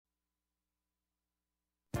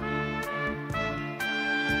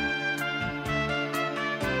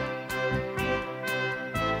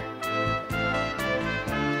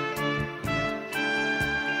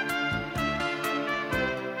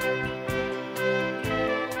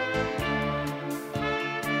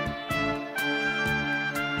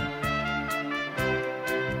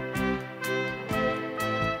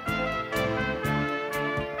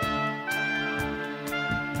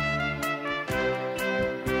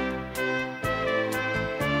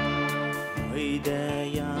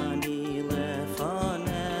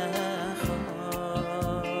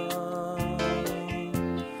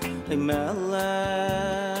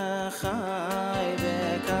melech chai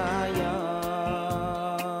v'kayam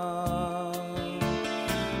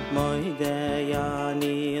moidei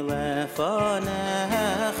ani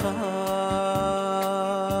lefanecha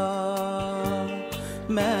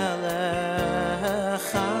melech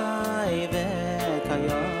chai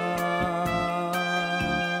v'kayam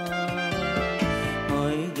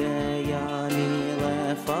moidei ani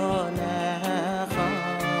lefanecha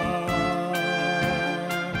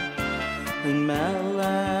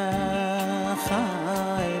melech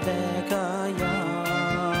chai v'kayam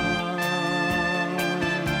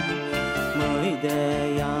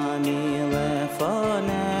moidei ani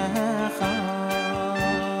lefanecha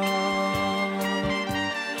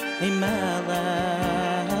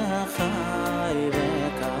melech chai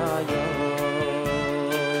v'kayam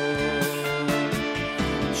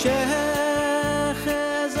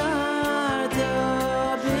shechazart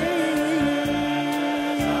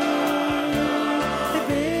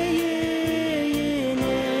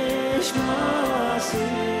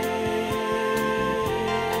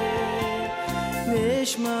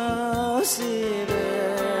nishmasi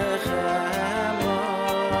b'chema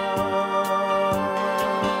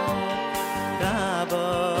Rabbo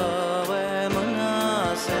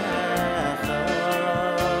emunasecha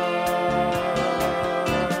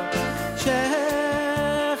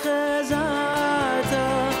shechazarta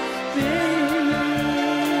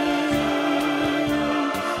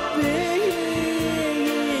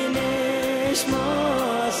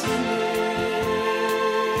nishmasi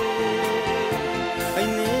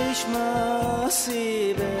nishmasi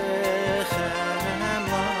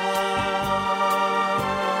b'chema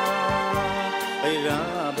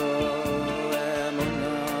Rabbo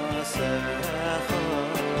emunasecha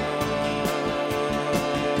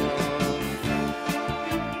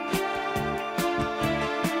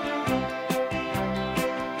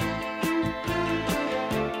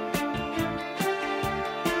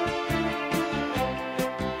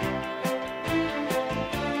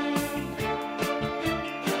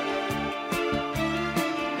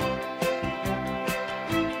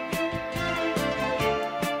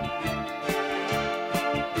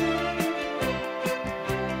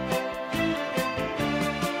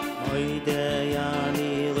moidei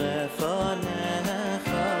ani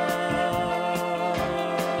lefanecha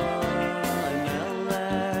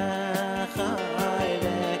melech chai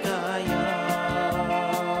v'kayam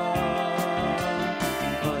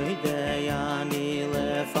moidei ani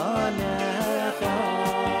lefanecha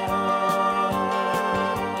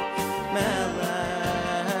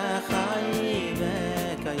melech chai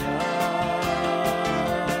v'kayam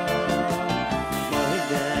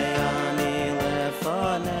moidei ani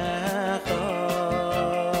lefanecha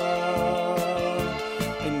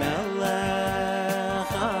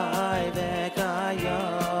melech chai v'kayam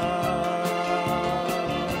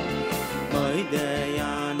moidei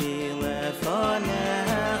ani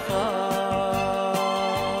lefanecha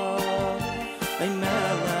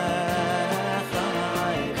melech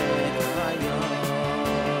chai v'kayam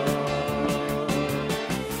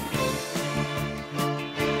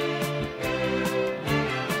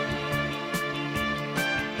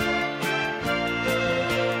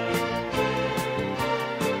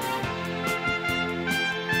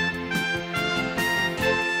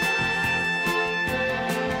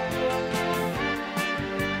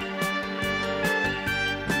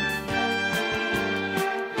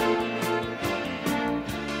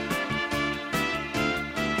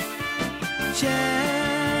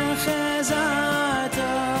shechazart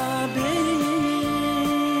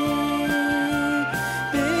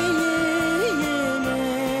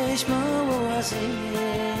nishmasi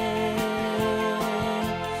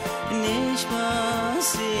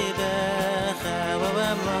nishmasi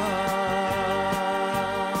b'chema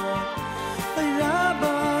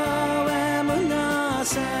Rabbo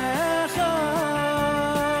emunasecha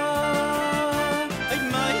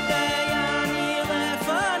moidei ani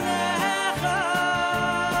lefanecha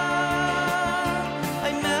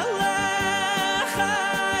melech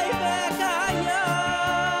chai v'kayam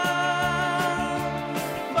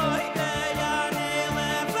moidei ani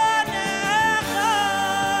lefanecha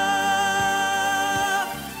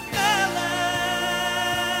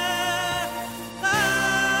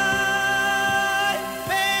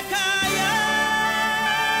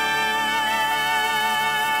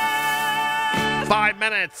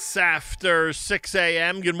Minutes after 6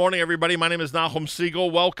 a.m. Good morning, everybody. My name is Nahum Siegel.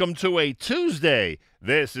 Welcome to a Tuesday.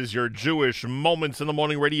 This is your Jewish Moments in the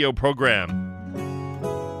Morning radio program.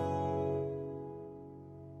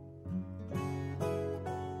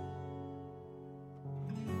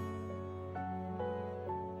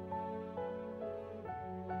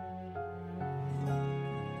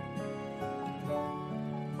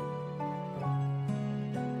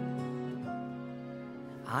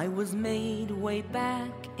 I was made way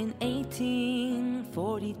back in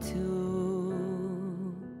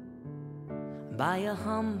 1842 by a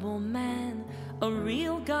humble man, a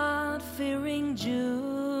real God-fearing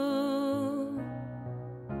Jew,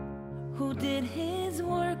 who did his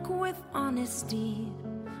work with honesty,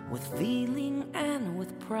 with feeling and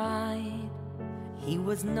with pride. He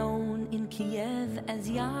was known in Kiev as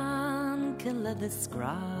Yankele the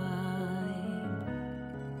Scribe.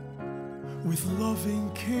 With loving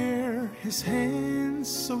care, his hands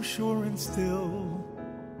so sure and still,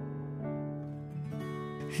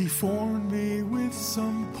 he formed me with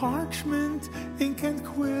some parchment, ink and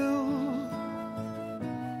quill.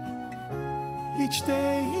 Each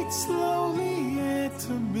day he'd slowly add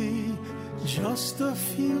to me just a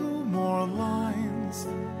few more lines,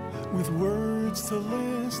 with words to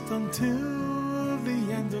last until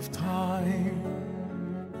the end of time.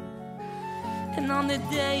 And on the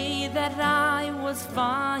day that I was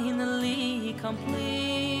finally complete,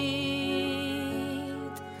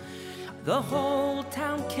 the whole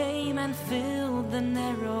town came and filled the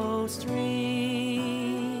narrow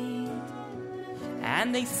street.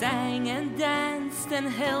 And they sang and danced and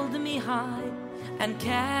held me high and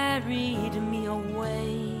carried me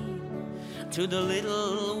away to the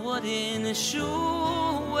little wooden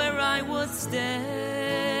shoe where I would stay.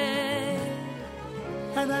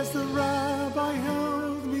 And as the rabbi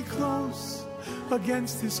held me close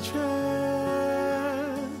against his chest,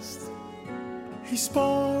 he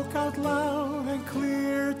spoke out loud and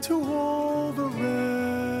clear to all the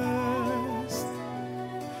rest.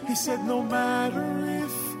 He said, no matter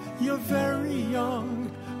if you're very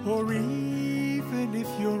young or even if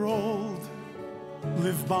you're old,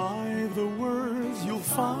 live by the words you'll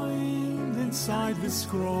find inside the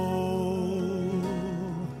scroll.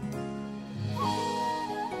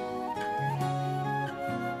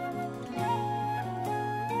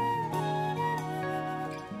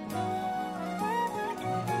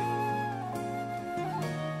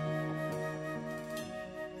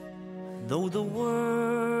 Though the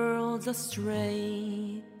world's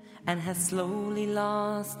astray and has slowly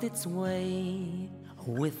lost its way,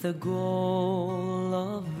 with the goal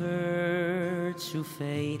of virtue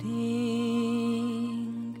fading,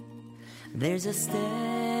 there's a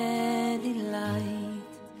steady light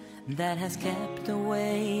that has kept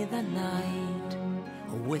away the night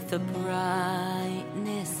with the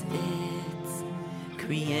brightness it's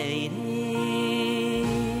creating.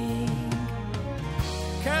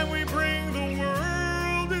 Can we bring the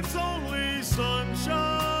world its only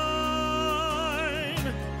sunshine?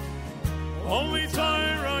 Only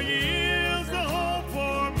Torah yields the hope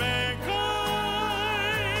for mankind.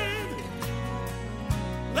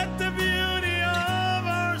 Let the beauty of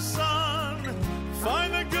our sun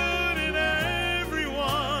find the good in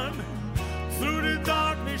everyone. Through the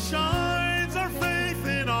darkness shines our faith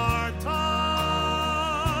in our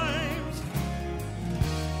times.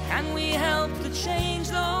 Can we help to change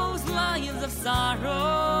those lives of sorrow?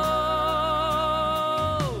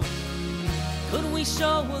 Could we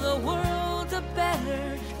show the world a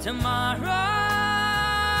better tomorrow?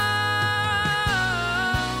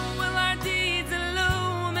 Will our deeds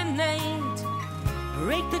illuminate,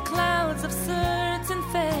 break the clouds of certain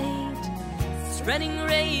fate, spreading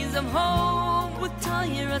rays of hope with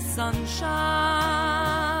Torah sunshine,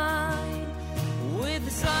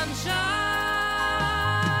 with sunshine?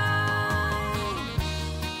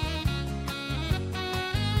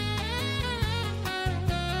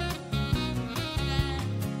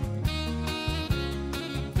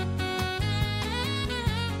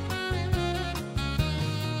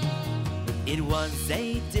 It was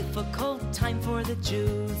a difficult time for the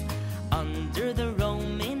Jews. Under the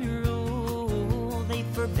Roman rule, they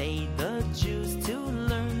forbade the Jews to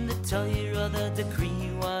learn the Torah. The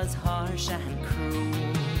decree was harsh and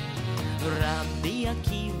cruel. Rabbi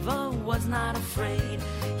Akiva was not afraid.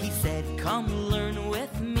 He said, come learn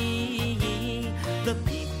with me. The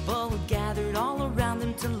people gathered all around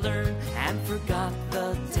him to learn and forgot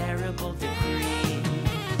the terrible decree.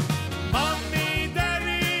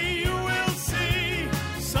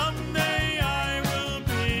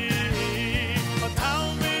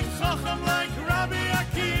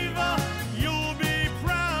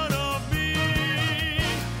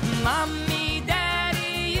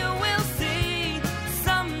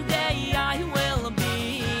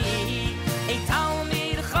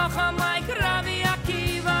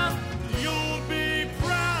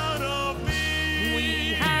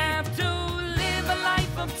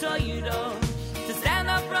 To stand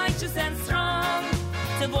up righteous and strong,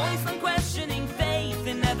 to voice unquestioning faith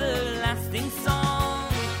in everlasting song,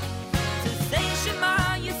 to say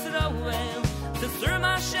Shema Yisrael, to serve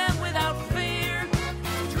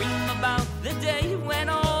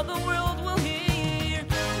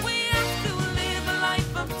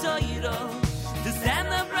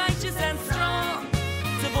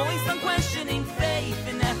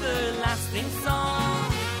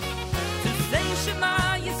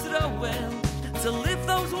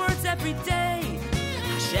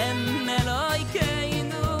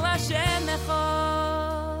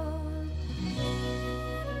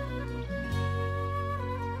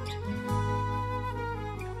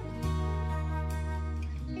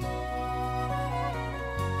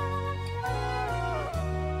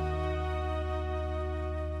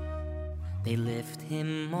They lift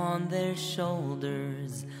him on their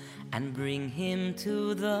shoulders and bring him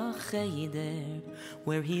to the cheder,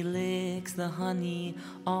 where he licks the honey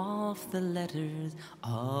off the letters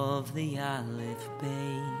of the Aleph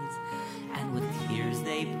Beis. And with tears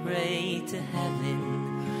they pray to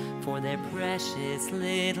heaven for their precious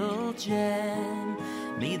little gem.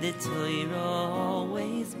 May the Torah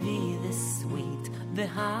always be this sweet,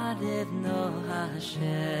 v'harevno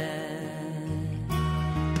Hashem.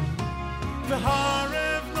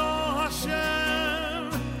 V'harevno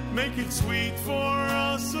Hashem, make it sweet for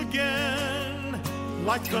us again,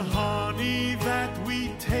 like the honey that we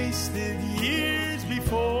tasted years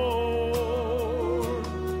before.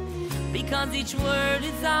 Because each word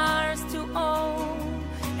is ours to own,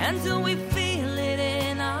 until we feel it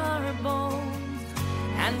in our bones.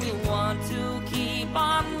 And we want to keep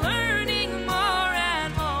on learning more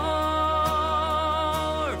and more.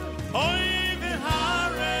 Oy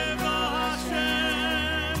v'harevno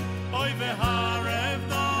Hashem, oy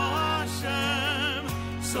v'harevno Hashem,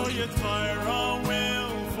 so your Torah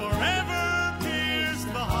will forever pierce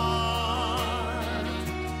the heart.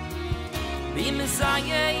 Be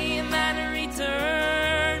Messiah and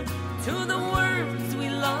return to the words we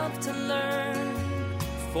love to learn.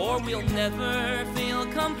 For we'll never feel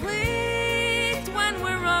complete when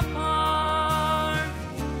we're apart.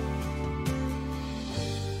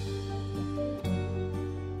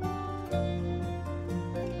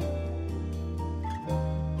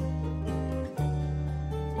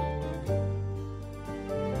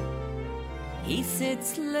 He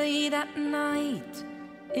sits late at night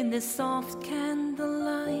in the soft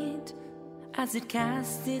candlelight, as it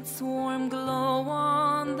casts its warm glow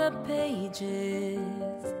on the pages.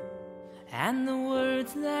 And the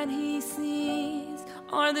words that he sees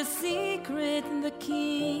are the secret, the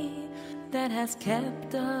key that has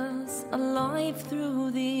kept us alive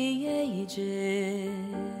through the ages.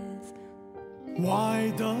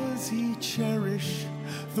 Why does he cherish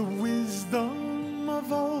the wisdom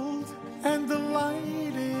of old and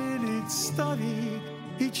delight in its study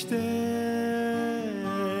each day?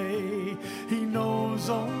 He knows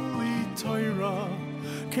only Torah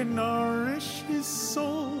can nourish his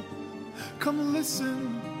soul. Come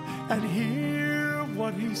listen and hear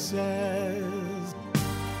what he says.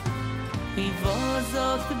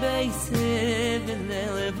 Vivozot beisiv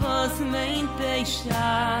lelevos mein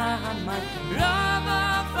peishamai Rava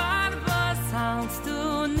farvas hounds to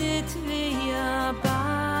nitvia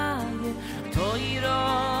baye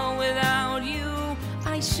Torah, without you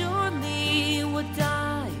I surely would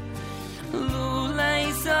die. Lulei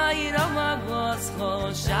sayirama vos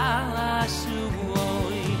choshashuoi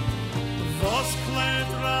Vos klet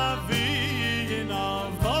ravin av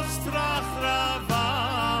vos trach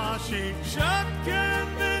ravashi Shatken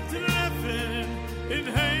betreffen in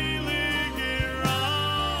heilige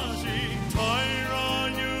Rashi. Torah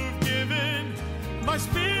you've given my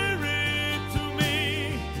spirit to me.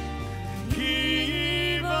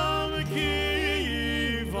 Kivam,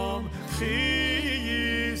 kivam, chisoni.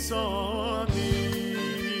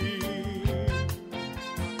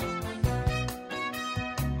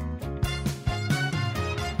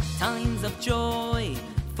 Times of joy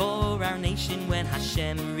for our nation when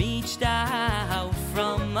Hashem reached out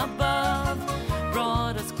from above,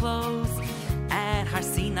 brought us close at Har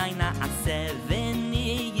Sinai. Na'aseh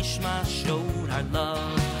v'nishma showed our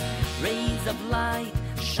love. Rays of light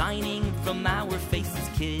shining from our faces,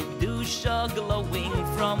 Kedusha glowing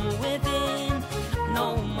from within. No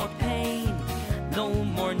more pain, no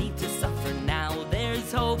more need to suffer. Now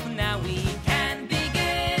there's hope, now we can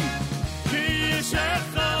begin.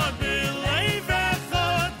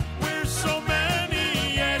 We're so many,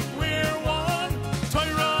 yet we're one.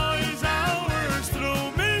 Torah is ours through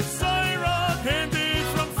Messiah, handed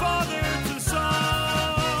from father to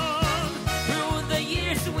son. Through the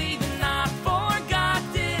years we've not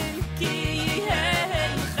forgotten. Ki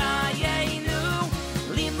chayenu,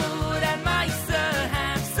 limud and ma'aser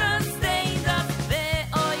have sustained us.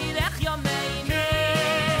 Ve'oirech yomeinu,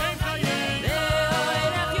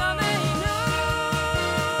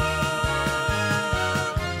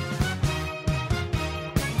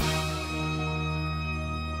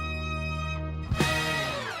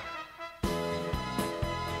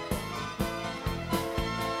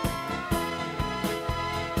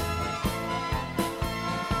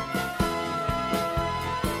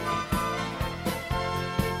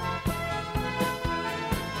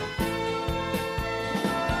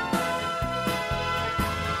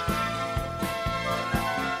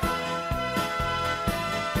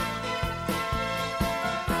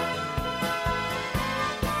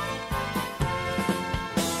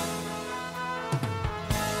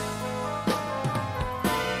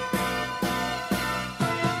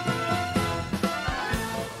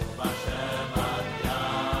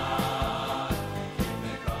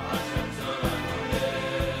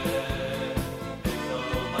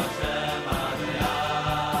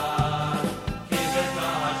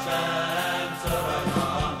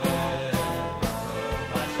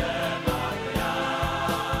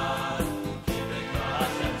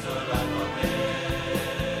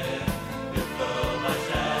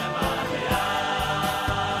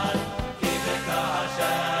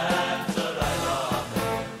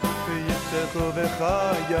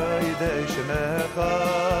 v'chayei de'shemecha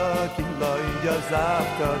ki lo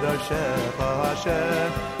yazavta dashecha Hashem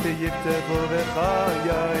v'yiftechu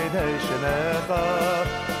v'chayei de'shemecha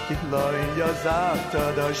ki lo yazavta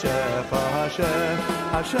dashecha Hashem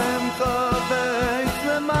Hashem chavetz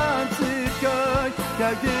leman tzidkei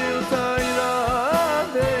yagdil Torah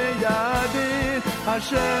v'yadir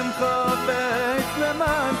Hashem chavetz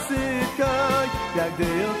leman tzidkei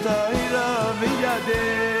yagdil Torah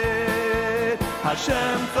v'yadir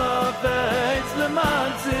Hashem chavetz leman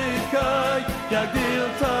tzidkei yagdil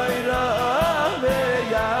Torah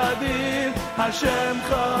v'yadir Hashem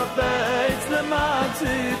chavetz leman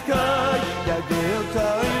tzidkei yagdil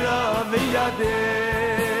Torah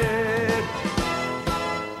v'yadir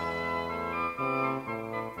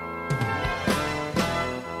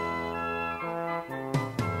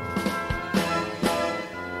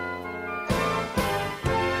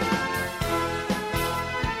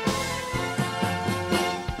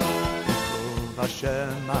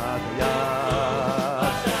Hashem Adonai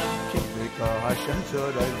Kivika Hashem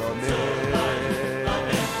Tzorei Lamed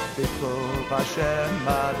B'Kol Hashem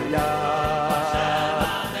Adonai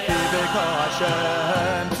Kivika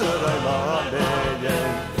Hashem Tzorei Lamed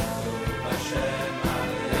Hashem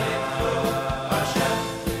Adonai Hashem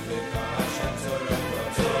Kivika Hashem Tzorei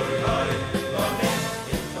Lamed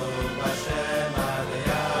B'Kol Hashem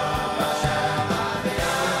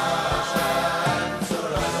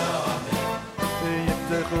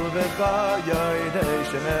v'chayei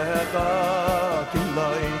de'shemecha ki lo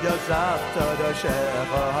yazavta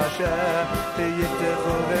dashecha Hashem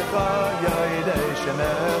v'yiftechu v'chayei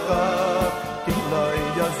de'shemecha ki lo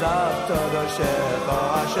yazavta dashecha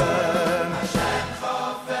Hashem Hashem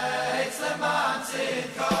chavetz leman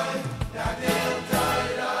tzidkei yagdil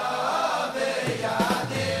Torah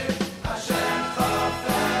v'yadir Hashem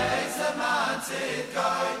chavetz leman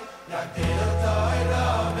tzidkei yagdil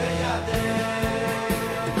Torah v'yadir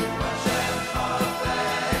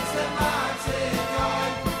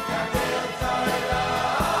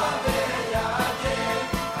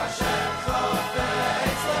Hashem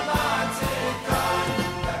chavetz leman tzidkei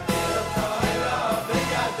yagdil Torah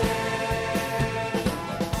v'yadir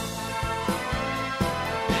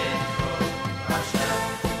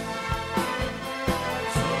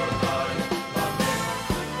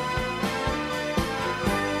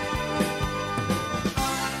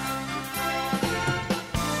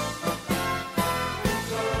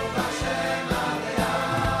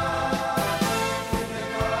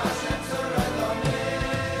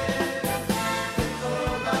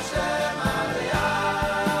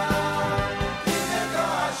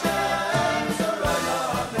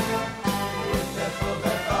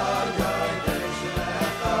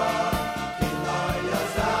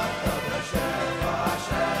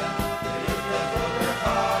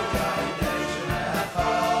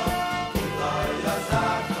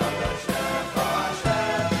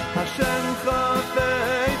Hashem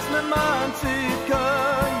chavetz leman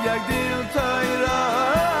tzidkei yagdil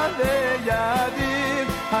Torah v'yadir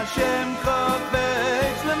Hashem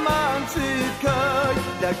chavetz leman tzidkei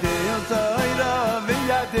yagdil Torah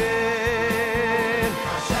v'yadir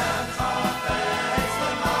La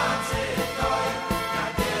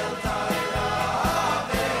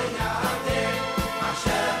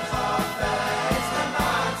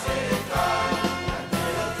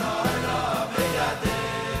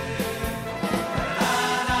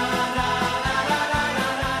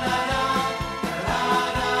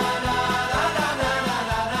la la la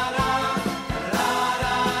la la la la la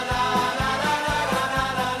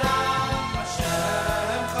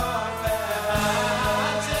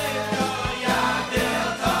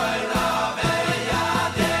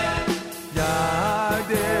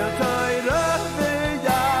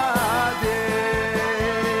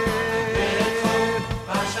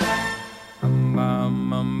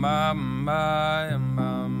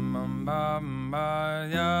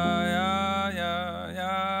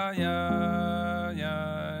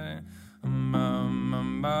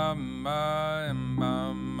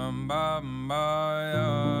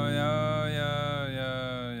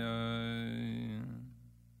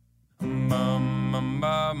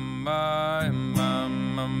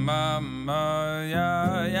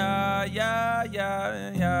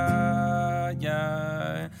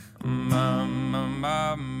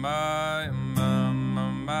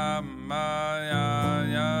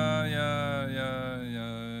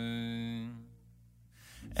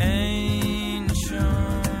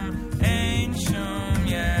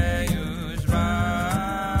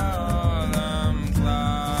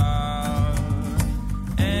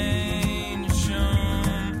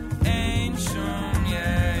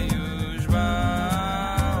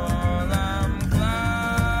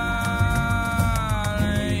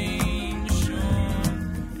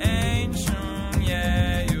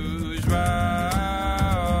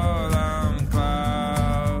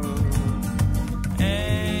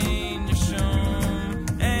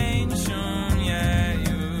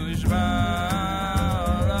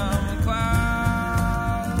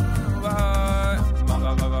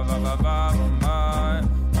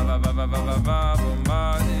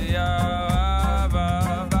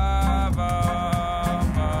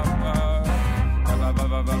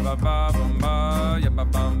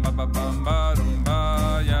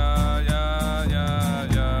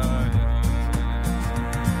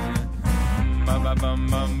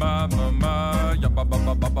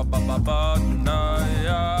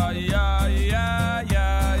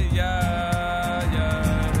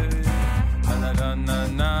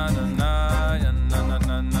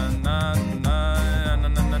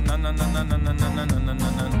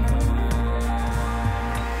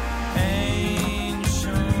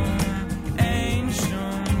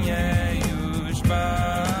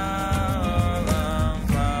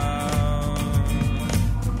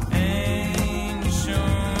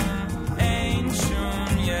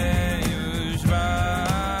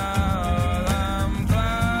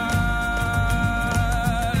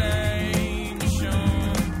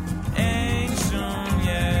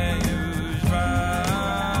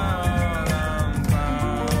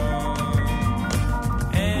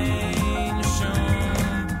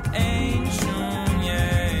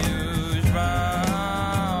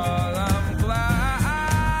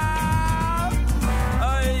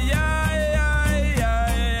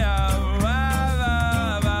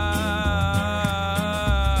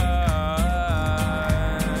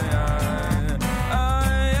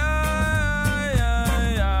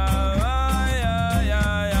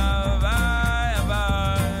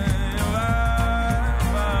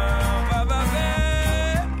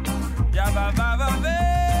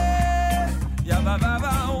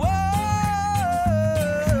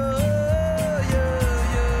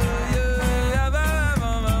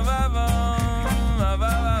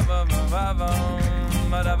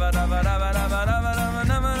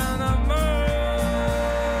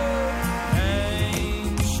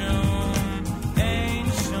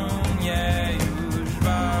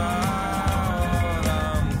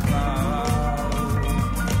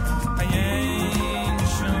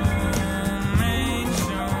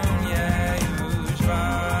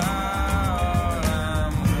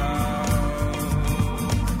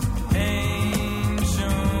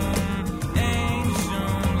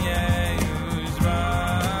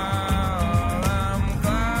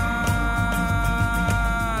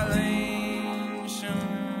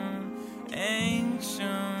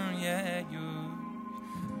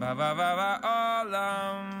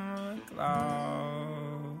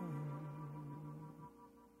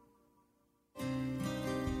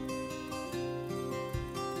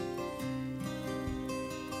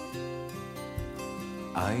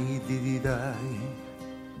Ay dididay,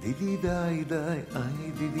 dididay day, ay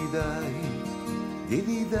dididay,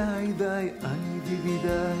 dididay day, ay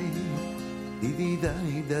dididay,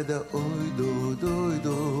 dididay da da oy do do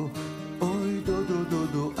do, oy do do do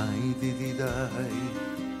do, ay dididay,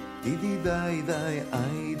 dididay day,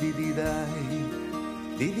 ay dididay,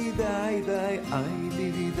 dididay day, ay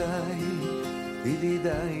dididay,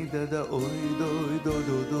 dididay da da oy do do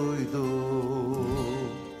do do do.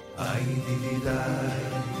 Ay dididay,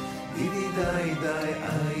 dididay day,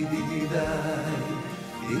 ay dididay,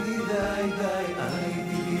 dididay day, ay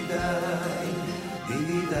dididay,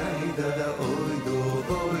 dididay da da oy do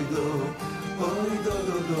do do,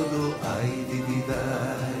 ay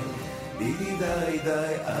dididay, dididay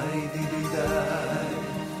day, ay dididay,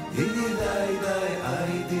 dididay day,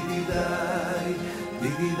 ay dididay,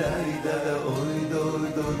 dididay da da oy do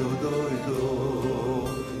do,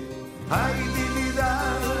 ay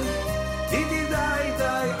dididay. Dididay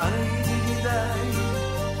day, ay dididay,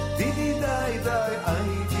 dididay day, ay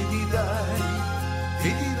dididay,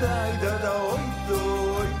 dididay da da oy do,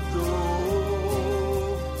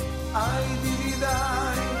 ay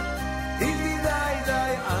dididay, dididay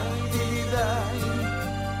day, ay dididay,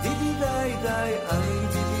 dididay day, ay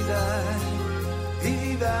dididay,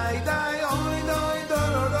 dididay day, oy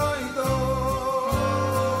do,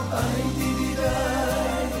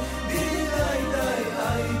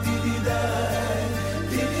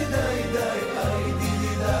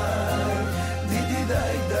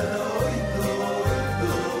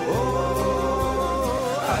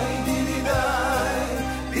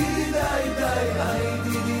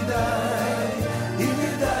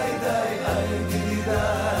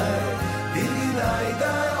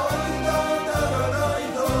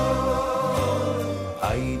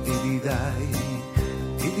 ay dididay,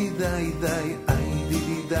 dididay day, ay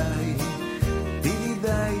dididay.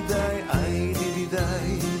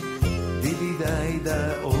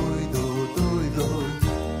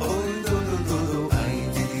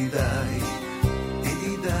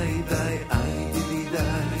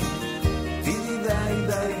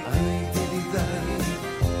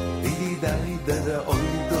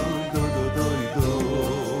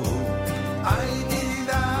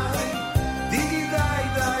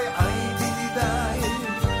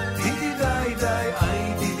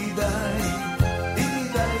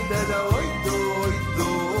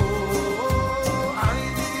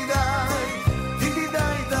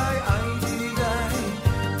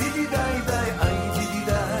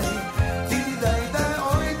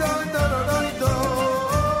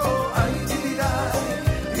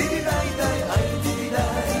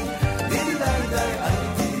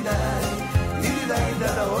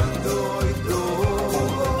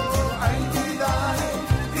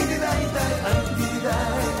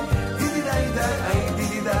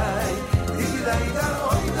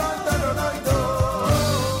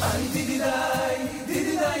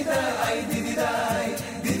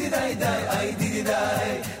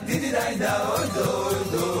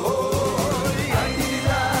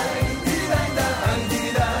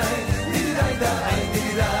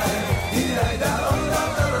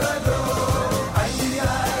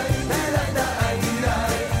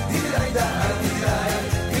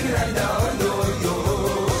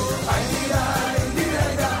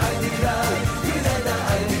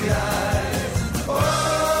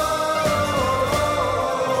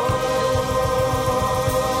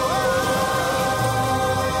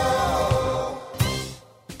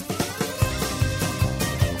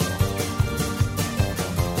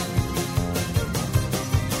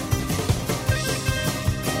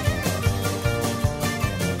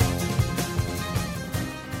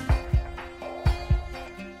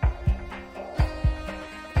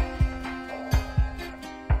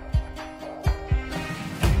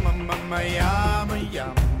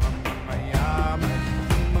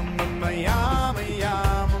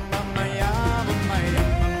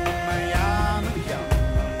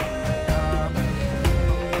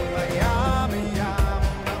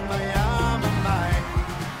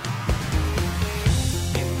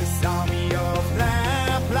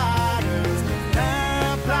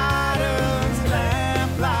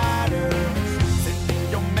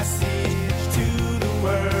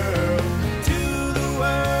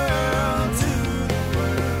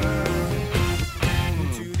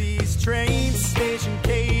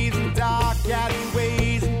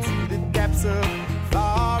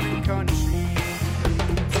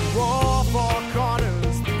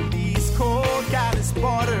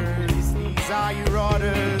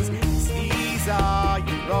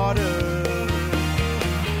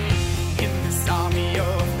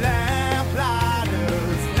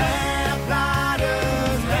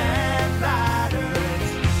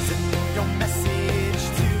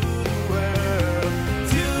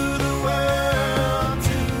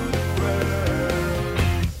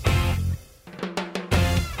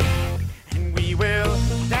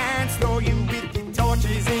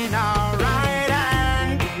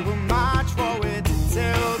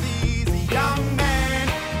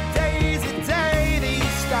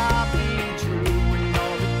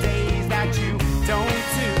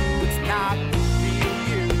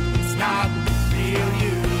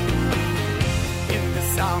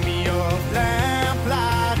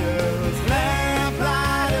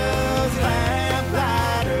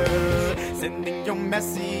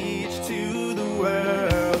 Message to the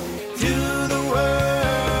world, to the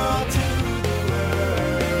world, to the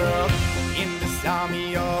world. In this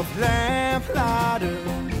army of lamplighters,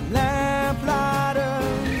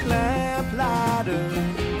 lamplighters, lamplighters,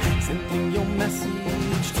 sending your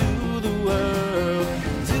message to the world,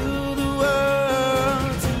 to the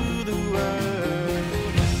world, to the world.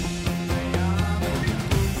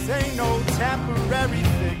 This ain't no temporary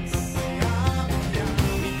fix.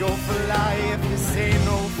 We go for life. This ain't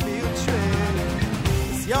no field trip.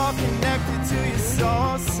 'Cause you're connected to your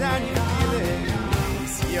source and you feel it.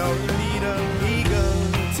 'Cause you're a leader, eager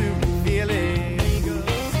to reveal it.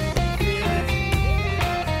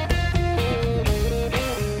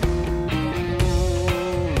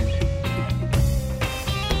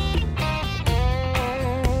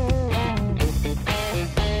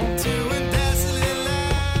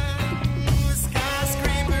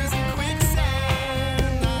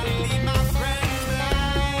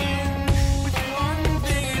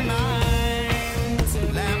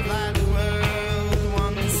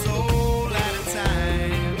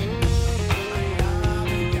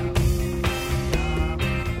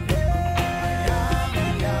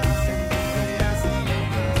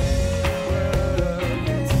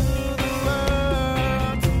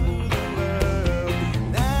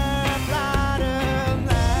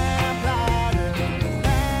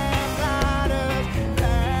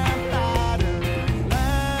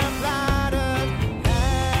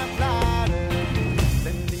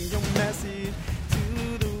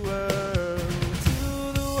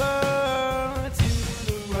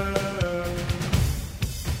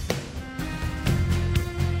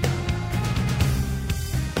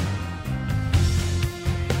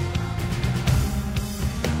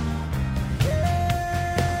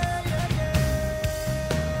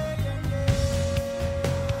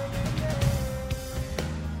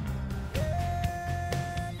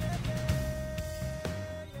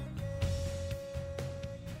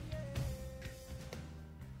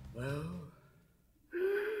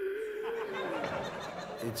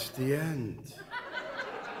 It's the end.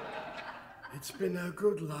 It's been a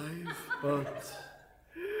good life, but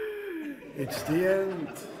it's the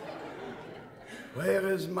end. Where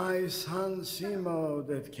is my son Simo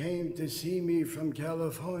that came to see me from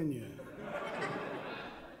California?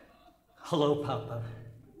 Hello, Papa.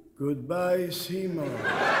 Goodbye, Simo.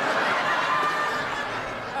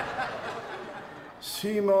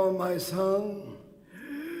 Simo, my son,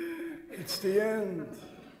 it's the end.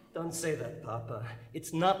 Don't say that, Papa.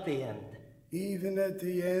 It's not the end. Even at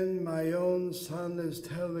the end, my own son is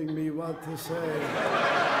telling me what to say.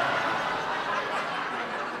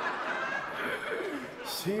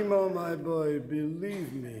 Simo, my boy,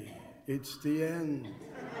 believe me, it's the end.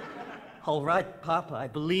 All right, Papa, I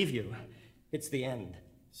believe you. It's the end.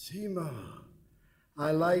 Simo,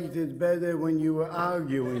 I liked it better when you were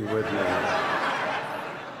arguing with me.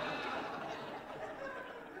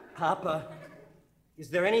 Papa, is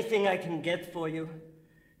there anything I can get for you?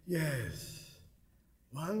 Yes.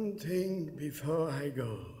 One thing before I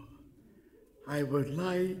go. I would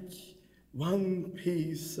like One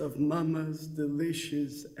piece of Mama's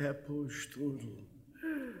delicious apple strudel.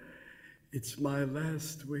 It's my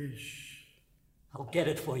last wish. I'll get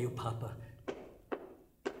it for you, Papa.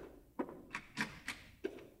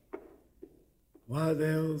 What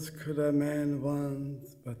else could a man want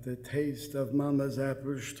but the taste of Mama's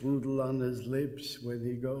apple strudel on his lips when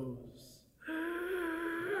he goes?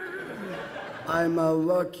 I'm a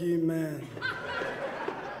lucky man.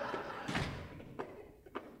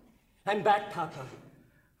 I'm back, Papa.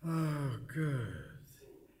 Oh, good.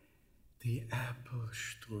 The apple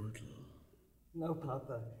strudel. No,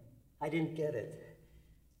 Papa. I didn't get it.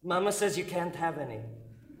 Mama says you can't have any.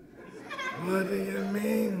 What do you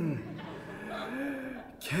mean?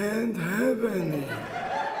 Can't have any.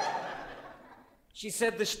 She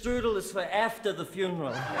said the strudel is for after the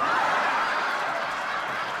funeral.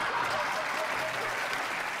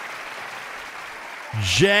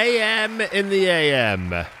 JM in the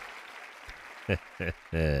AM.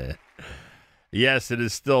 Yes, it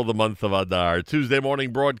is still the month of Adar. Tuesday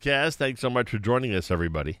morning broadcast. Thanks so much for joining us,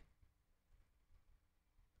 everybody.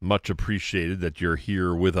 Much appreciated that you're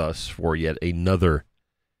here with us for yet another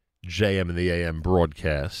JM in the AM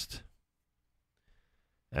broadcast,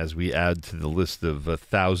 as we add to the list of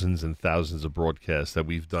thousands and thousands of broadcasts that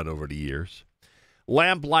we've done over the years.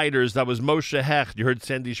 Lamplighters, that was Moshe Hecht. You heard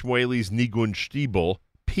Sandy Shmueli's Nigun Stiebel.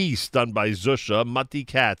 Peace, done by Zusha. Matti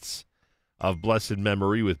Katz of blessed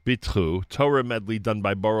memory with Bitru. Torah medley done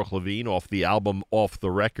by Baruch Levine off the album Off the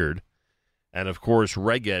Record. And, of course,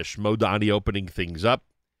 Regesh Modani opening things up.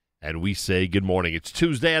 And we say good morning. It's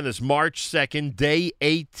Tuesday on this March 2nd, day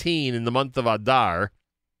 18 in the month of Adar.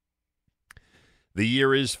 The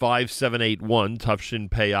year is 5781, Tufshin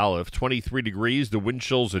Pei Aleph, 23 degrees. The wind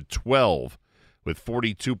chill's at 12 with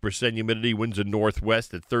 42% humidity. Winds in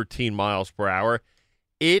northwest at 13 miles per hour.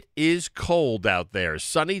 It is cold out there.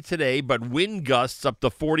 Sunny today, but wind gusts up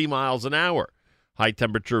to 40 miles an hour. High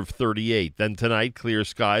temperature of 38. Then tonight, clear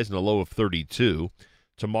skies and a low of 32.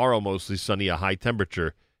 Tomorrow, mostly sunny, a high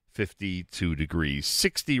temperature 52 degrees.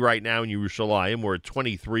 60 right now in Yerushalayim. We're at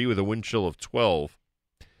 23 with a wind chill of 12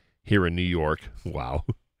 here in New York. Wow.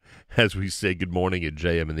 As we say good morning at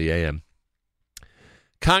JM in the AM.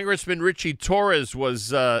 Congressman Richie Torres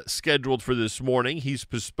was scheduled for this morning. He's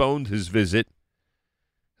postponed his visit.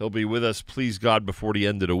 He'll be with us, please God, before the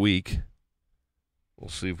end of the week. We'll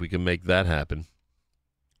see if we can make that happen.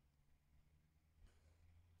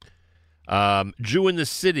 Jew in the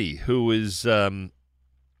City, who is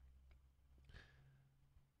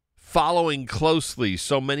following closely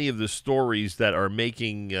so many of the stories that are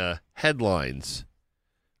making headlines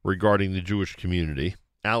regarding the Jewish community,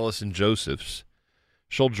 Allison Josephs.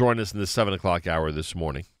 She'll join us in the 7 o'clock hour this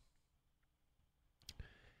morning.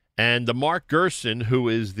 And Mark Gerson, who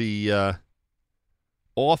is the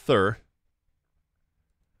author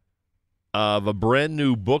of a brand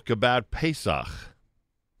new book about Pesach.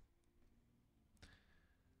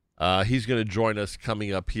 He's going to join us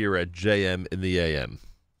coming up here at JM in the AM.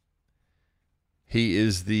 He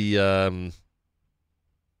is the, let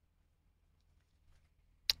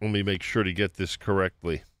me make sure to get this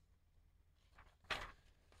correctly.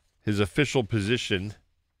 His official position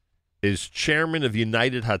is chairman of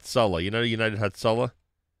United Hatzalah. You know United Hatzalah?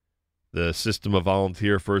 The system of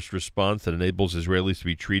volunteer first response that enables Israelis to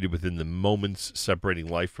be treated within the moments separating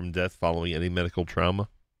life from death following any medical trauma.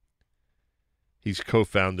 He's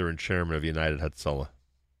co-founder and chairman of United Hatzalah.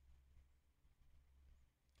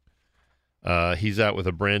 He's out with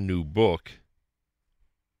a brand new book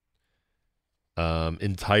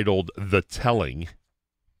entitled The Telling.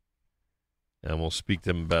 And we'll speak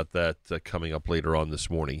to him about that coming up later on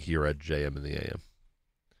this morning here at JM in the AM.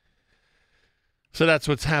 So that's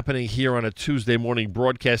what's happening here on a Tuesday morning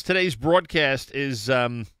broadcast. Today's broadcast is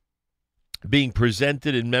being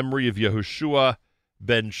presented in memory of Yehoshua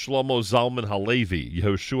ben Shlomo Zalman Halevi.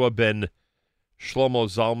 Yehoshua ben Shlomo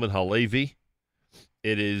Zalman Halevi.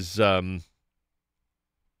 It is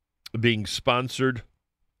being sponsored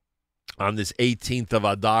on this 18th of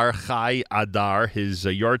Adar, Chai Adar, his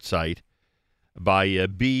yahrzeit, by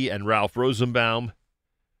B. and Ralph Rosenbaum,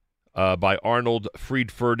 by Arnold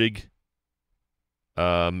Friedferdig.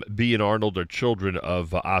 B. and Arnold are children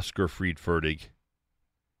of Oscar Friedferdig.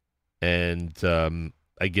 And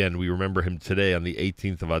again, we remember him today on the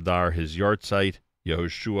 18th of Adar, his yahrzeit,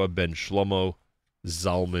 Yehoshua ben Shlomo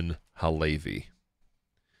Zalman Halevi.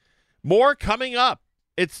 More coming up.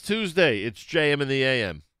 It's Tuesday. It's JM in the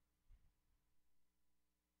AM.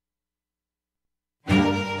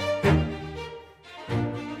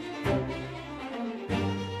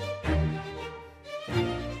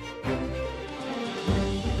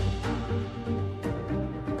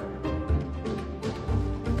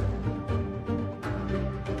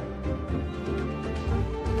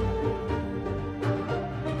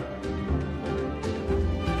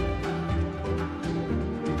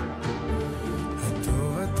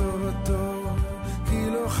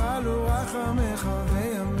 רחמך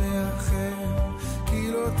וימרחם,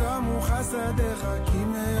 כי לא תמו חסדיך, כי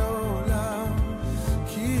מעולם,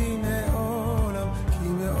 כי מעולם, כי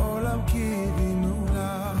מעולם קיווינו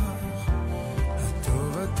לך.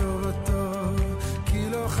 הטוב הטוב הטוב, כי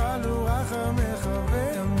לא חלו רחמך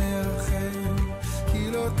וימרחם,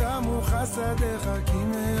 כי לא תמו חסדיך, כי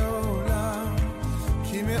מעולם,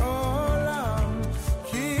 כי מעולם,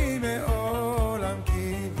 כי מעולם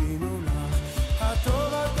קיווינו לך.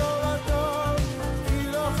 הטוב הטוב הטוב,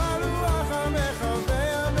 כי לא חלו רחמך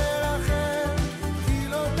וימרחם, כי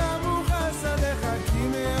לא תמו חסדיך, כי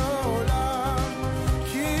מעולם,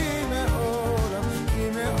 כי מעולם, כי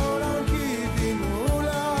מעולם קיווינו לך.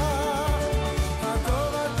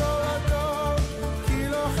 הטוב הטוב הטוב, כי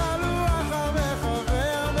לא חלו רחמך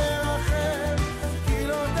וימרחם, כי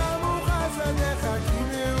לא תמו חסדיך, כי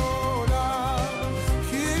מעולם,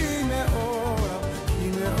 כי מעולם, כי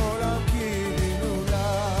מעולם קיווינו לך.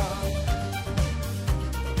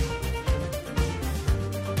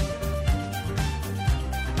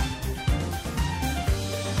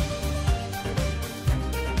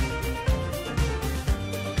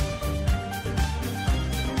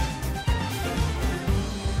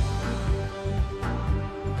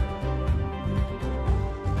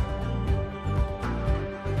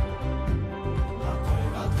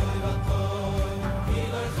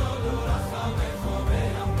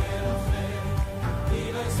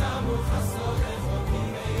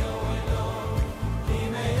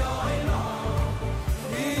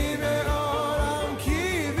 כי מעולם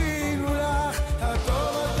קיווינו לך.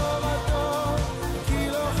 הטוב הטוב הטוב, כי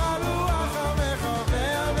לא חלו רחמך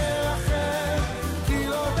וימרחם, כי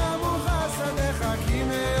לא תמו חסדיך, כי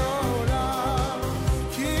מעולם,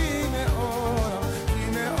 כי מעולם, כי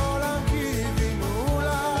מעולם קיווינו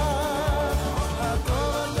לך. הטוב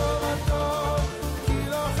הטוב הטוב, כי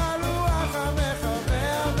לא חלו רחמך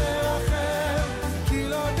וימרחם, כי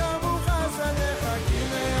לא תמו חסדיך, כי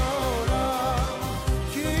מעולם,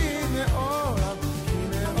 כי מעולם, כי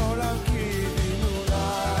מעולם קיווינו לך.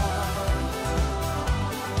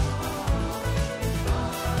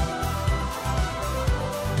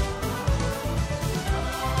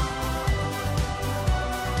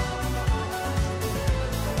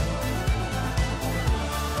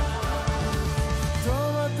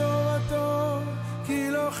 טוב הטוב הטוב,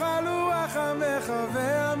 כי לא חלו רחמך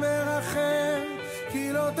וימרחם,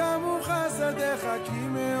 כי לא תמו חסדיך, כי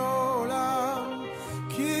מעולם,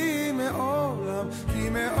 כי מעולם, כי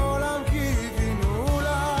מעולם קיווינו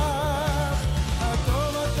לך.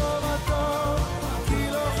 הטוב הטוב הטוב, כי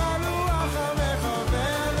לא חלו רחמך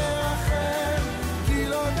וימרחם, כי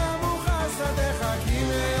לא תמו חסדיך, כי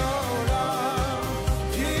מעולם,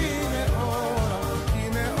 כי מעולם, כי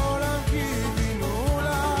מעולם קיווינו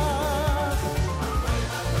לך.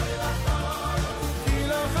 כי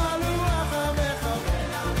לא חלו רחמך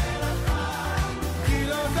וימרחם, כי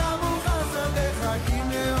לא תמו חסדיך, כי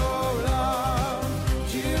מעולם,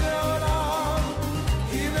 כי מעולם,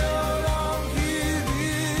 כי מעולם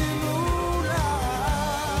קיווינו לך.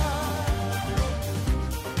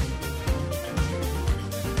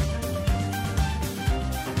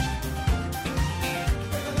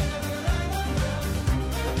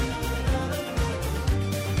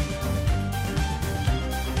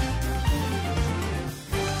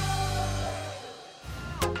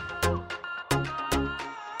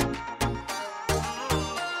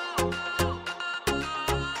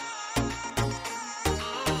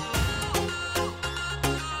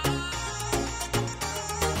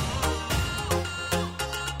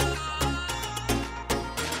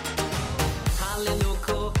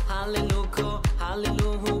 Hallelujah, hallelujah,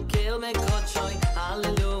 hallelujah, kill me kochoy.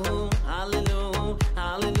 Hallelujah, hallelujah,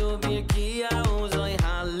 hallelujah, birkia uzoy.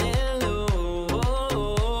 Hallelujah,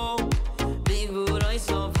 big buroy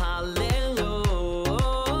sov. Hallelujah,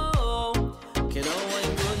 kiddo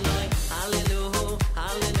one good night. Hallelujah,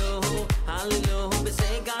 hallelujah, hallelujah,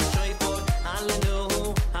 besega shoy for.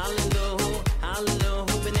 Hallelujah, hallelujah, hallelujah,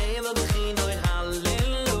 beneva bchinoy.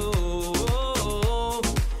 Hallelujah,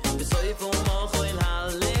 besoy for mochoy.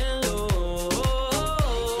 Hallelujah,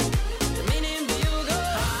 the meaning be you go.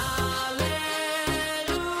 Hallelujah,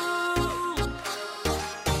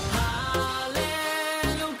 hallelujah,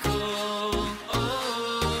 oh,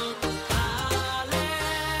 hallelujah,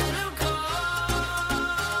 hallelujah.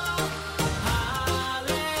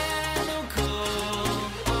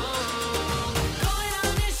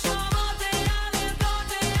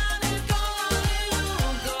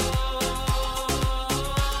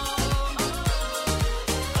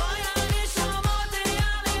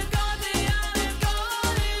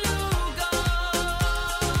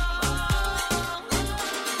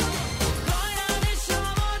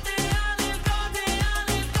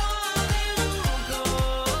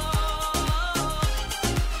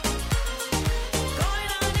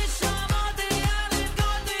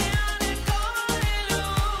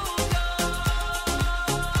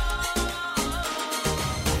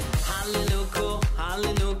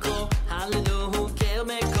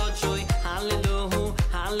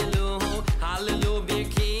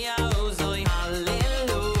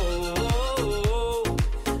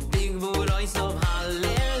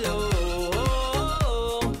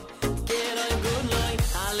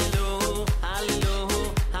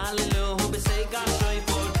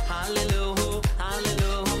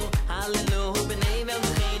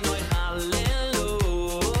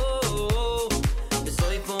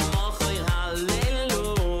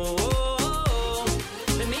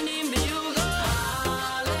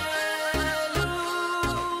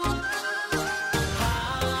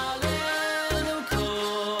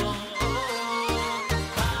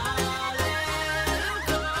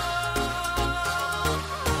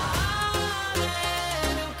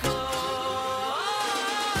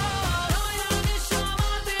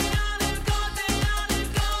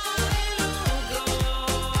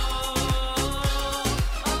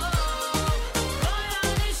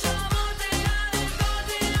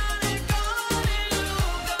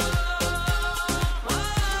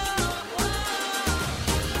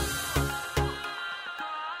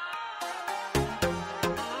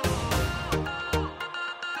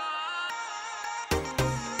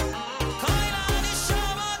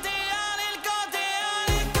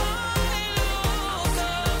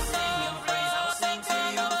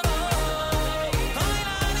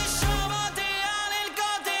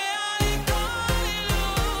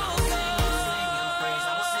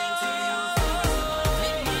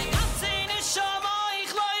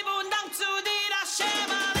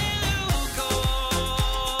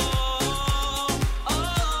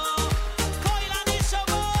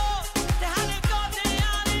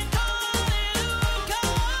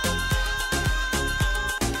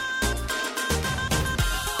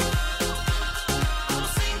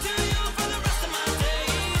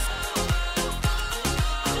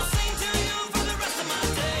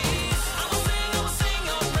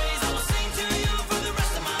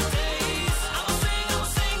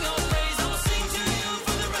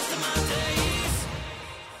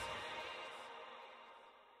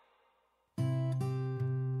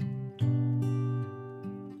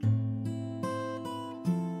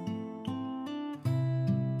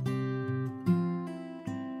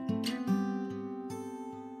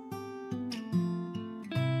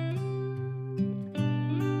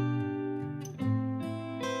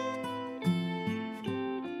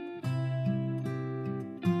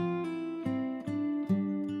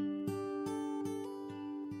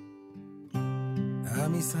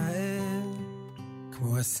 ישראל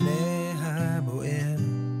כמו הסנה הבוער,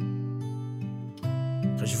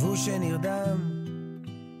 חשבו שנרדם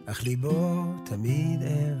אך ליבו תמיד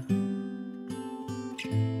ער.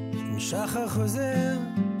 אם שחר חוזר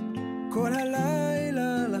כל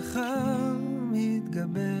הלילה לחם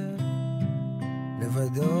מתגבר,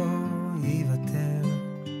 לבדו יוותר.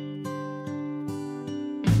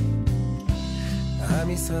 עם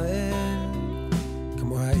ישראל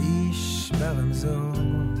כמו האיש ברמזור,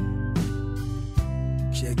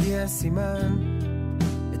 כשיגיע סימן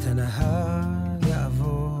את הנהר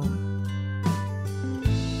יעבור.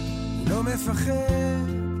 הוא לא מפחד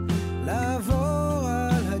לעבור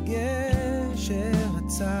על הגשר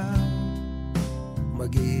הצר, הוא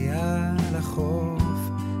מגיע לחוף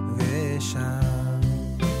ושם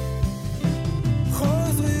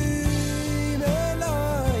חוזרים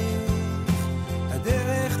אלייך,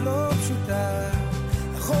 הדרך לא פשוטה,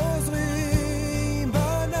 חוזרים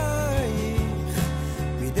בנייך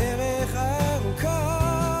מדרך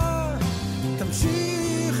ארוכה,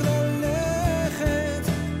 תמשיך ללכת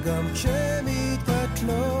גם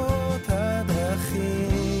כשמתפתלות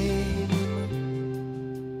הדרכים.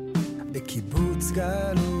 בקיבוץ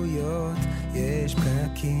גלויות יש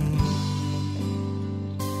פקקים,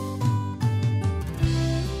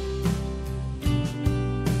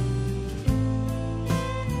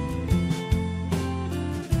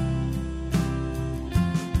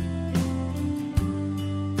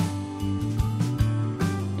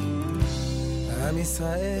 עם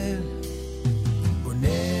ישראל בונה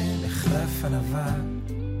מחלף ענבה,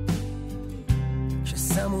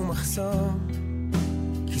 ששמו מחסום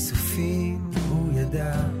כיסופים הוא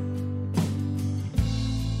ידע,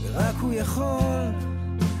 ורק הוא יכול,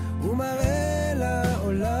 הוא מראה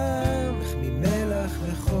לעולם איך ממלח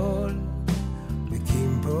וחול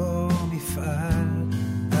מקים פה מפעל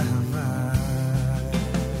אהבה.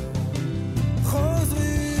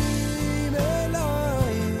 חוזרים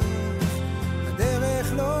אלייך,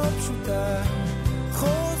 הדרך לא פשוטה,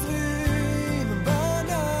 חוזרים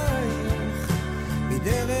בנייך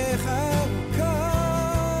מדרך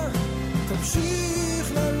ארוכה,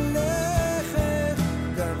 תמשיך ללכת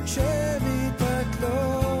גם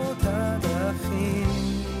כשמתפתלות הדרכים.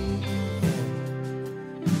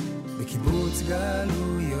 בקיבוץ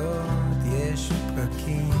גלויות יש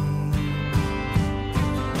פקקים,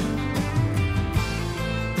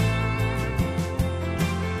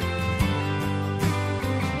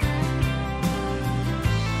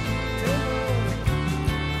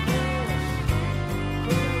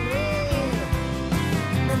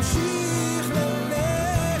 נמשיך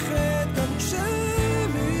ללכת גם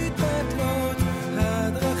כשמתפתלות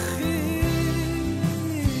הדרכים.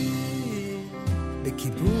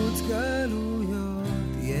 בקיבוץ גלויות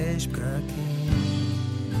יש פקקים.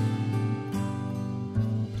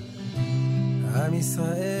 עם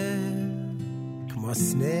ישראל כמו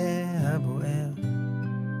הסנה הבוער,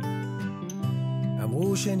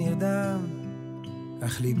 אמרו שנרדם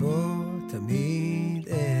אך ליבו תמיד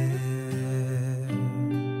ער.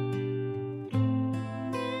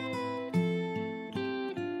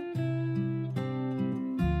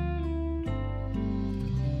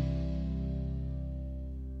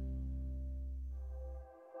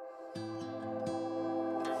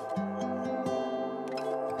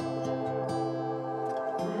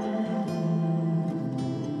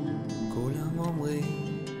 כולם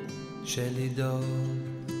אומרים שלדאוג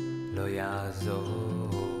לא יעזור,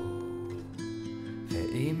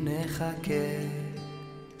 ואם נחכה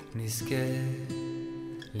נזכה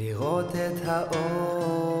לראות את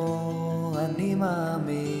האור. אני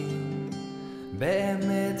מאמין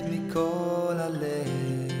באמת מכל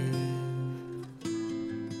הלב,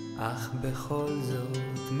 אך בכל זאת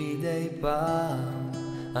מדי פעם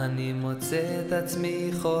אני מוצא את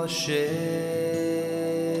עצמי חושב,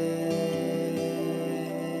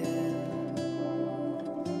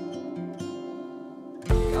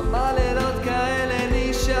 כמה לילות כאלה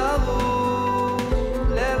נשארו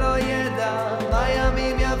ללא ידע מה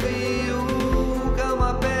ימים יביאו,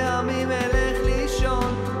 כמה פעמים אלך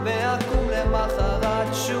לישון ואקום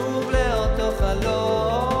למחרת שוב לאותו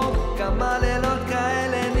חלום. כמה לילות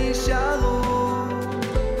כאלה נשארו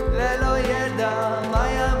ללא ידע מה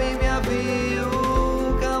ימים יביאו,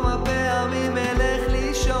 כמה פעמים אלך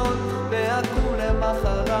לישון ואקום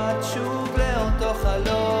למחרת שוב לאותו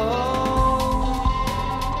חלום.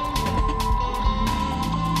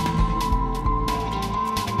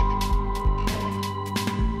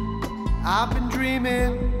 I've been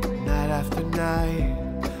dreaming night after night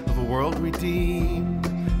of a world redeemed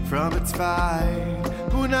from its fight.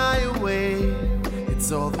 When I awake, it's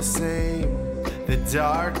all the same. The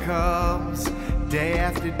dark comes day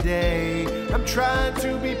after day. I'm trying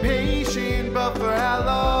to be patient, but for how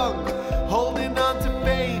long? Holding on to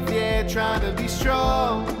faith, yeah, trying to be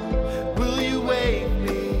strong. Will you wake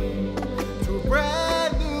me to a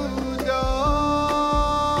brand new dawn?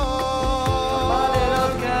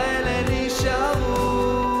 בלילות כאלה נשארו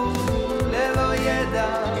ללא ידע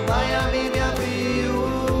מה ימים יביאו.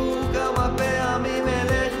 כמה פעמים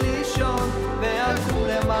אלך לישון ויקום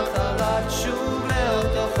למחרת שוב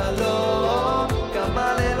לאותו חלום.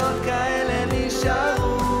 כמה לילות כאלה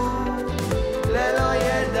נשארו ללא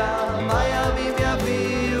ידע מה ימים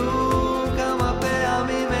יביאו. כמה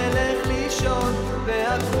פעמים אלך לישון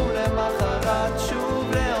ויקום למחרת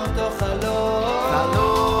שוב לאותו חלום.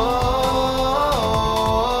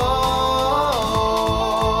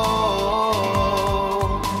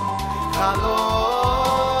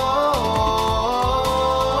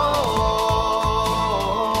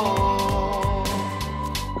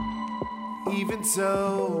 Even so,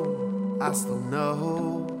 I still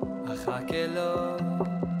know אחכה לו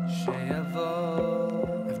שיבוא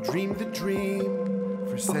I've dreamed the dream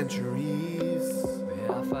for centuries.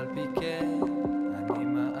 ואף על פי כן אני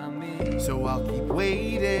מאמין. So I'll keep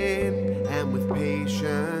waiting, and with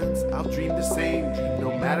patience I'll dream the same dream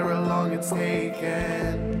no matter how long it's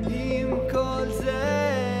taken. עם כל זה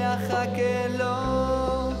אחכה לו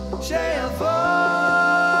שיבוא.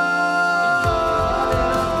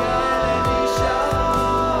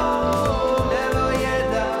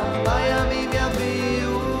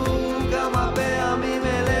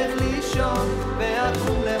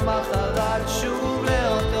 למחרת שוב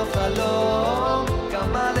לאותו חלום.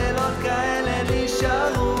 כמה לילות כאלה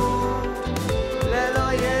נשארו ללא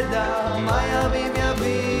ידע מה ימים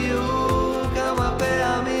יביאו. כמה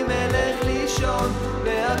פעמים אלך לישון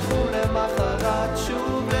ויקום למחרת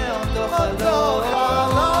שוב לאותו חלום.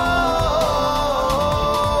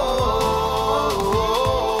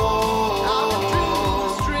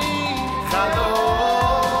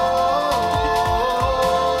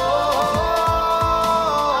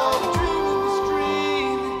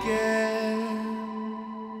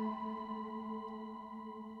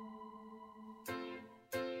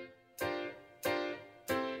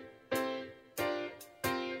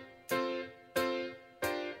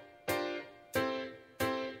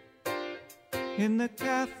 In the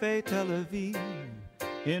Cafe Tel Aviv,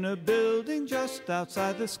 in a building just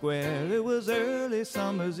outside the square, it was early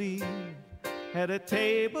summer's eve, at a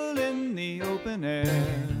table in the open air.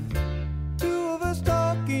 Two of us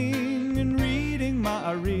talking and reading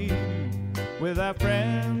Ma'ariv with our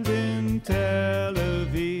friends in Tel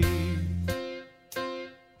Aviv.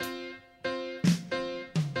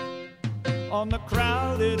 On the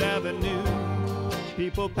crowded avenue,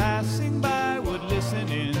 people passing by would listen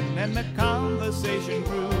in, and the conversation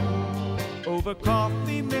grew over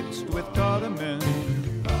coffee mixed with cardamom.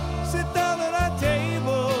 Sit down at our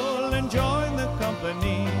table and join the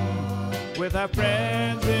company with our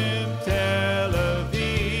friends in Tel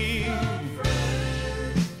Aviv.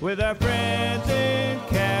 With our friends in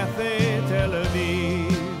Cafe Tel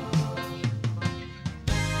Aviv.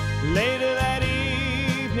 Later that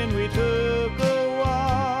evening we took a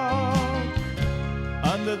walk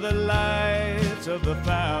under the lights of the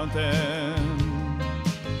fountain.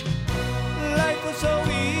 Life was so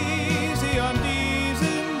easy on these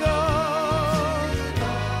and gone.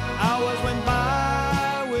 Hours went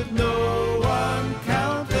by with no one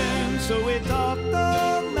counting. So we talked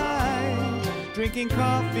all night, drinking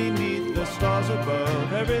coffee neath the stars above.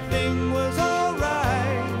 Everything was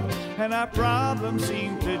alright, and our problems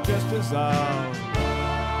seemed to just dissolve.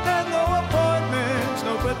 Had no appointments,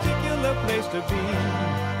 no particular place to be,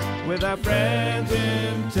 with our friends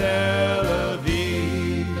in Tel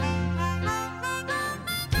Aviv.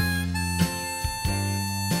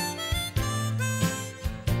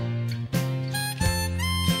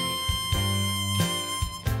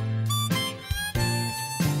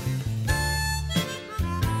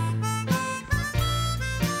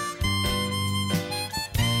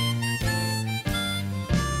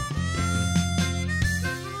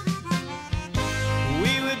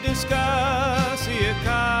 Discuss the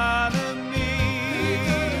economy.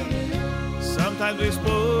 Sometimes we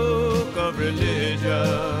spoke of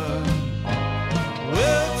religion.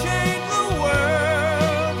 We'll change the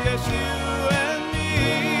world, yes, you and me,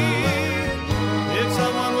 if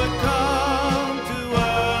someone would come to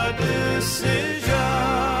a decision.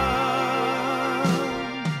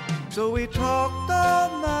 So we talked all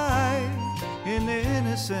night in the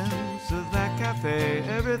innocence of that cafe.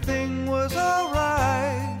 Everything was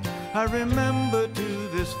alright. I remember to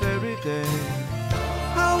this very day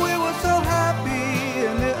how we were so happy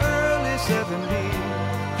in the early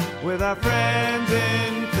 70s with our friends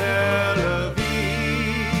in Tel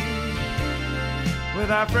Aviv.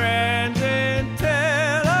 With our friends in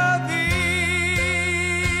Tel Aviv.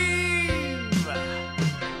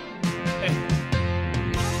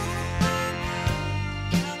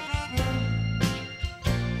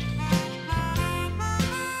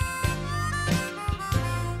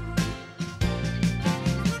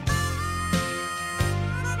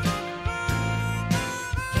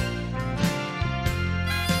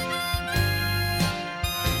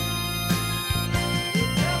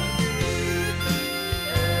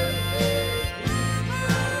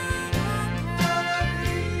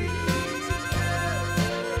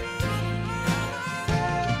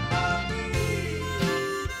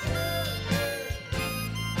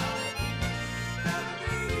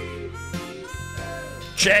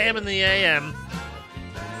 JM in the AM.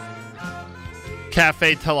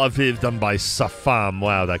 Cafe Tel Aviv, done by Safam.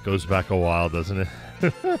 Wow, that goes back a while, doesn't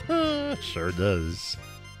it? Sure does.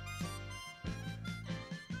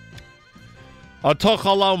 Atoch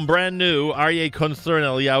Alom, brand new. Aryeh Kunstler and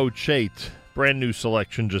Eliyahu Chait. Brand new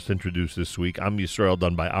selection just introduced this week. Am Yisrael,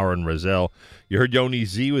 done by Aaron Razel. You heard Yoni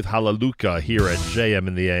Z with Hallelujah here at JM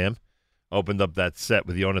in the AM. Opened up that set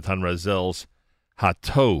with Yonatan Razel's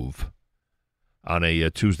Hatov on a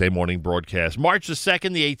Tuesday morning broadcast. March the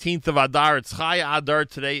 2nd, the 18th of Adar. It's Chai Adar.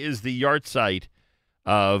 Today is the yahrzeit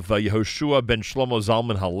of Yehoshua ben Shlomo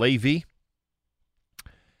Zalman Halevi.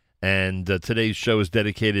 And today's show is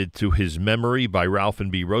dedicated to his memory by Ralph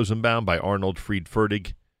and B. Rosenbaum, by Arnold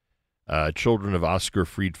Friedferdig, children of Oscar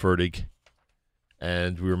Friedferdig.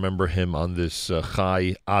 And we remember him on this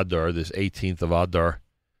Chai Adar, this 18th of Adar,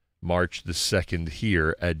 March the 2nd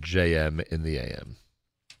here at JM in the AM.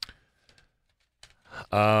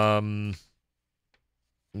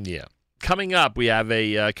 Yeah. Coming up, we have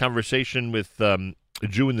a conversation with a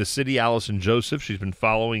Jew in the city, Allison Joseph. She's been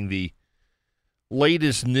following the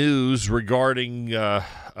latest news regarding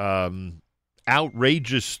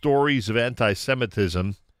outrageous stories of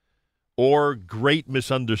anti-Semitism or great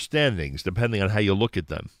misunderstandings, depending on how you look at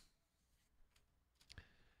them.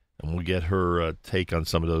 And we'll get her take on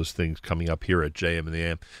some of those things coming up here at JM in the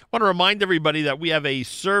AM. I want to remind everybody that we have a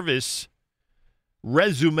service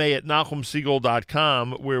resume at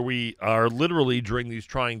NachumSegal.com, where we are literally, during these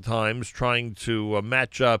trying times, trying to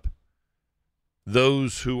match up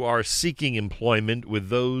those who are seeking employment with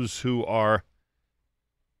those who are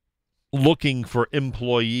looking for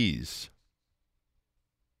employees.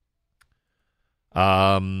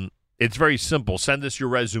 It's very simple. Send us your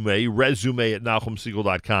resume at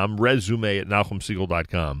NachumSegal.com, resume at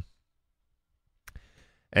NachumSegal.com.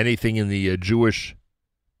 Anything in the Jewish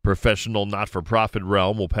professional not-for-profit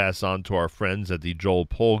realm will pass on to our friends at the Joel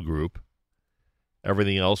Poll Group.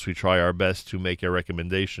 Everything else, we try our best to make a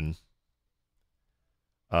recommendation,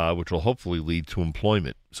 which will hopefully lead to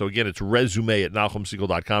employment. So again, it's resume at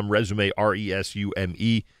NachumSegal.com, resume,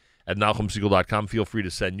 R-E-S-U-M-E, at NachumSegal.com. Feel free to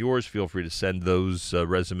send yours. Feel free to send those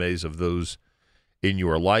resumes of those in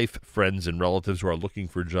your life, friends and relatives who are looking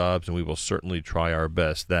for jobs, and we will certainly try our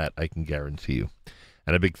best. That I can guarantee you.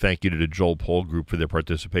 And a big thank you to the Joel Poll Group for their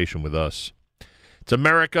participation with us. It's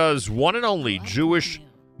America's one and only Jewish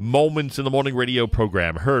Moments in the Morning radio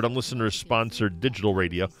program, heard on listener-sponsored digital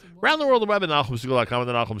radio around the world, the web at NachumSegal.com and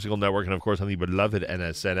the Nachum Segal Network, and, of course, on the beloved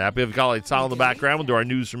NSN app. We have Galei Tzahal in the background. We'll do our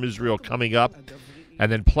news from Israel coming up,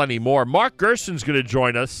 and then plenty more. Mark Gerson's going to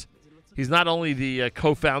join us. He's not only the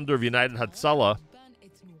co-founder of United Hatzalah,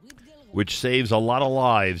 which saves a lot of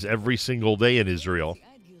lives every single day in Israel.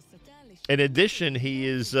 In addition, he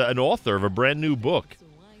is an author of a brand new book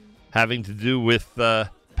having to do with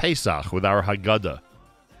Pesach, with our Haggadah.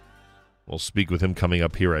 We'll speak with him coming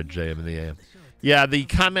up here at JM in the AM. Yeah, the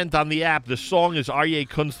comment on the app, the song is Aryeh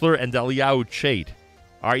Kunstler and Eliyahu Chait.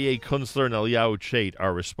 Aryeh Kunstler and Eliyahu Chait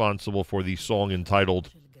are responsible for the song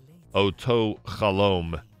entitled Oto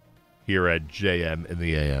Chalom here at JM in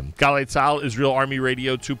the AM. Galei Tzahal, Israel Army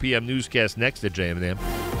Radio, 2 p.m. newscast next at JM in the AM.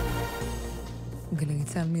 גלי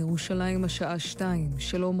צה"ל מירושלים, השעה 2.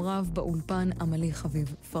 שלום רב באולפן עמלי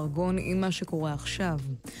חביב פרגון עם מה שקורה עכשיו.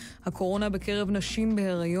 הקורונה בקרב נשים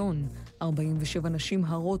בהיריון. 47 נשים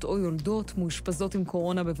הרות או יולדות מאושפזות עם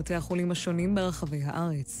קורונה בבתי החולים השונים ברחבי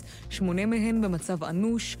הארץ. 8 מהן במצב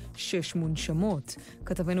אנוש, 6 מונשמות.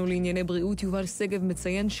 כתבנו לענייני בריאות יובל סגב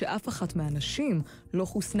מציין שאף אחת מהנשים לא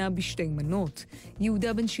חוסנה בשתי מנות.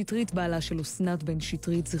 יהודה בן שטרית, בעלה של אסנת בן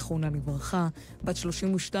שטרית, זיכרונה לברכה, בת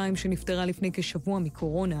 32 שנפטרה לפני כשבוע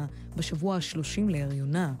מקורונה, בשבוע ה-30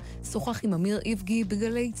 להריונה. שוחח עם אמיר איבגי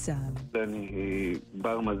בגלי צה"ל. אני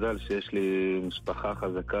בר מזל שיש לי משפחה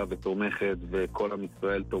חזקה ותומכת. תומכת וכל עם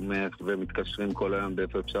ישראל תומך ומתקשרים כל היום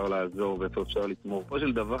באיפה אפשר לעזור ואיפה אפשר לתמוך. פה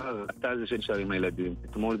של דבר, אתה זה שנשאר עם הילדים.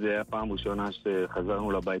 אתמול זה היה פעם ראשונה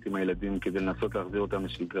שחזרנו לבית עם הילדים כדי לנסות להחזיר אותם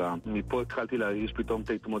לשגרה. מפה התחלתי להרגיש פתאום את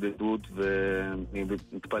ההתמודדות ואני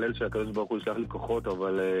מתפלל שהקדוש ברוך הוא ישלח לי כוחות,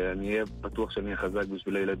 אבל אני אהיה בטוח שאני אהיה חזק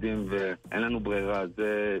בשביל הילדים ואין לנו ברירה.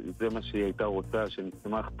 זה מה שהיא הייתה רוצה,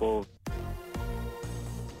 שנשמח פה.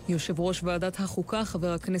 יושב ראש ועדת החוקה,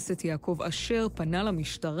 חבר הכנסת יעקב אשר, פנה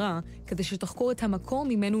למשטרה כדי שתחקור את המקום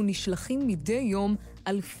ממנו נשלחים מדי יום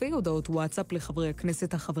אלפי הודעות וואטסאפ לחברי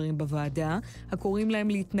הכנסת החברים בוועדה, הקוראים להם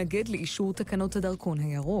להתנגד לאישור תקנות הדרכון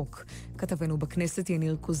הירוק. כתבנו בכנסת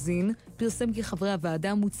יניר קוזין פרסם כי חברי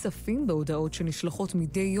הוועדה מוצפים בהודעות שנשלחות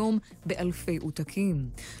מדי יום באלפי עותקים.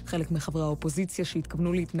 חלק מחברי האופוזיציה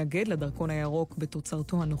שהתכוונו להתנגד לדרכון הירוק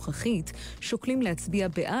בתוצרתו הנוכחית, שוקלים להצביע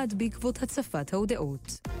בעד בעקבות הצפת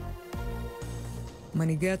ההודעות.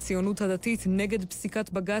 מנהיגי הציונות הדתית נגד פסיקת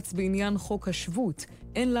בג"ץ בעניין חוק השבות.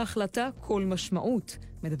 אין להחלטה כל משמעות,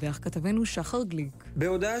 מדווח כתבנו שחר גליק.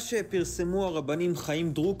 בהודעה שפרסמו הרבנים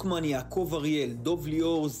חיים דרוקמן, יעקב אריאל, דוב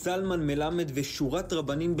ליאור, זלמן מלמד ושורת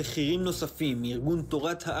רבנים בכירים נוספים מארגון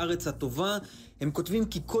תורת הארץ הטובה, הם כותבים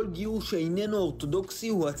כי כל גיור שאיננו אורתודוקסי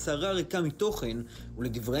הוא הצהרה ריקה מתוכן,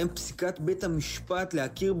 ולדבריהם פסיקת בית המשפט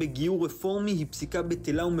להכיר בגיור רפורמי היא פסיקה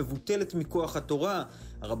בטלה ומבוטלת מכוח התורה.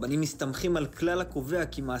 הרבנים מסתמכים על כלל הקובע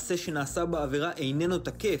כי מעשה שנעשה בעבירה איננו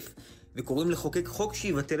תקף, וקוראים לחוקק חוק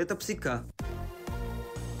שיבטל את הפסיקה.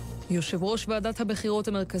 יושב ראש ועדת הבחירות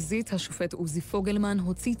המרכזית, השופט עוזי פוגלמן,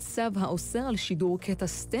 הוציא צו האוסר על שידור קטע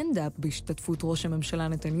סטנדאפ בהשתתפות ראש הממשלה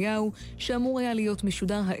נתניהו, שאמור היה להיות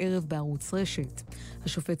משודר הערב בערוץ רשת.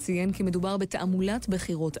 השופט ציין כי מדובר בתעמולת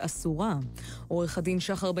בחירות אסורה. עורך הדין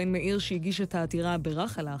שחר בן מאיר שהגיש את העתירה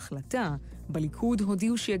ברח על ההחלטה, בליכוד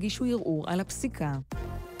הודיעו שיגישו ערעור על הפסיקה.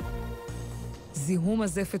 זיהום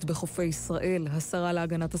הזפת בחופי ישראל. השרה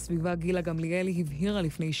להגנת הסביבה גילה גמליאל הבהירה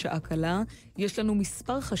לפני שעה קלה, יש לנו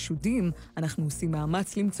מספר חשודים, אנחנו עושים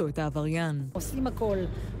מאמץ למצוא את העבריין. עושים הכל,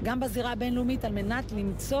 גם בזירה הבינלאומית, על מנת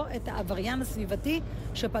למצוא את העבריין הסביבתי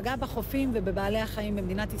שפגע בחופים ובבעלי החיים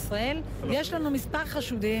במדינת ישראל. יש לנו מספר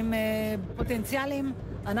חשודים פוטנציאליים,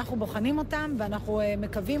 אנחנו בוחנים אותם ואנחנו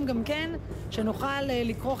מקווים גם כן שנוכל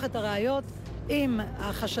לקרוח את הראיות עם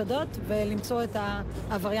החשדות ולמצוא את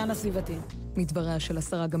העבריין הסביבתי. מדבריה של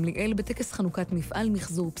השרה גמליאל בטקס חנוכת מפעל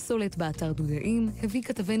מחזור פסולת באתר דודאים, הביא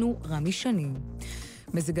כתבנו רמי שני.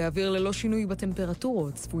 מזג האוויר ללא שינוי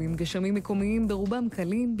בטמפרטורות, צפויים גשמים מקומיים ברובם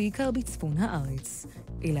קלים, בעיקר בצפון הארץ.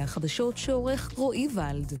 אלה החדשות שעורך רועי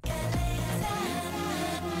ולד.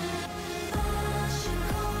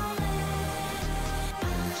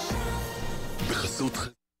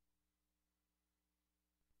 בחסות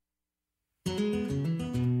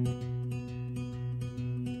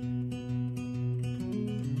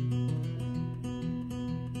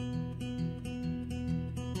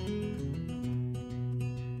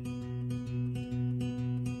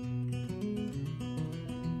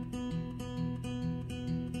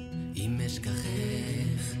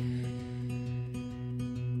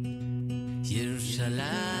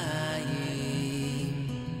Yerushalayim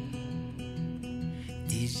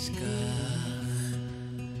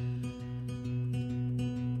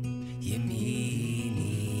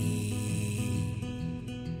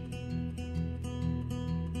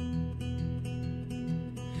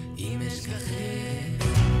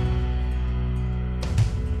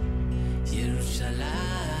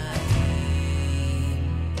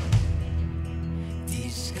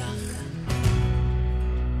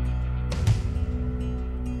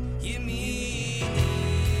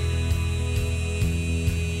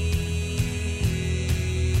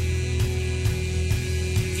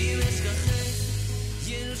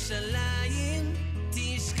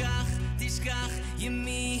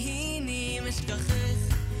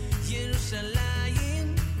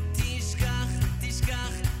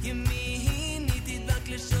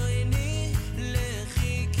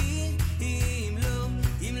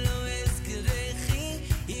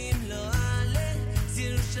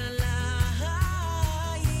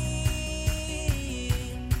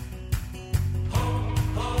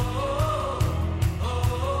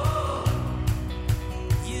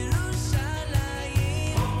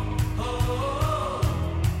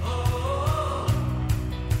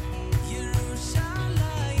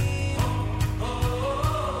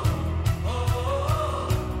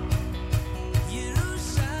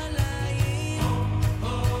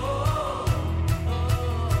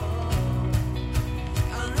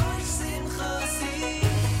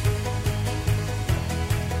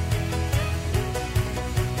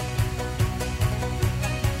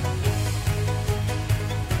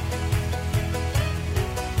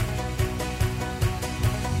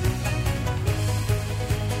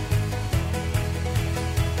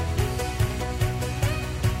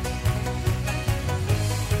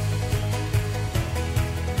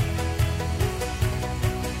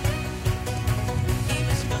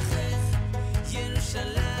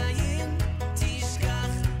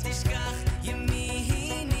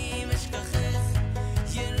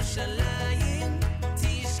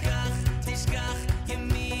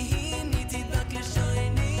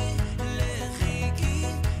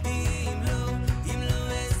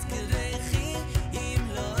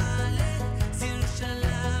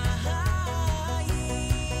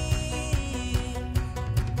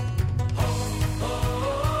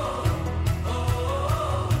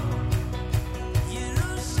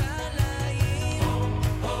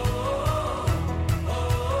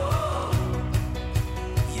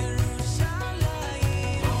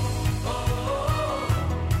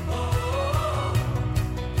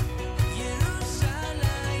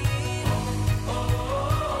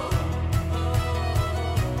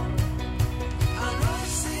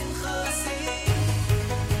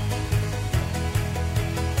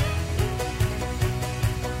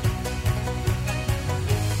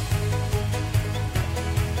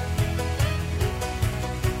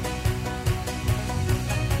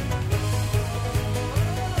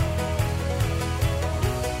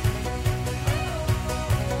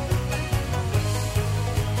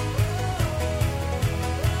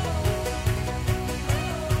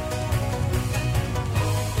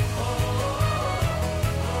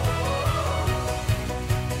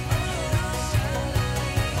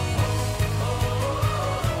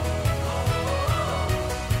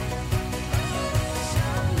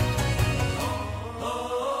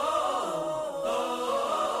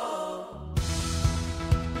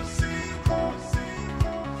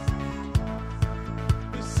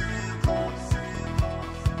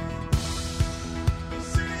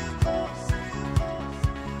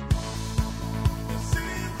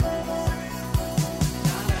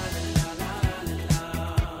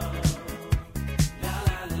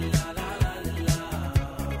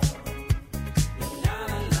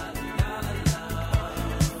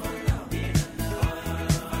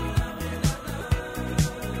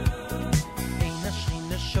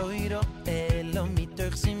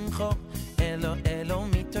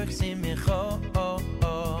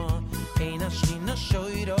השכינה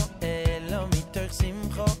שוירו אלו מתוך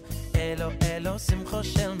שמחו אלו שמחו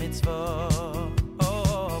של מצוות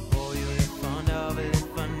בואו לפניו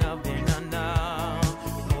ולפניו ברננה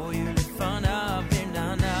בואו לפניו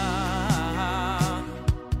ברננה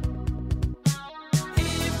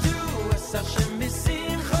עבדו את השם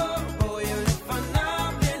בשמחו בואו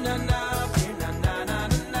לפניו ברננה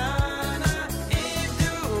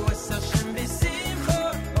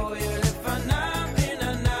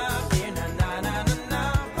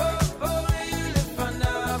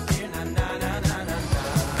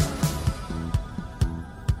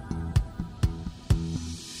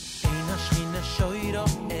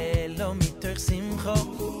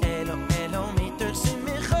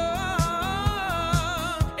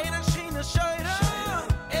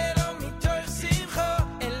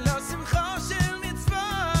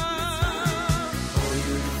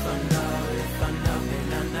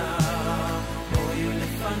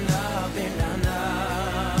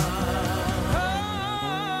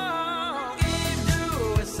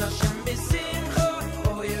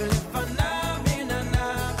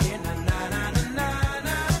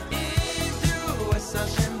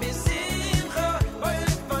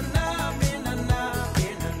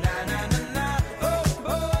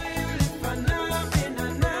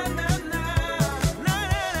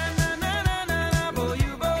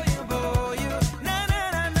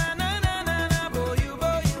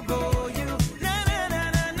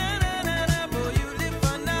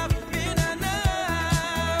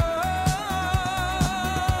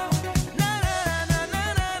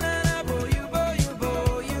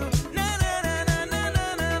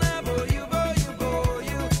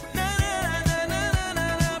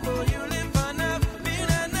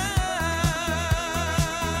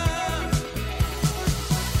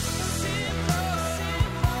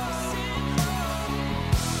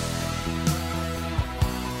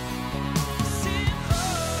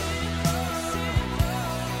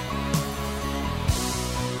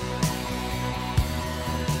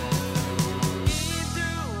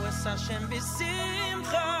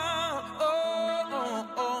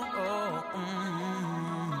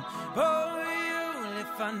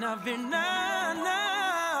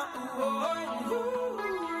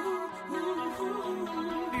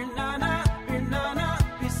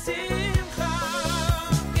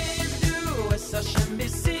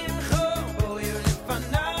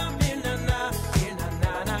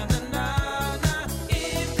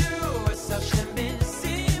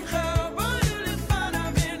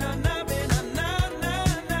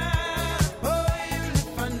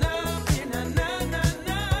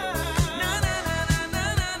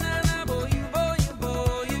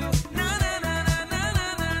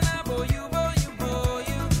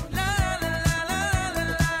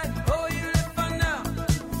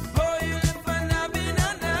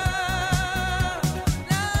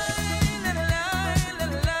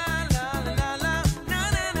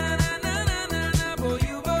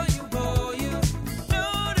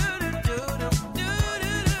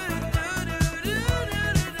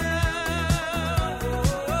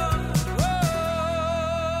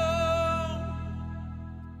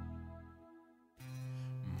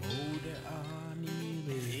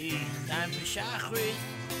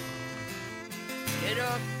Get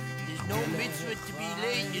up, there's no mitzvah to be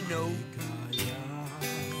late, you know.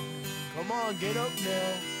 Come on, get up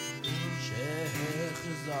now.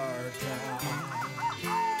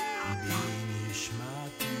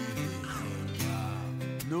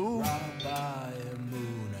 No.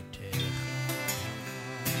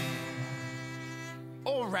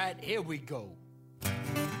 All right, here we go.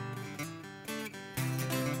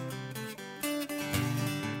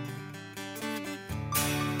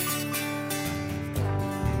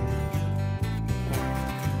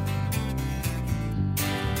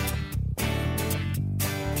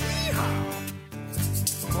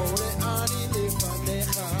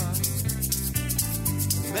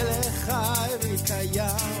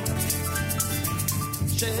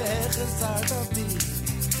 שחזרת בי,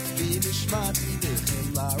 בי נשמעתי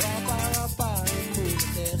בחמלה רבה רבה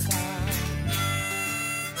אמונתך.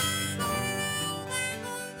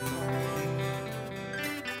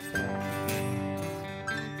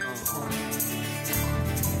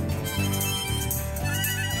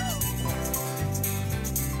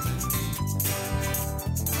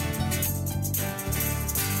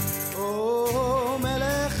 או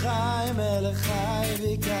מלך חי, מלך חי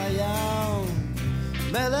וקיים,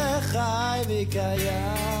 מלך חי וקיים,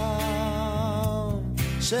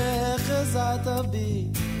 שחזרת בי,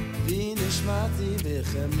 בי נשמעתי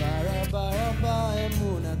בחמלה רבה רבה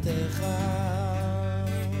אמונתך.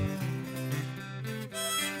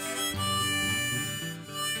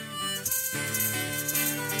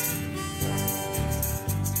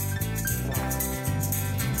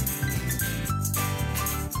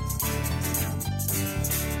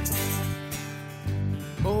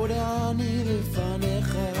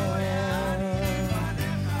 לפניך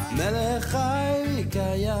מלך חי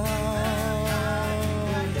וקיים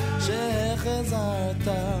שהחזרת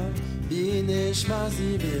בי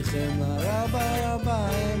נשמתי בחמלה רבה רבה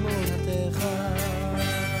אמונתך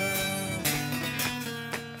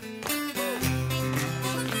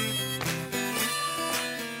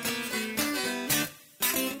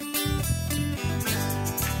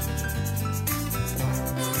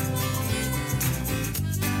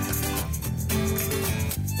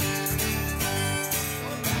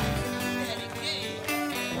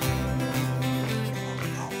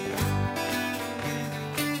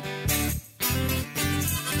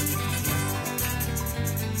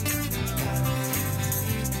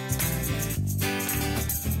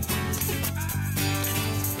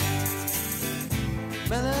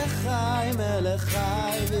מלך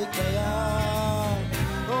חי וקיים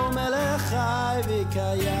ומלך חי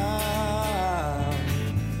וקיים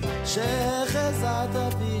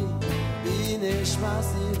שהחזרת בי בי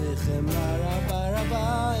נשמתי בחמלה רבה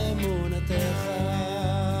רבה אמונתך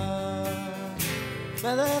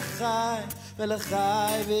מלך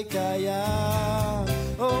חי וקיים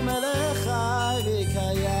ומלך חי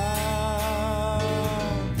וקיים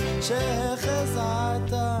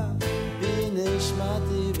שהחזרת בי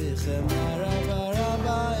נשמתי בחמלה רבה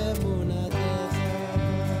רבה אמונתך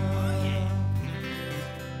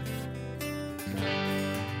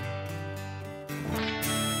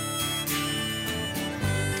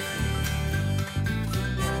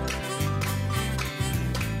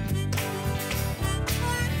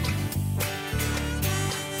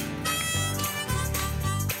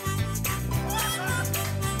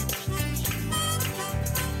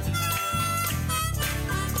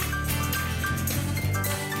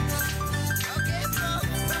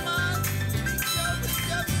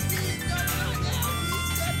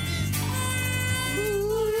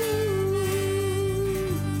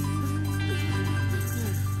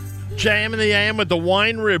Jam in the AM with the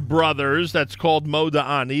Weinrib Brothers. That's called Moda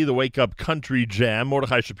Ani, the Wake Up Country Jam.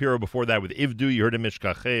 Mordechai Shapiro before that with Ivdu. You heard him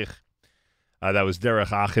Mishkachech. That was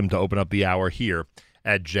Derech Achim to open up the hour here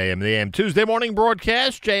at JM in the AM. Tuesday morning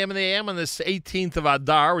broadcast, JM in the AM on this 18th of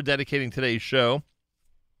Adar. We're dedicating today's show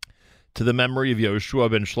to the memory of Yoshua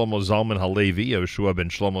ben Shlomo Zalman Halevi. Yoshua ben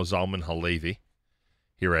Shlomo Zalman Halevi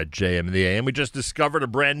here at JM in the AM. We just discovered a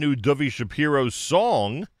brand new Duvi Shapiro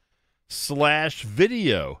song /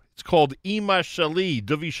 video. It's called Ima Shali.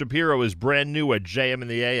 Duvi Shapiro is brand new at JM in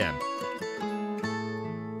the AM.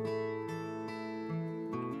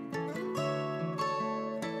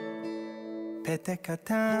 פתק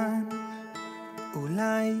קטן,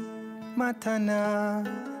 אולי מתנה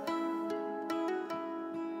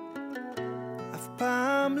אף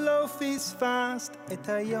פעם לא פספסת את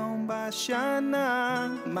היום בשנה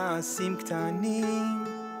מעשים קטנים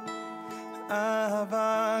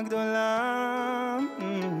אהבה גדולה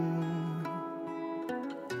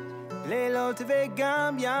לילות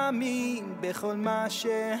וגם ימים בכל מה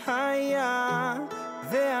שהיה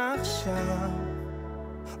ועכשיו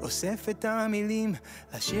אוסף את המילים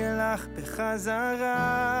לשיר לך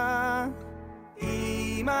בחזרה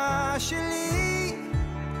אמא שלי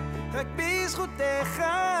רק בזכותך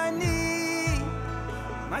אני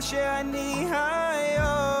מה שאני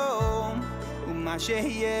היום ומה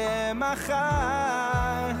שיהיה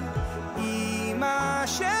מחר אמא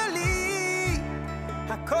שלי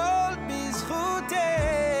הכל בזכותך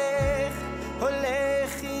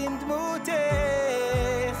הולך עם דמותך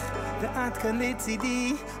ואת כאן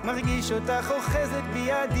לצידי מרגיש אותך אוחזת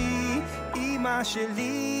בידי אמא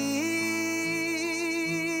שלי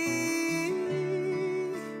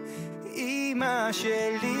אמא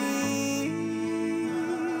שלי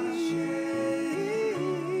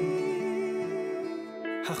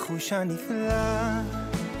החוש הנפלא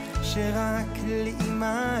שרק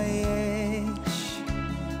לאמא יש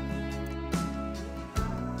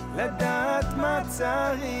לדעת מה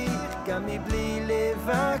צריך גם מבלי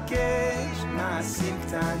לבקש מעשים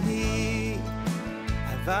קטנים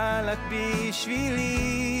אבל את בשבילי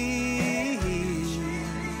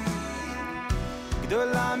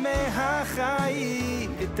גדולה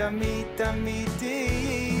מהחיים ותמיד תמיד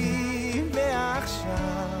תהי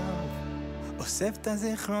ועכשיו אוסף את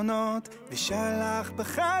הזיכרונות ושלח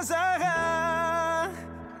בחזרה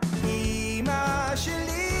אמא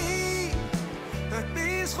שלי רק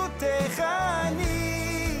בזכותך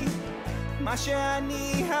אני מה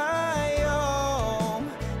שאני היום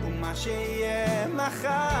ומה שיהיה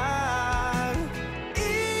מחר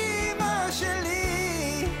אמא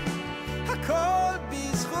שלי הכל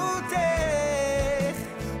בזכותך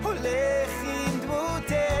הולך עם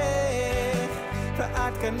דמותך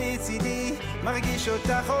ואת כאן לצידי, מרגיש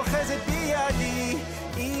אותך אוחזת בידי,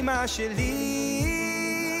 אמא שלי,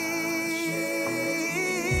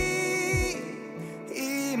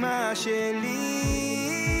 אמא שלי.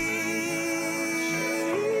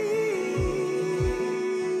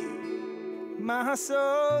 מה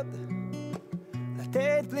הסוד?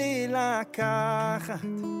 לתת בלי לקחת,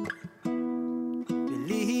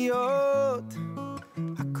 ולהיות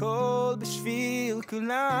הכל בשביל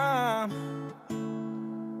כולם.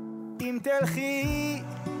 אם תלכי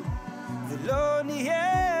ולא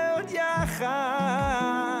נהיה עוד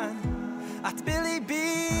יחד, את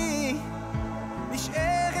בליבי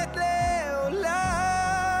נשארת לעולם.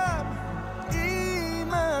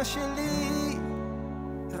 אמא שלי,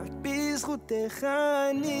 רק בזכותך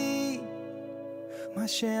אני מה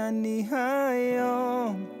שאני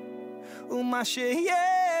היום ומה שיהיה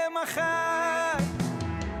מחר.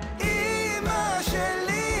 אמא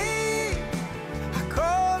שלי,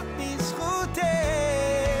 הכל בזכותך,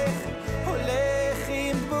 הולך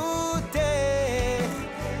עם דמותך,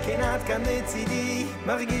 כן את כאן לצידי,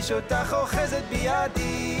 מרגיש אותך אוחזת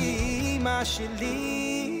בידי. אמא שלי,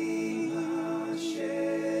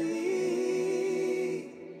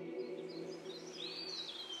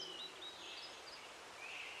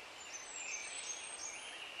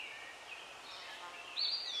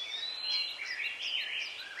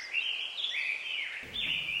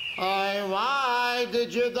 Why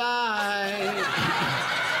did you die?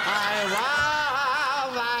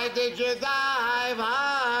 Why did you die?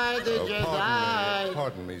 Why did you die?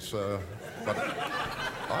 Pardon me, sir, but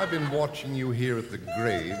I've been watching you here at the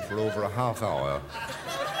grave for over a half hour.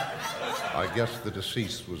 I guess the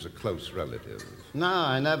deceased was a close relative. No,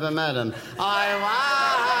 I never met him.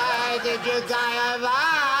 Why did you die?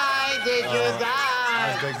 Why did you die?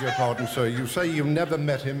 I beg your pardon, sir. You say you never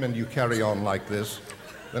met him and you carry on like this?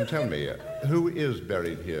 Then tell me, who is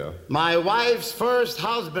buried here? My wife's first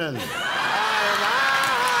husband.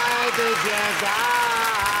 Why did you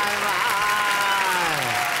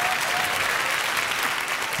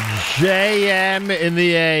JM in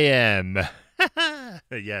the AM.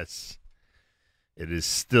 Yes. It is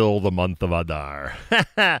still the month of Adar.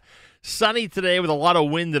 Sunny today with a lot of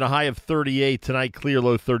wind and a high of 38. Tonight, clear,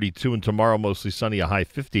 low 32. And tomorrow, mostly sunny, a high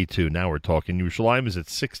 52. Now we're talking. Yerushalayim is at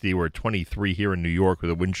 60. We're at 23 here in New York with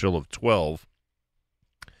a wind chill of 12.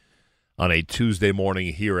 On a Tuesday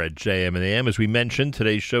morning here at JM and AM. As we mentioned,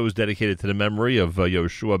 today's show is dedicated to the memory of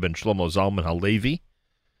Yoshua ben Shlomo Zalman Halevi.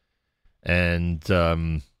 And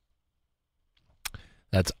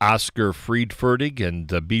that's Oscar Friedferdig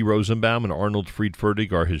and B. Rosenbaum and Arnold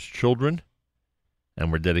Friedferdig are his children. And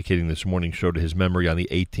we're dedicating this morning's show to his memory on the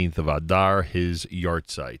 18th of Adar, his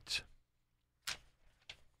yahrzeit.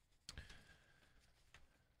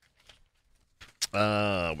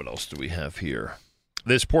 What else do we have here?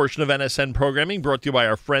 This portion of NSN programming brought to you by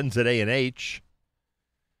our friends at A&H.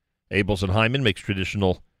 Abels and Hyman makes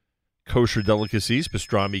traditional kosher delicacies,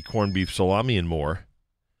 pastrami, corned beef, salami, and more.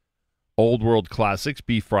 Old World Classics,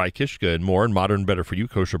 beef fry, kishka, and more, and modern, better-for-you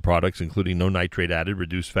kosher products, including no nitrate added,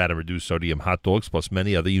 reduced fat, and reduced sodium hot dogs, plus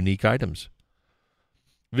many other unique items.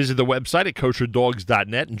 Visit the website at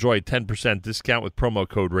kosherdogs.net. Enjoy a 10% discount with promo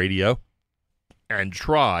code radio. And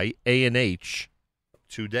try A&H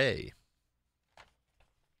today.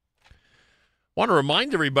 Want to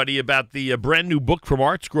remind everybody about the brand new book from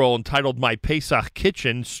Art Scroll entitled My Pesach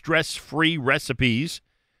Kitchen, Stress-Free Recipes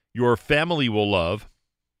Your Family Will Love.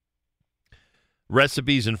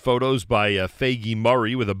 Recipes and photos by Fagi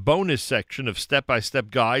Murray with a bonus section of step-by-step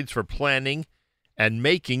guides for planning and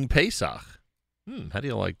making Pesach. How do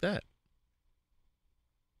you like that?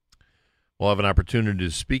 We'll have an opportunity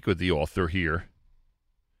to speak with the author here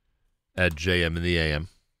at JM in the AM.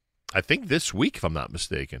 I think this week, if I'm not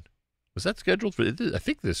mistaken. Was that scheduled for? I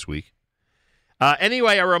think this week.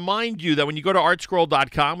 Anyway, I remind you that when you go to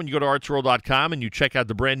artscroll.com, and you check out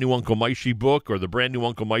the brand new Uncle Moishy book or the brand new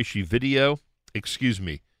Uncle Moishy video,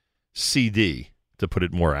 CD, to put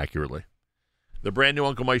it more accurately. The brand new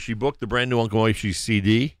Uncle Moishy book, the brand new Uncle Moishy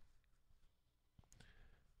CD,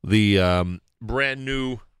 the brand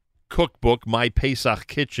new cookbook, My Pesach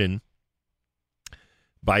Kitchen,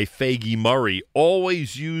 by Fagi Murray.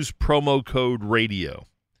 Always use promo code radio.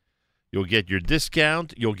 You'll get your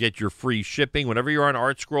discount. You'll get your free shipping. Whenever you're on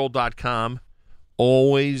artscroll.com,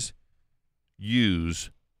 always use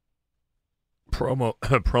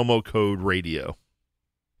promo code radio.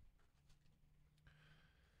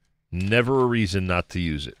 Never a reason not to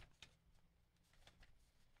use it.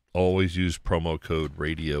 Always use promo code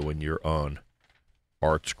radio when you're on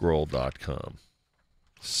artscroll.com.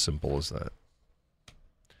 Simple as that.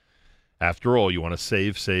 After all, you want to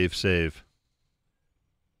save.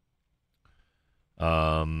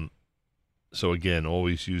 So again,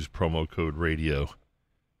 always use promo code radio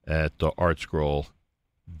at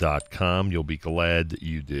artscroll.com. You'll be glad that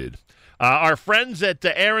you did. Our friends at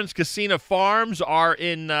Aaron's Casino Farms are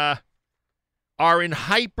in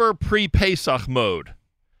hyper pre-Pesach mode.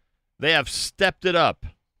 They have stepped it up.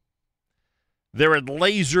 They're at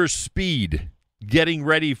laser speed, getting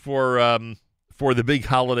ready for the big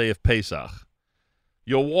holiday of Pesach.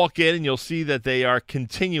 You'll walk in and you'll see that they are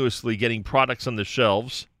continuously getting products on the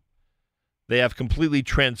shelves. They have completely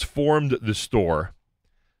transformed the store.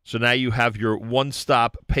 So now you have your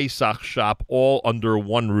one-stop Pesach shop all under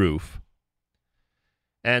one roof.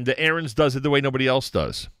 And Aaron's does it the way nobody else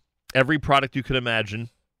does. Every product you can imagine.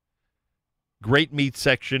 Great meat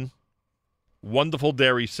section. Wonderful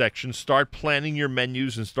dairy section. Start planning your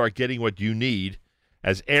menus and start getting what you need.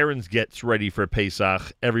 As Aaron's gets ready for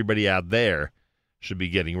Pesach, everybody out there should be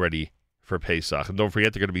getting ready for Pesach. And don't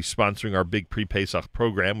forget, they're going to be sponsoring our big pre-Pesach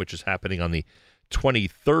program, which is happening on the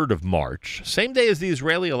 23rd of March. Same day as the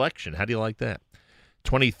Israeli election. How do you like that?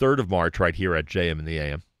 23rd of March right here at JM in the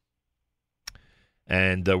AM.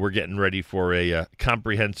 And we're getting ready for a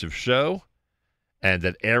comprehensive show. And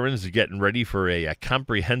that Aaron's is getting ready for a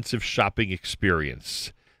comprehensive shopping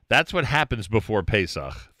experience. That's what happens before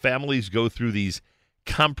Pesach. Families go through these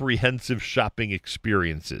comprehensive shopping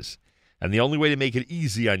experiences. And the only way to make it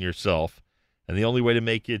easy on yourself and the only way to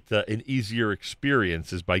make it an easier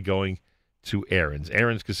experience is by going to Aaron's.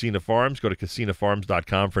 Aaron's Casino Farms. Go to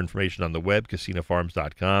casinofarms.com for information on the web,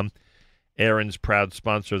 casinofarms.com. Aaron's, proud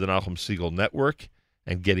sponsor of the Nachum Segal Network,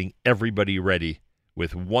 and getting everybody ready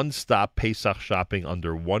with one-stop Pesach shopping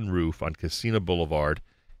under one roof on Casino Boulevard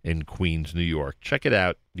in Queens, New York. Check it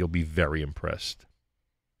out. You'll be very impressed.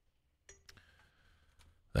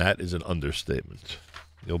 That is an understatement.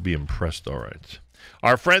 You'll be impressed, all right.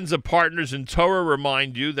 Our friends and partners in Torah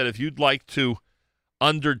remind you that if you'd like to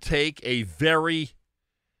undertake a very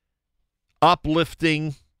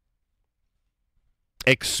uplifting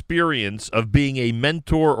experience of being a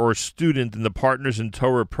mentor or student in the Partners in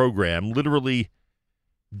Torah program, literally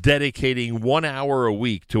dedicating 1 hour a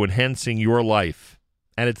week to enhancing your life.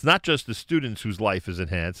 And it's not just the students whose life is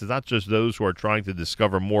enhanced. It's not just those who are trying to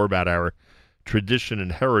discover more about our tradition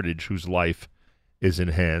and heritage whose life is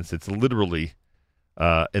enhanced. It's literally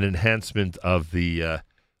an enhancement of the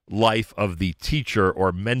life of the teacher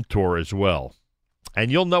or mentor as well.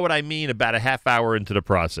 And you'll know what I mean about a half hour into the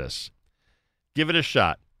process. Give it a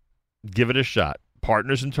shot. Give it a shot.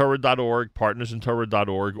 Partnersintorah.org,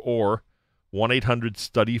 partnersintorah.org, or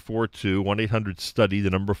 1-800-STUDY-42, 1-800-STUDY, the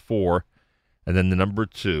number 4, and then the number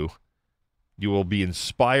 2. You will be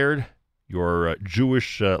inspired. Your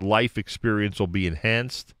Jewish life experience will be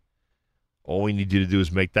enhanced. All we need you to do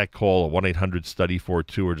is make that call at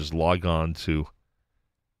 1-800-STUDY-42 or just log on to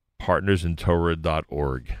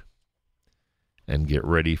partnersintorah.org and get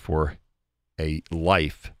ready for a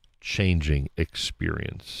life-changing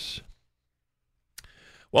experience.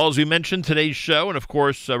 Well, as we mentioned, today's show, and of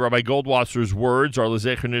course, Rabbi Goldwasser's words are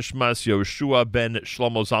L'zecher Nishmas Yoshua ben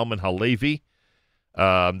Shlomo Zalman Halevi,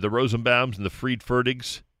 the Rosenbaums and the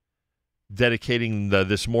Friedferdigs, dedicating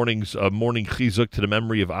this morning's morning chizuk to the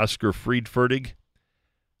memory of Oscar Friedferdig.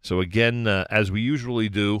 So again, as we usually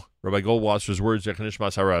do, Rabbi Goldwasser's words, Zecher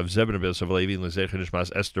Nishmas Harav Zebin ben Yosef Halevi, and Zecher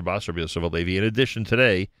Nishmas Esther Basar ben Yosef Halevi. In addition,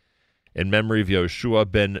 today, in memory of Yoshua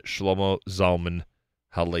ben Shlomo Zalman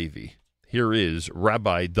Halevi. Here is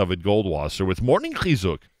Rabbi David Goldwasser with Morning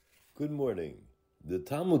Chizuk. Good morning. The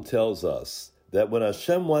Talmud tells us that when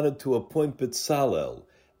Hashem wanted to appoint Betzalel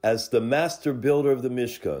as the master builder of the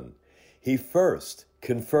Mishkan, he first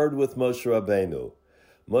conferred with Moshe Rabbeinu.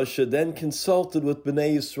 Moshe then consulted with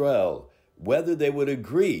Bnei Yisrael whether they would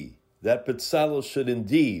agree that Betzalel should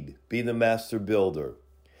indeed be the master builder.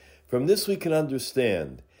 From this we can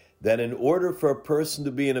understand that in order for a person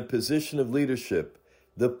to be in a position of leadership,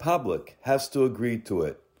 the public has to agree to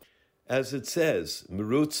it. As it says,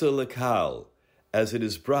 Merutza Lekal, as it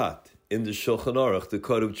is brought in the Shulchan Aruch, the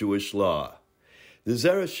Code of Jewish Law. The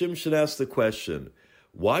Zera Shimshon asked the question,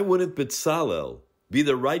 why wouldn't Betzalel be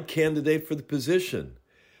the right candidate for the position?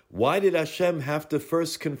 Why did Hashem have to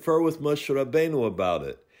first confer with Moshe Rabbeinu about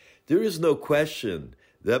it? There is no question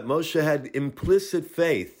that Moshe had implicit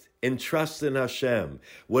faith and trust in Hashem.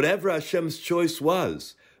 Whatever Hashem's choice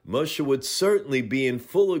was, Moshe would certainly be in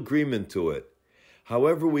full agreement to it.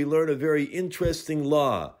 However, we learn a very interesting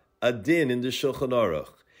law, a din in the Shulchan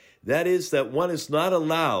Aruch. That is that one is not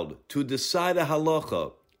allowed to decide a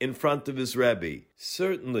halacha in front of his Rebbe.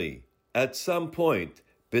 Certainly, at some point,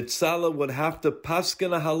 Betzalel would have to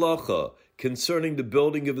paskin a halacha concerning the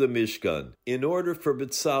building of the Mishkan. In order for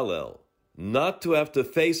Betzalel not to have to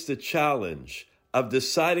face the challenge of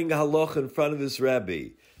deciding halacha in front of his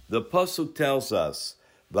Rebbe. The pasuk tells us,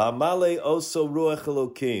 "V'amale oso ruach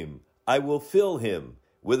Elokim," I will fill him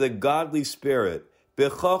with a godly spirit,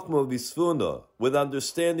 b'chochma v'sfuna, with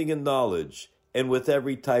understanding and knowledge, and with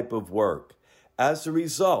every type of work. As a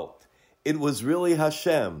result, it was really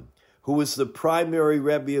Hashem who was the primary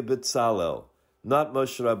Rebbe of Betzalel, not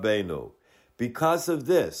Moshe Rabbeinu. Because of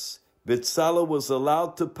this, Betzalel was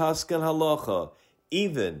allowed to pasken halacha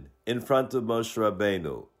even in front of Moshe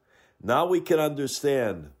Rabbeinu. Now we can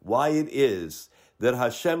understand why it is that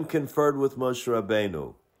Hashem conferred with Moshe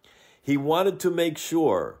Rabbeinu. He wanted to make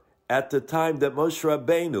sure at the time that Moshe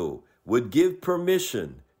Rabbeinu would give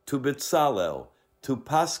permission to Betzalel to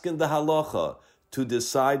pasken the halacha, to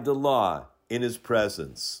decide the law in his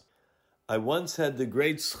presence. I once had the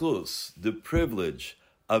great schus, the privilege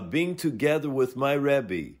of being together with my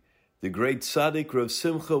Rebbe, the great tzaddik Rav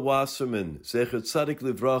Simcha Wasserman, Zecher Tzaddik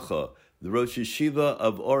Livracha, the Rosh Yeshiva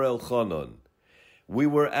of Or Elchanan. We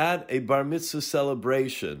were at a bar mitzvah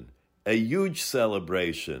celebration, a huge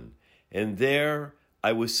celebration, and there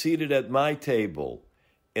I was seated at my table,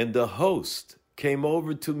 and the host came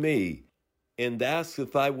over to me and asked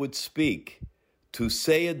if I would speak to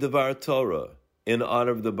say a Devar Torah in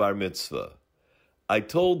honor of the bar mitzvah. I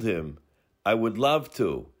told him I would love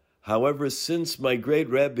to. However, since my great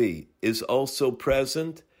Rebbe is also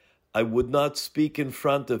present, I would not speak in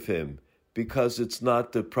front of him because it's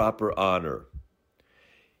not the proper honor.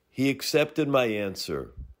 He accepted my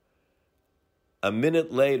answer. A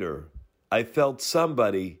minute later, I felt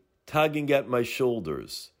somebody tugging at my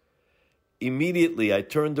shoulders. Immediately, I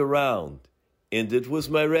turned around, and it was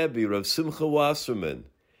my Rebbe, Rav Simcha Wasserman.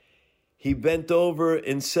 He bent over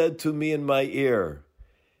and said to me in my ear,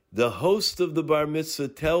 "The host of the bar mitzvah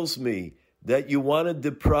tells me that you want to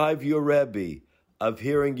deprive your Rebbe of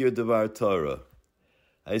hearing your Devar Torah."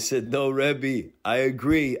 I said, "No, Rebbe, I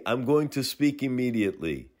agree. I'm going to speak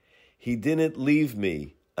immediately." He didn't leave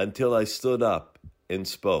me until I stood up and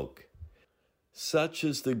spoke. Such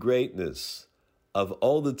is the greatness of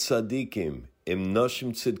all the tzaddikim, im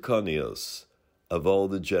noshim tzidkonios, of all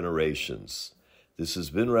the generations. This has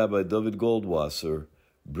been Rabbi David Goldwasser,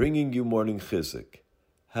 bringing you Morning Chizuk.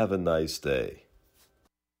 Have a nice day.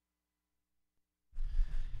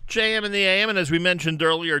 JM in the AM, and as we mentioned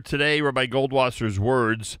earlier today, Rabbi Goldwasser's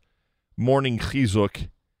words, Morning Chizuk,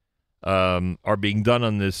 are being done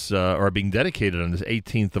on this, are being dedicated on this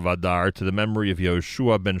 18th of Adar to the memory of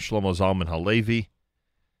Yehoshua ben Shlomo Zalman Halevi.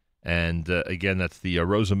 And again, that's the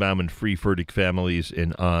Rosenbaum and Friedferdig families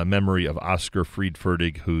in memory of Oscar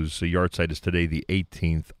Friedferdig, whose yahrzeit is today, the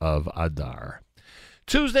 18th of Adar.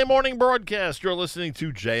 Tuesday morning broadcast. You're listening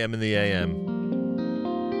to JM in the AM.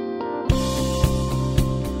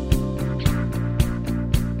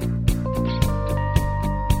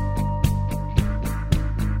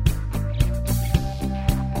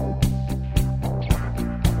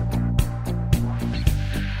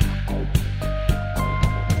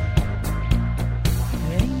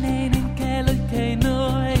 Hey,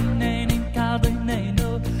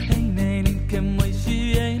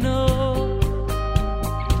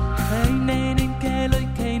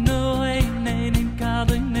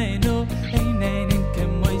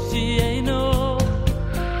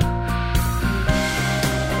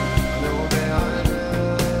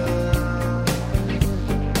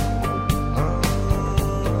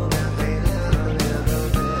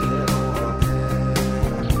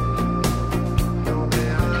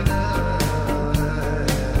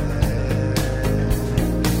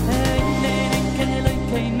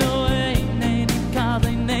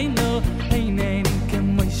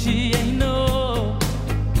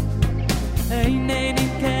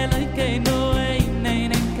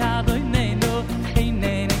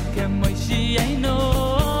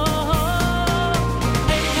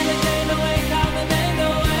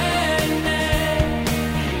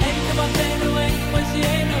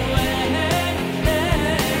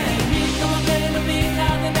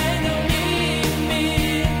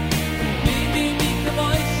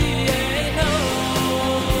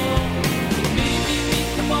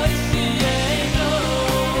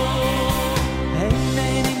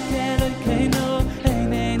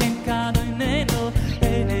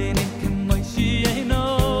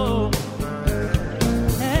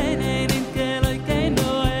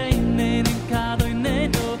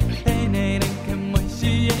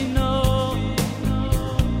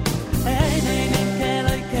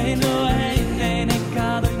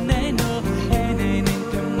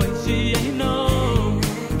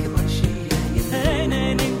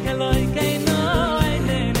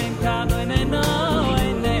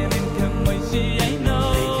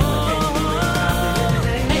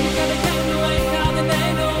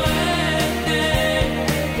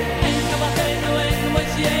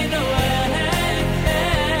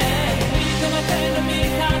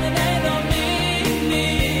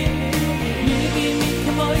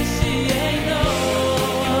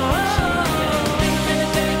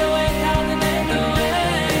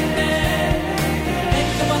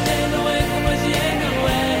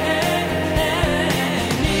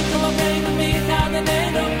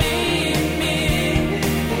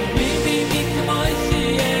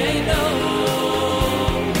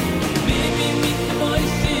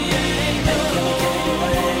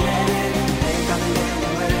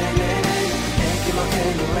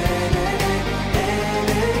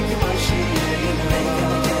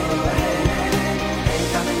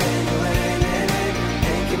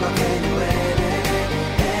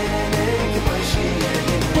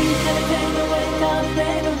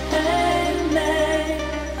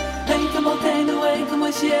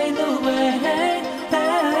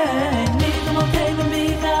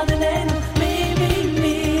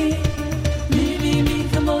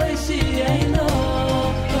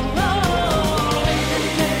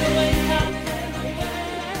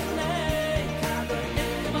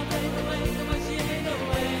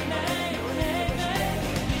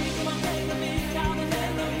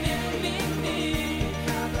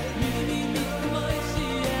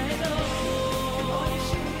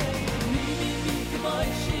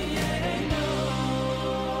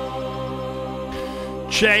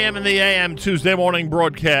 JM in the AM Tuesday morning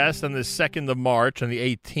broadcast on the 2nd of March, on the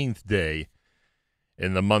 18th day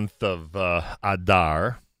in the month of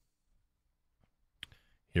Adar,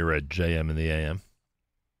 here at JM in the AM.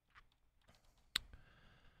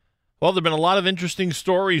 Well, there have been a lot of interesting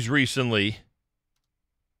stories recently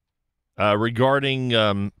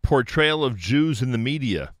regarding portrayal of Jews in the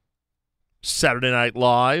media. Saturday Night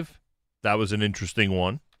Live, that was an interesting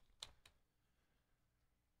one.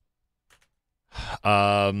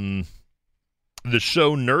 The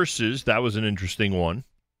show Nurses, that was an interesting one.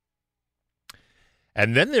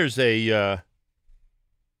 And then there's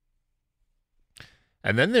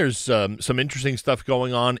some interesting stuff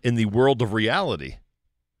going on in the world of reality.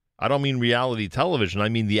 I don't mean reality television, I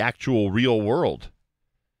mean the actual real world.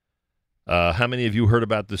 How many of you heard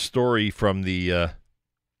about the story from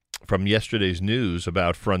from yesterday's news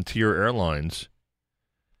about Frontier Airlines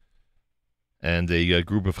and a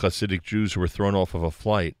group of Hasidic Jews who were thrown off of a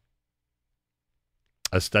flight,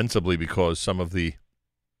 ostensibly because some of the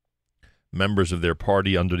members of their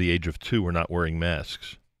party under the age of 2 were not wearing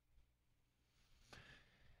masks?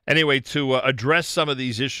 Anyway, to address some of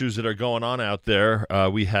these issues that are going on out there,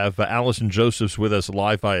 we have Allison Josephs with us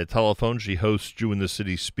live via telephone. She hosts Jew in the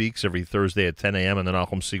City Speaks every Thursday at 10 a.m. on the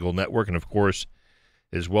Nachum Segal Network, and of course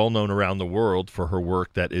is well known around the world for her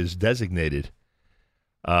work that is designated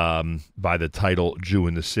by the title Jew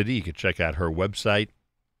in the City. You can check out her website.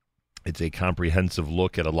 It's a comprehensive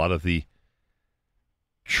look at a lot of the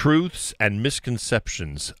truths and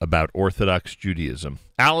misconceptions about Orthodox Judaism.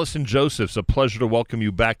 Allison Josephs, a pleasure to welcome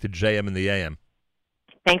you back to JM in the AM.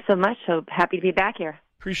 Thanks so much. So happy to be back here.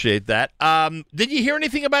 Appreciate that. Did you hear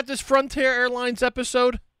anything about this Frontier Airlines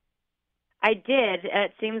episode? I did.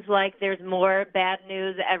 It seems like there's more bad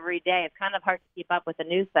news every day. It's kind of hard to keep up with the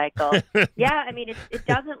news cycle. Yeah, I mean, it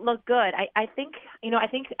doesn't look good. I think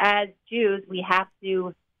as Jews, we have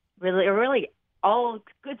to really all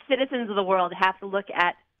good citizens of the world have to look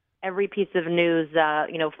at every piece of news,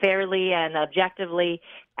 fairly and objectively.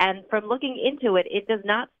 And from looking into it, it does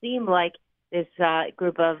not seem like this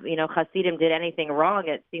group of, Hasidim did anything wrong.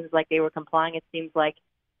 It seems like they were complying. It seems like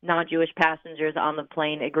non-Jewish passengers on the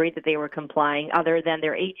plane agreed that they were complying, other than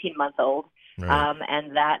their 18-month-old, right.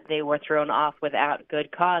 And that they were thrown off without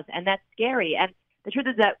good cause. And that's scary. And the truth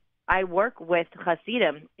is that I work with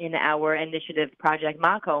Hasidim in our initiative, Project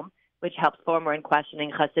Makom, which helps former and questioning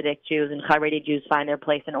Hasidic Jews and Haredi Jews find their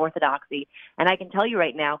place in Orthodoxy. And I can tell you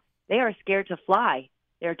right now, they are scared to fly.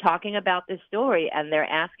 They're talking about this story, and they're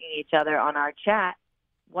asking each other on our chat,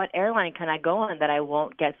 what airline can I go on that I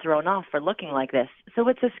won't get thrown off for looking like this? So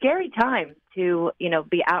it's a scary time to,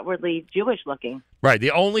 be outwardly Jewish looking. Right.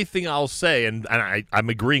 The only thing I'll say, and I'm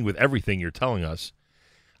agreeing with everything you're telling us,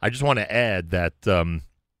 I just want to add that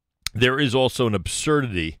there is also an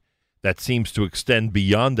absurdity that seems to extend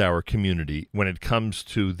beyond our community when it comes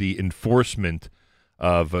to the enforcement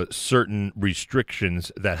of certain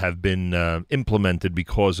restrictions that have been implemented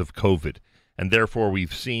because of COVID. And therefore,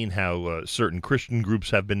 we've seen how certain Christian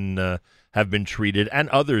groups have been treated, and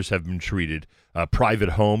others have been treated. Private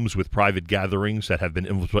homes with private gatherings that have been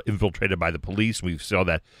infiltrated by the police. We saw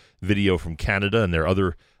that video from Canada, and there are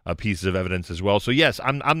other pieces of evidence as well. So yes,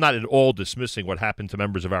 I'm not at all dismissing what happened to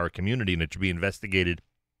members of our community, and it should be investigated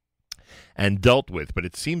and dealt with. But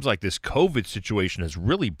it seems like this COVID situation has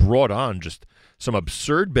really brought on just some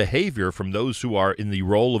absurd behavior from those who are in the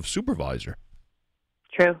role of supervisor.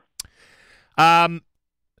 True.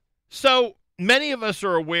 So many of us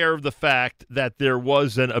are aware of the fact that there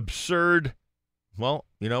was an absurd, well,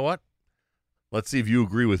 you know what? Let's see if you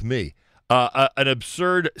agree with me. An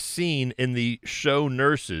absurd scene in the show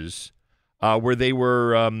Nurses where they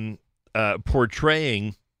were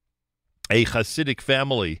portraying a Hasidic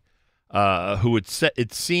family who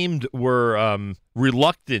it seemed were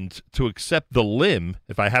reluctant to accept the limb,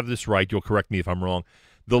 if I have this right, you'll correct me if I'm wrong,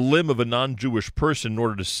 the limb of a non-Jewish person in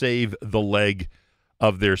order to save the leg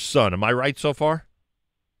of their son. Am I right so far?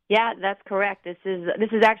 Yeah, that's correct. This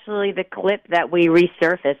is actually the clip that we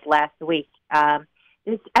resurfaced last week.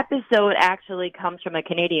 This episode actually comes from a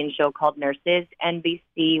Canadian show called Nurses.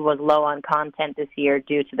 NBC was low on content this year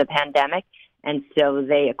due to the pandemic, And so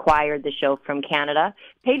they acquired the show from Canada,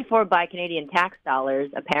 paid for by Canadian tax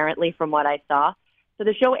dollars, apparently, from what I saw. So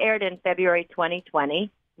the show aired in February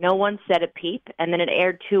 2020. No one said a peep. And then it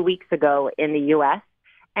aired 2 weeks ago in the U.S.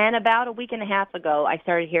 And about a week and a half ago, I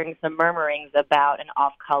started hearing some murmurings about an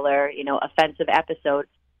off-color, offensive episode.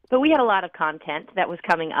 But we had a lot of content that was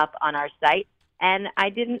coming up on our site, and I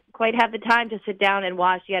didn't quite have the time to sit down and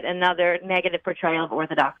watch yet another negative portrayal of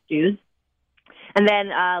Orthodox Jews. And then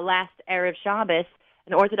last Erev Shabbos,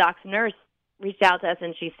 an Orthodox nurse reached out to us,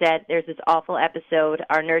 and she said, there's this awful episode.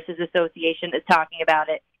 Our Nurses Association is talking about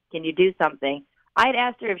it. Can you do something? I had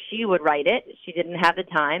asked her if she would write it. She didn't have the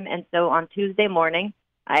time, and so on Tuesday morning,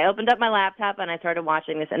 I opened up my laptop and I started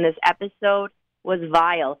watching this, and this episode was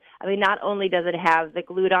vile. I mean, not only does it have the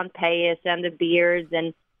glued-on payas and the beards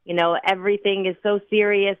and, everything is so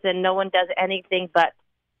serious and no one does anything but,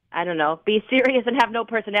 be serious and have no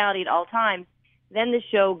personality at all times. Then the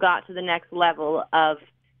show got to the next level of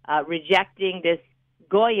rejecting this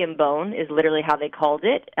goyim bone, is literally how they called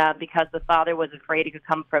it, because the father was afraid it could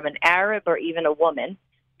come from an Arab or even a woman.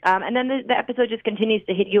 And then the episode just continues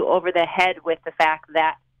to hit you over the head with the fact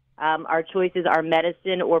that our choices are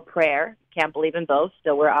medicine or prayer. Can't believe in both,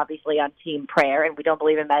 so we're obviously on team prayer, and we don't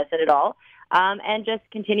believe in medicine at all. And just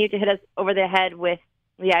continue to hit us over the head with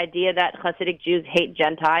the idea that Hasidic Jews hate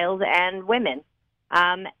Gentiles and women.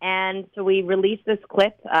 And so we released this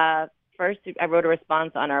clip. First, I wrote a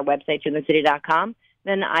response on our website, JewInTheCity.com.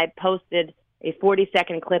 Then I posted a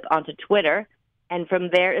 40-second clip onto Twitter. And from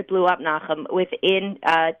there, it blew up, Nachum. Within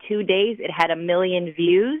 2 days, it had 1 million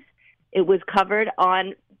views. It was covered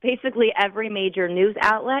on basically every major news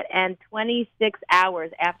outlet. And 26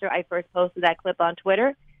 hours after I first posted that clip on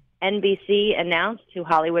Twitter, NBC announced to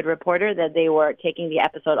Hollywood Reporter that they were taking the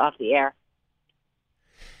episode off the air.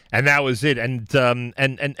 And that was it. And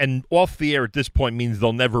off the air at this point means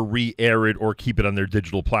they'll never re-air it or keep it on their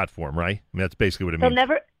digital platform, right? I mean, that's basically what it means.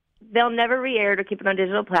 They'll never re-air it or keep it on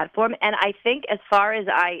digital platform. And I think, as far as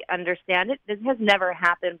I understand it, this has never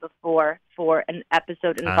happened before for an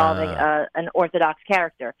episode involving an Orthodox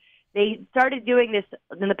character. They started doing this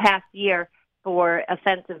in the past year for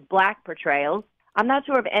offensive black portrayals. I'm not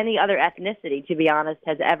sure if any other ethnicity, to be honest,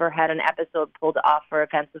 has ever had an episode pulled off for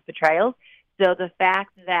offensive portrayals. So the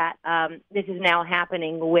fact that this is now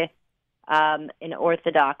happening with an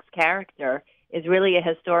Orthodox character is really a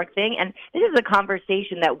historic thing. And this is a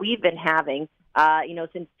conversation that we've been having,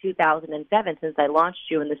 since 2007, since I launched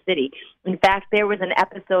Jew in the City. In fact, there was an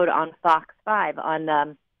episode on Fox 5 on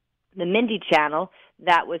the Mindy channel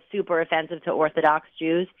that was super offensive to Orthodox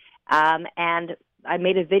Jews. And I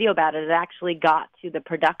made a video about it. It actually got to the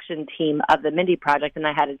production team of the Mindy Project, and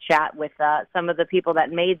I had a chat with some of the people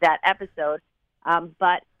that made that episode.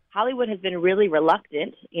 But Hollywood has been really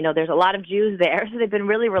reluctant. There's a lot of Jews there, so they've been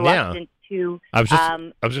really reluctant to... I was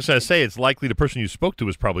just going to say, it's likely the person you spoke to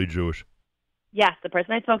was probably Jewish. Yes, the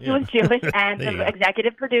person I spoke to was Jewish, and the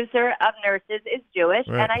executive producer of Nurses is Jewish.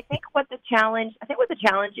 Right. And I think what the challenge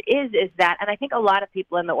is that, and I think a lot of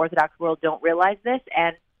people in the Orthodox world don't realize this,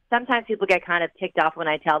 and sometimes people get kind of ticked off when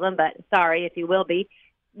I tell them, but sorry if you will be.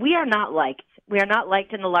 We are not liked. We are not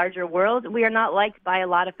liked in the larger world. We are not liked by a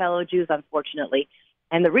lot of fellow Jews, unfortunately.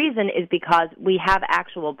 And the reason is because we have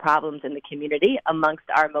actual problems in the community amongst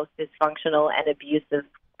our most dysfunctional and abusive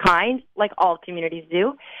kind, like all communities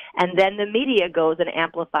do. And then the media goes and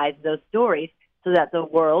amplifies those stories so that the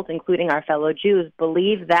world, including our fellow Jews,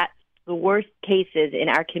 believe that the worst cases in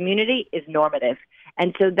our community is normative.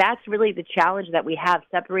 And so that's really the challenge that we have,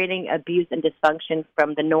 separating abuse and dysfunction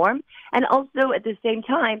from the norm, and also at the same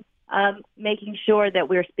time making sure that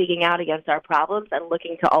we're speaking out against our problems and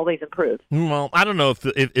looking to always improve. Well, I don't know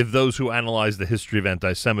if those who analyze the history of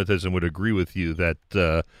anti-Semitism would agree with you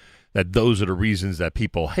that those are the reasons that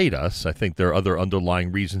people hate us. I think there are other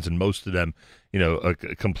underlying reasons, and most of them,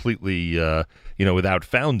 completely, without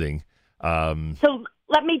founding. So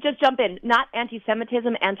let me just jump in. Not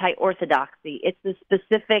anti-Semitism, anti-Orthodoxy. It's the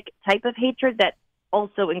specific type of hatred that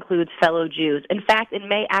also includes fellow Jews. In fact, it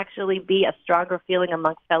may actually be a stronger feeling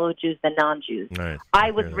amongst fellow Jews than non-Jews. Right.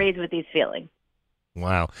 I was raised with these feelings.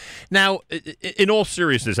 Wow. Now, in all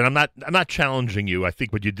seriousness, and I'm not challenging you. I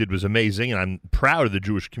think what you did was amazing, and I'm proud of the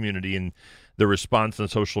Jewish community and the response on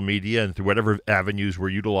social media and through whatever avenues were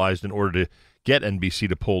utilized in order to get NBC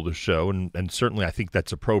to pull the show, and certainly I think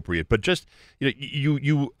that's appropriate. But just,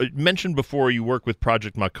 you mentioned before you work with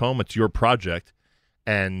Project Makom. It's your project,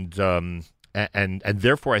 and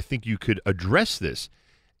therefore I think you could address this.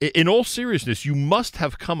 In all seriousness, you must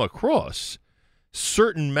have come across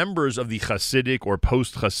certain members of the Hasidic or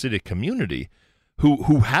post-Hasidic community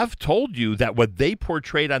who have told you that what they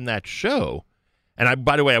portrayed on that show And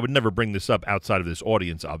by the way, I would never bring this up outside of this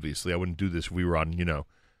audience, obviously. I wouldn't do this if we were on,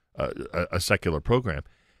 a secular program.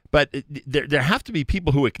 But there have to be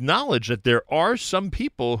people who acknowledge that there are some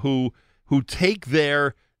people who take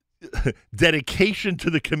their dedication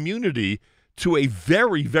to the community to a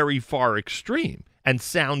very, very far extreme and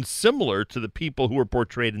sound similar to the people who were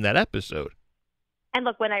portrayed in that episode. And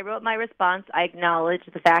look, when I wrote my response, I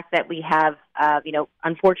acknowledged the fact that we have,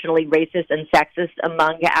 unfortunately, racist and sexist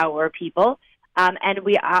among our people. And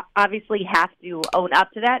we obviously have to own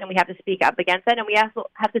up to that, and we have to speak up against that. And we also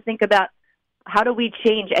have to think about how do we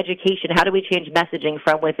change education? How do we change messaging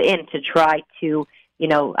from within to try to,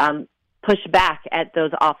 push back at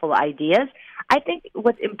those awful ideas? I think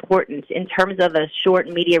what's important in terms of a short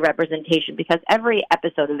media representation, because every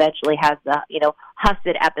episode eventually has the,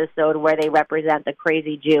 Hussid episode where they represent the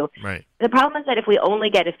crazy Jew. Right. The problem is that if we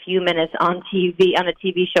only get a few minutes on TV, on a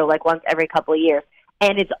TV show like once every couple of years,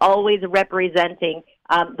 and it's always representing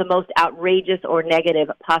the most outrageous or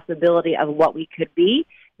negative possibility of what we could be,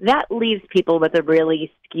 that leaves people with a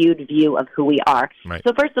really skewed view of who we are. Right.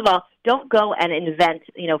 So first of all, don't go and invent,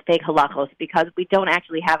 fake halachos, because we don't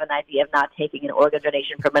actually have an idea of not taking an organ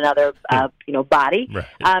donation from another, body.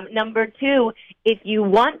 Right. Number two, if you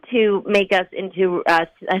want to make us into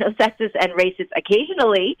sexist and racist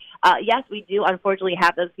occasionally, yes, we do unfortunately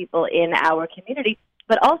have those people in our community.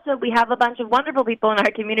 But also, we have a bunch of wonderful people in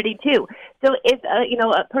our community, too. So if,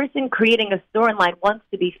 a person creating a storyline wants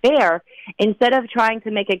to be fair, instead of trying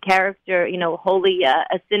to make a character, wholly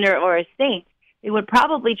a sinner or a saint, they would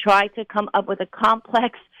probably try to come up with a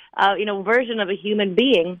complex, version of a human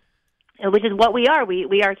being, which is what we are.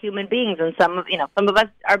 We are human beings, and some of us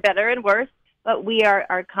are better and worse, but we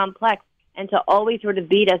are complex. And to always sort of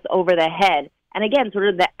beat us over the head, and again, sort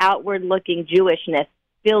of the outward-looking Jewishness,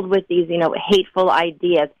 filled with these, hateful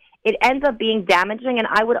ideas, it ends up being damaging, and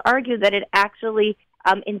I would argue that it actually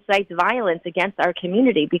incites violence against our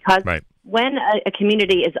community, because when a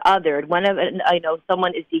community is othered, when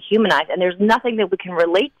someone is dehumanized, and there's nothing that we can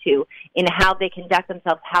relate to in how they conduct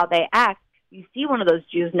themselves, how they act, you see one of those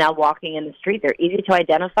Jews now walking in the street, they're easy to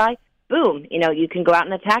identify, boom, you can go out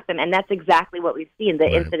and attack them, and that's exactly what we've seen. The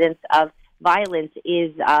incidence of violence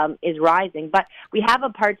is rising. But we have a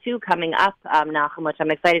part 2 coming up, Nachum, which I'm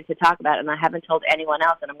excited to talk about, and I haven't told anyone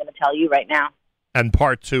else, and I'm going to tell you right now. And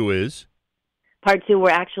part 2 is? Part 2, we're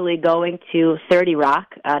actually going to 30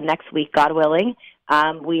 Rock next week, God willing.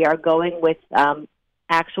 We are going with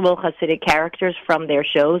actual Hasidic characters from their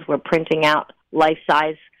shows. We're printing out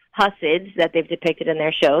life-size Hasids that they've depicted in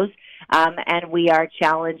their shows, and we are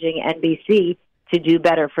challenging NBC to do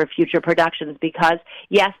better for future productions, because,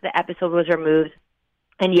 yes, the episode was removed,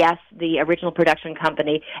 and yes, the original production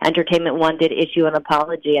company, Entertainment One, did issue an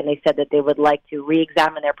apology, and they said that they would like to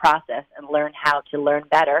re-examine their process and learn how to learn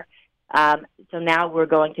better. So now we're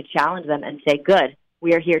going to challenge them and say, good,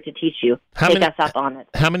 we are here to teach you. Take us up on it.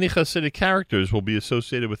 How many Hasidic characters will be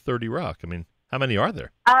associated with 30 Rock? I mean, how many are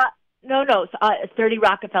there? No, 30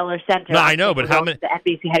 Rockefeller Center. No, I know, but how many? The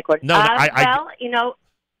NBC headquarters. No,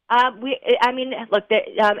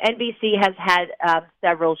 NBC has had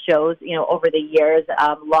several shows, over the years,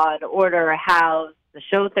 Law and Order, House, the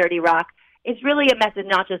show 30 Rock. It's really a message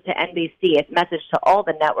not just to NBC, it's a message to all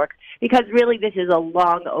the networks, because really this is a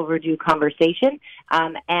long overdue conversation,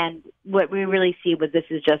 and what we really see was this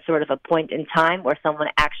is just sort of a point in time where someone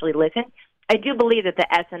actually listened. I do believe that the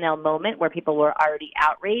SNL moment, where people were already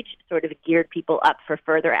outraged, sort of geared people up for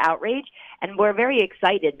further outrage, and we're very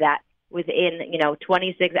excited that within,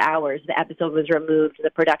 26 hours, the episode was removed. The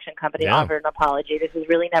production company offered an apology. This has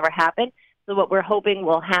really never happened. So what we're hoping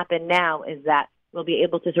will happen now is that we'll be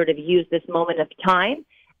able to sort of use this moment of time.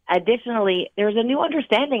 Additionally, there's a new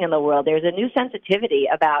understanding in the world. There's a new sensitivity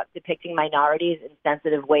about depicting minorities in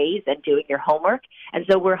sensitive ways and doing your homework. And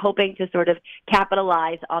so we're hoping to sort of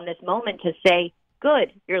capitalize on this moment to say,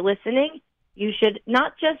 good, you're listening. You should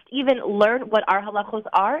not just even learn what our halachos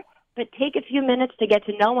are, but take a few minutes to get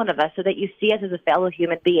to know one of us so that you see us as a fellow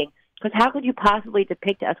human being. Because how could you possibly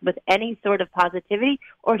depict us with any sort of positivity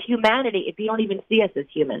or humanity if you don't even see us as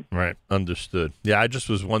human? Right, understood. Yeah, I just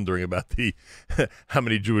was wondering about the how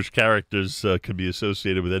many Jewish characters could be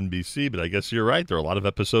associated with NBC, but I guess you're right. There are a lot of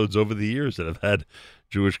episodes over the years that have had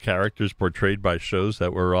Jewish characters portrayed by shows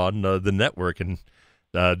that were on the network, and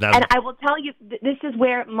now, and I will tell you, this is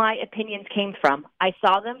where my opinions came from. I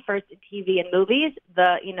saw them first in TV and movies,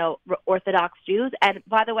 the Orthodox Jews. And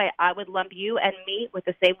by the way, I would lump you and me with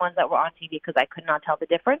the same ones that were on TV because I could not tell the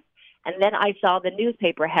difference. And then I saw the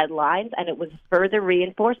newspaper headlines, and it was further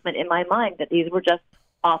reinforcement in my mind that these were just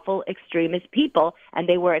awful extremist people, and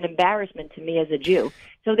they were an embarrassment to me as a Jew.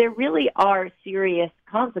 So there really are serious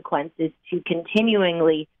consequences to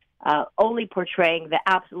continually only portraying the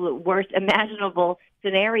absolute worst imaginable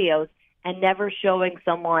scenarios and never showing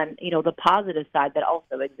someone, the positive side that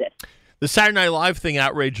also exists. The Saturday Night Live thing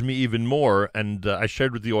outraged me even more, and I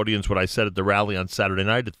shared with the audience what I said at the rally on Saturday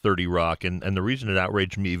night at 30 Rock, and the reason it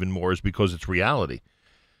outraged me even more is because it's reality.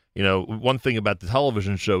 One thing about the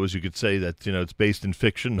television show is you could say that, it's based in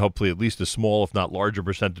fiction, and hopefully at least a small, if not larger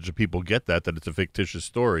percentage of people get that it's a fictitious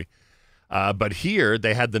story. But here,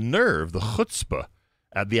 they had the nerve, the chutzpah,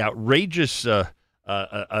 the outrageous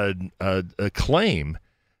claim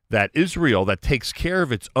that Israel that takes care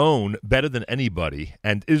of its own better than anybody,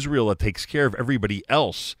 and Israel that takes care of everybody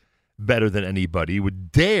else better than anybody,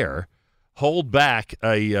 would dare hold back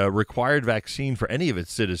a required vaccine for any of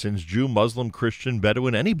its citizens, Jew, Muslim, Christian,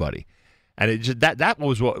 Bedouin, anybody. And it just, that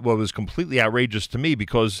was what was completely outrageous to me,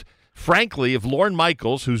 because, frankly, if Lorne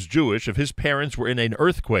Michaels, who's Jewish, if his parents were in an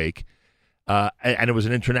earthquake, and it was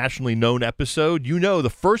an internationally known episode,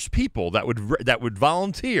 the first people that would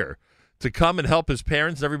volunteer to come and help his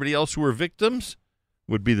parents and everybody else who were victims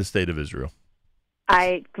would be the state of Israel.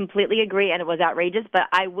 I completely agree, and it was outrageous, but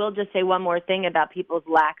I will just say one more thing about people's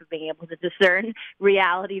lack of being able to discern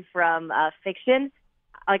reality from fiction.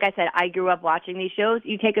 Like I said, I grew up watching these shows.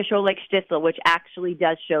 You take a show like Shtisel, which actually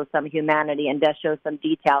does show some humanity and does show some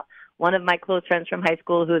detail. One of my close friends from high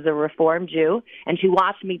school who's a Reform Jew, and she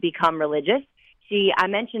watched me become religious. I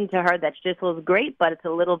mentioned to her that Shtisel is great, but it's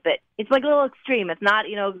like a little extreme. It's not,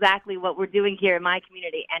 exactly what we're doing here in my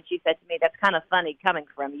community. And she said to me, that's kind of funny coming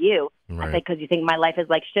from you. Right. I said, because you think my life is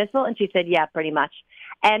like Shtisel? And she said, yeah, pretty much.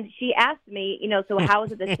 And she asked me, so how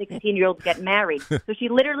is it that 16-year-olds get married? So she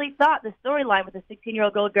literally thought the storyline with a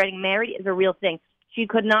 16-year-old girl getting married is a real thing. She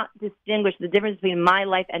could not distinguish the difference between my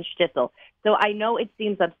life and Shtisel. So I know it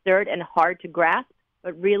seems absurd and hard to grasp,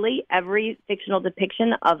 but really, every fictional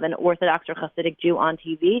depiction of an Orthodox or Hasidic Jew on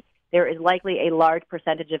TV, there is likely a large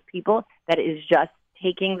percentage of people that is just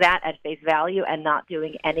taking that at face value and not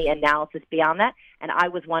doing any analysis beyond that, and I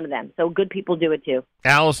was one of them. So good people do it too.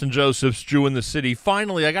 Allison Josephs, Jew in the City.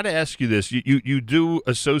 Finally, I got to ask you this. You do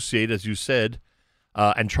associate, as you said,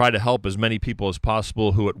 and try to help as many people as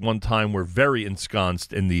possible who at one time were very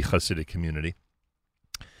ensconced in the Hasidic community.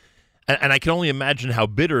 And I can only imagine how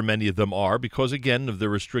bitter many of them are because, again, of the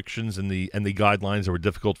restrictions and the guidelines that were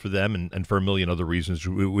difficult for them and for a million other reasons,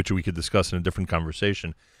 which we could discuss in a different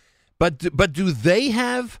conversation. But do they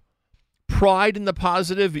have pride in the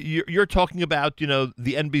positive? You're talking about, the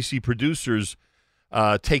NBC producers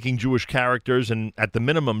taking Jewish characters and, at the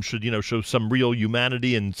minimum, should, show some real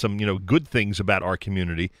humanity and some, good things about our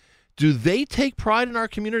community. Do they take pride in our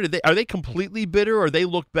community? Are they completely bitter, or they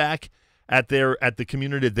look back at the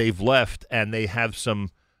community they've left, and they have some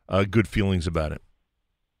good feelings about it?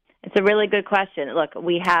 It's a really good question. Look,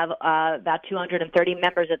 we have about 230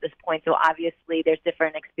 members at this point, so obviously there's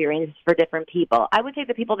different experiences for different people. I would say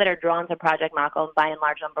the people that are drawn to Project Malcolm, by and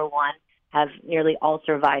large, number one, have nearly all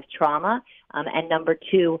survived trauma, and number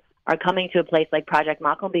two, are coming to a place like Project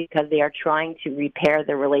Malcolm because they are trying to repair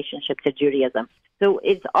their relationship to Judaism. So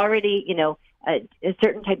it's already, a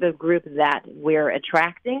certain type of group that we're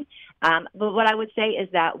attracting. But what I would say is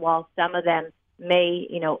that while some of them may,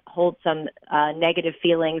 hold some negative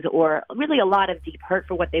feelings or really a lot of deep hurt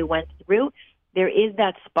for what they went through, there is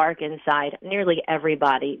that spark inside nearly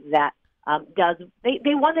everybody that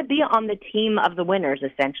they want to be on the team of the winners,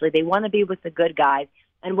 essentially. They want to be with the good guys.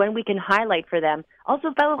 And when we can highlight for them,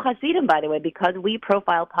 also fellow Hasidim, by the way, because we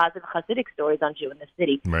profile positive Hasidic stories on Jew in the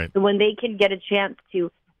City. Right. So when they can get a chance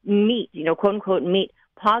to meet, quote unquote, meet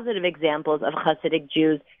positive examples of Hasidic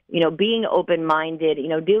Jews, being open-minded,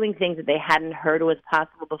 doing things that they hadn't heard was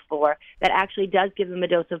possible before, that actually does give them a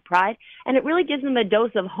dose of pride. And it really gives them a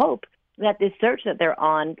dose of hope that this search that they're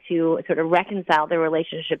on to sort of reconcile their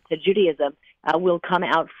relationship to Judaism will come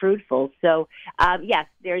out fruitful. So, yes,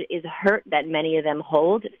 there is hurt that many of them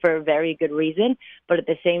hold for a very good reason. But at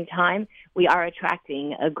the same time, we are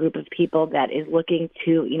attracting a group of people that is looking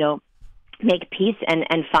to, make peace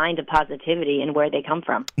and find a positivity in where they come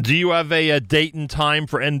from. Do you have a date and time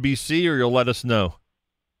for NBC, or you'll let us know?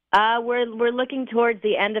 We're looking towards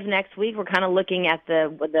the end of next week. We're kind of looking at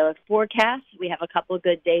the forecast. We have a couple of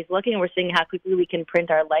good days looking. We're seeing how quickly we can print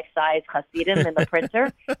our life-size Hasidim in the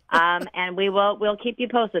printer. And we'll keep you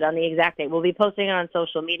posted on the exact date. We'll be posting it on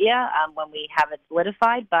social media when we have it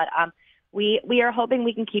solidified. But we are hoping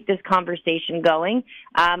we can keep this conversation going.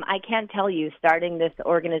 I can't tell you, starting this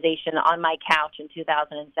organization on my couch in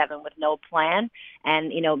 2007 with no plan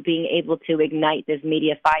and, being able to ignite this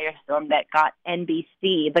media firestorm that got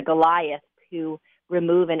NBC, the Goliath, to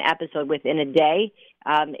remove an episode within a day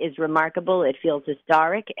is remarkable. It feels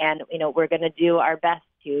historic, and we're going to do our best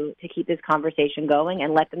to keep this conversation going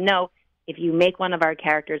and let them know if you make one of our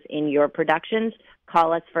characters in your productions,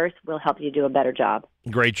 call us first. We'll help you do a better job.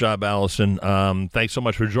 Great job, Allison. Thanks so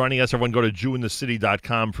much for joining us. Everyone go to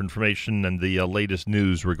JewInTheCity.com for information and the latest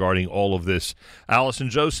news regarding all of this. Allison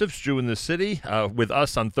Josephs, Jew in the City, with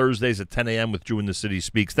us on Thursdays at 10 a.m. with Jew in the City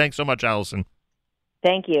Speaks. Thanks so much, Allison.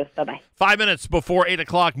 Thank you. Bye-bye. 5 minutes before 8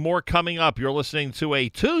 o'clock, more coming up. You're listening to a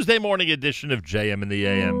Tuesday morning edition of JM in the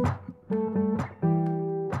AM.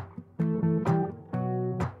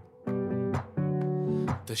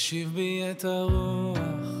 תשיב בי את הרוח,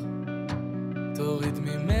 תוריד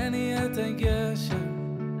ממני את הגשם,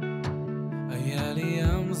 היה לי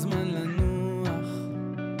ים זמן לנוח,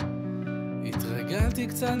 התרגלתי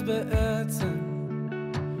קצת בעצם,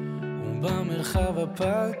 ובמרחב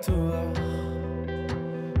הפתוח,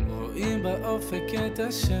 רואים באופק את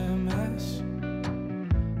השמש,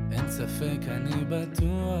 אין ספק אני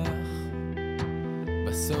בטוח,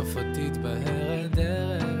 בסוף עוד תתבהר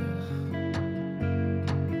הדרך,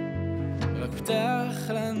 פתח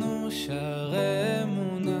לנו שערי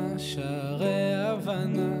אמונה, שערי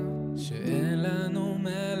הבנה, שאין לנו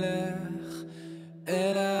מלך,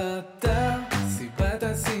 אלא אתה, סיבת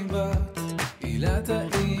הסיבות, עילת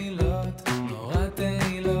העילות, נורת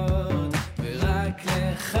העילות, ורק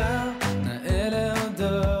לך נאה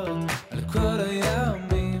להודות, על כל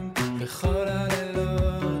הימים וכל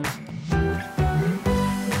הלילות.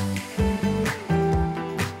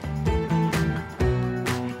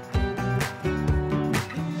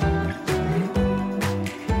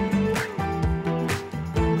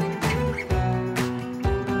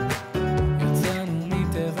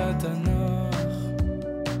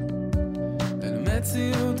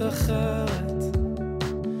 מציאות אחרת,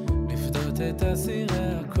 לפדות את אסירי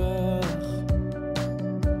הכוח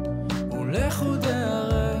ולחודי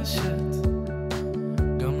הרשת,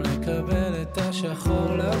 גם לקבל את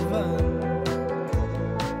השחור לבן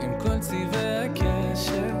עם כל צבעי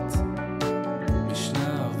הקשת.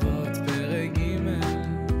 משנה אבות פרק ג',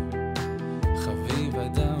 חביב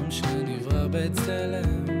אדם שנברא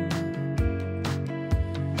בצלם,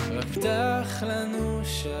 רק פתח לנו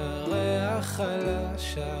שערי החלה,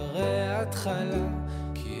 שערי התחלה,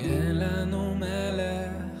 כי אין לנו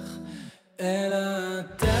מלך, אלא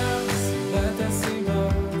אתה, סיבת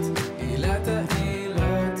הסיבות, עילת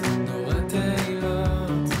העילות, נורת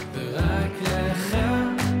העילות, ורק לך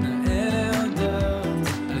נאה להודות,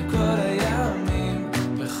 על כל הימים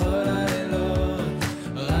וכל הלילות,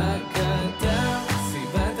 רק אתה,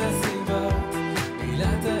 סיבת הסיבות,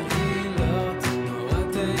 עילת העילות,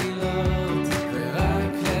 נורת העילות,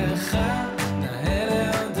 ורק לך נאה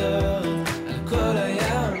להודות, על כל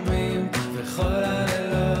הימים וכל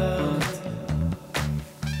הלילות.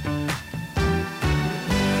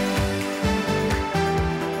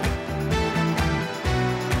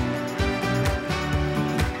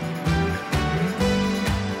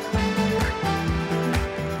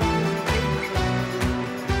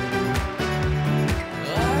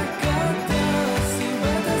 רק אתה,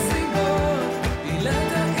 סיבת הסיבות,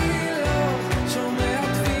 עילת העילות, שומע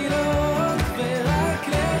תפילות, ורק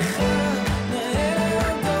לך נאה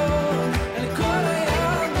להודות, על כל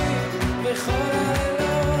הימים וכל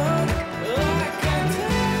הלילות. רק אתה,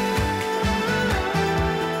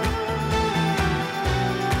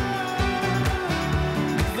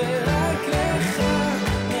 ורק לך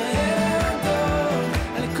נאה להודות,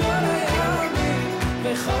 על כל הימים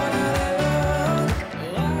וכל הלילות.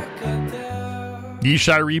 רק אתה.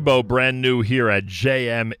 Yishai Rebo, brand new here at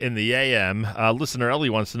JM in the AM. Listener Ellie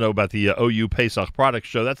wants to know about the OU Pesach Product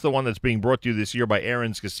Show. That's the one that's being brought to you this year by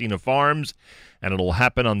Aaron's Casino Farms, and it'll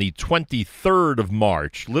happen on the 23rd of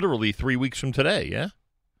March, literally 3 weeks from today, yeah?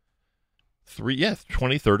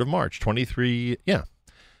 23rd of March,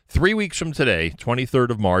 3 weeks from today, 23rd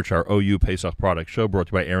of March, our OU Pesach Product Show, brought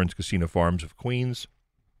to you by Aaron's Casino Farms of Queens.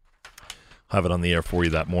 Have it on the air for you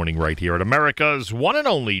that morning right here at America's one and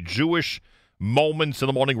only Jewish Moments in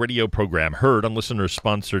the Morning radio program, heard on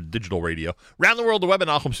listener-sponsored digital radio, around the world, the web at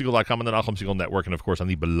NachumSegal.com and the Nachum Segal Network, and, of course, on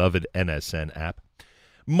the beloved NSN app.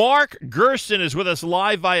 Mark Gerson is with us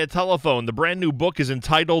live via telephone. The brand new book is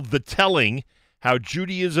entitled The Telling, How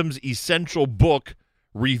Judaism's Essential Book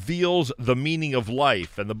Reveals the Meaning of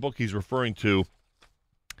Life. And the book he's referring to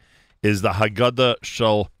is the Haggadah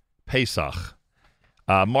Shel Pesach.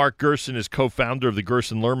 Mark Gerson is co-founder of the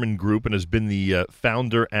Gerson-Lerman Group and has been the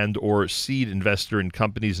founder and or seed investor in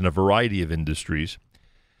companies in a variety of industries.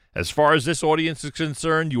 As far as this audience is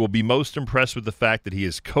concerned, you will be most impressed with the fact that he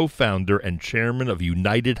is co-founder and chairman of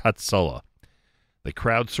United Hatzalah, the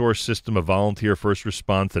crowdsourced system of volunteer first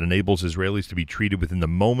response that enables Israelis to be treated within the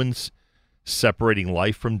moments separating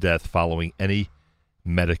life from death following any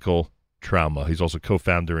medical trauma. He's also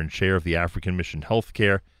co-founder and chair of the African Mission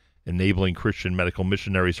Healthcare, enabling Christian medical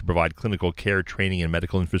missionaries to provide clinical care, training, and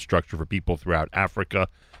medical infrastructure for people throughout Africa.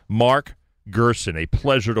 Mark Gerson, a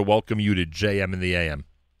pleasure to welcome you to JM in the AM.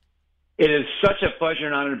 It is such a pleasure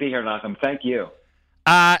and honor to be here, Nachum. Thank you.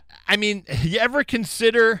 I mean, you ever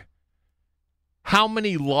consider how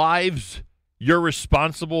many lives you're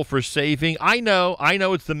responsible for saving? I know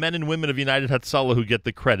it's the men and women of United Hatzalah who get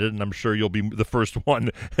the credit, and I'm sure you'll be the first one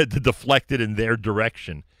to deflect it in their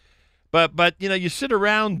direction. But you know, you sit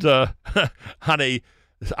around on a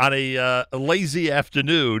lazy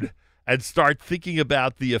afternoon and start thinking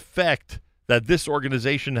about the effect that this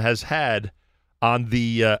organization has had on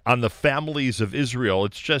the families of Israel.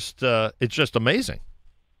 It's just amazing.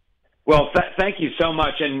 Well, thank you so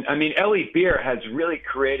much. And I mean, Eli Beer has really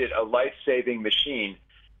created a life-saving machine.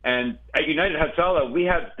 And at United Hatzalah, we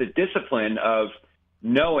have the discipline of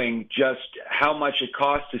knowing just how much it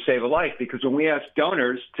costs to save a life. Because when we ask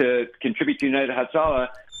donors to contribute to United Hatzalah,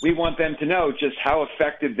 we want them to know just how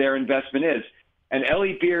effective their investment is. And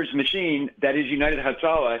Eli Beer's machine, that is United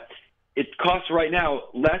Hatzalah, it costs right now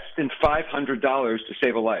less than $500 to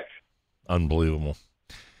save a life. Unbelievable.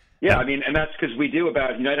 Yeah, I mean, and that's because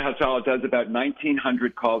United Hatzalah does about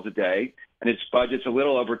 1,900 calls a day, and its budget's a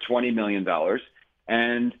little over $20 million.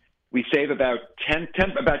 And we save about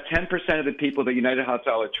 10% of the people that United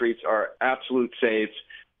Hatzalah treats are absolute saves.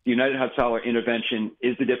 The United Hatzalah intervention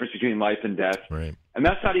is the difference between life and death. Right. And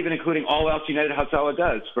that's not even including all else United Hatzalah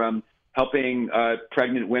does, from helping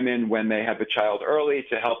pregnant women when they have a child early,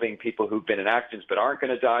 to helping people who've been in accidents but aren't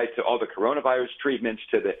going to die, to all the coronavirus treatments,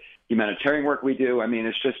 to the humanitarian work we do. I mean,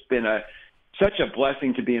 it's just been such a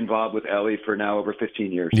blessing to be involved with Eli for now over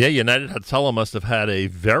 15 years. Yeah, United Hatzalah must have had a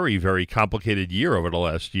very, very complicated year over the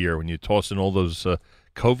last year when you toss in all those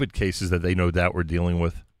COVID cases that they no doubt were dealing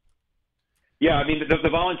with. Yeah, I mean, the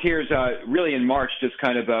volunteers really in March just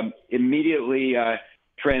kind of immediately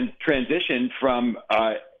transitioned from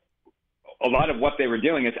a lot of what they were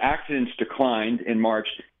doing. As accidents declined in March,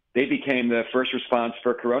 they became the first response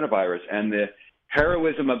for coronavirus. And the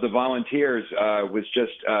heroism of the volunteers was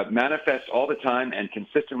just manifest all the time and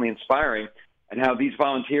consistently inspiring, and how these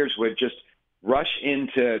volunteers would just rush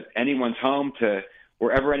into anyone's home, to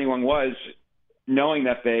wherever anyone was, knowing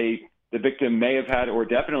that the victim may have had or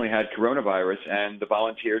definitely had coronavirus, and the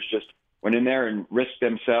volunteers just went in there and risked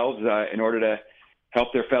themselves in order to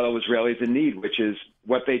help their fellow Israelis in need, which is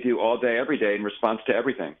what they do all day, every day in response to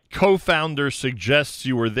everything. Co-founder suggests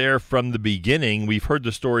you were there from the beginning. We've heard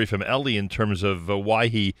the story from Eli in terms of why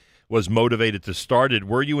he was motivated to start it.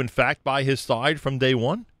 Were you, in fact, by his side from day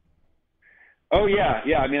one? Oh, yeah.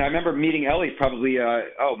 I mean, I remember meeting Eli probably,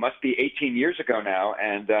 must be 18 years ago now,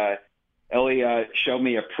 and Eli showed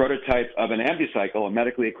me a prototype of an ambucycle, a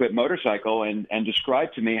medically equipped motorcycle, and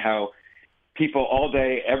described to me how people all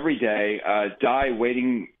day, every day, die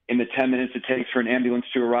waiting in the 10 minutes it takes for an ambulance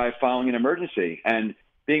to arrive following an emergency. And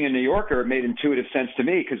being a New Yorker, it made intuitive sense to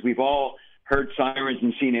me, because we've all heard sirens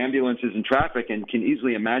and seen ambulances in traffic and can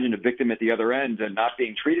easily imagine a victim at the other end and not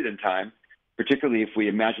being treated in time, particularly if we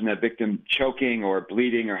imagine that victim choking or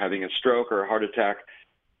bleeding or having a stroke or a heart attack.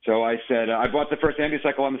 So I said, I bought the first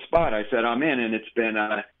ambucycle on the spot. I said, I'm in, and it's been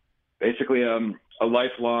basically a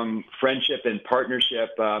lifelong friendship and partnership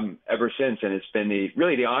ever since. And it's been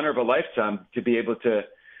really the honor of a lifetime to be able to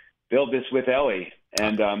build this with Eli.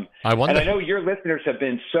 And I know your listeners have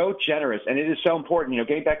been so generous, and it is so important. You know,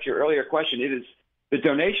 getting back to your earlier question, it is the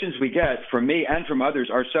donations we get from me and from others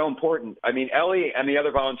are so important. I mean, Eli and the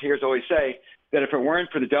other volunteers always say that if it weren't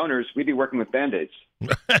for the donors, we'd be working with Band-Aids.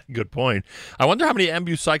 Good point. I wonder how many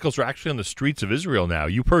ambucycles are actually on the streets of Israel now.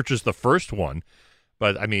 You purchased the first one,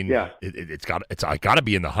 but I mean, yeah. it's got to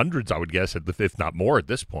be in the hundreds, I would guess, if not more at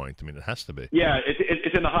this point. I mean, it has to be. Yeah,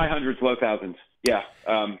 it's in the high hundreds, low thousands. Yeah.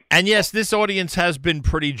 And yes, this audience has been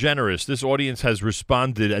pretty generous. This audience has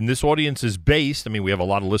responded, and this audience is based, I mean, we have a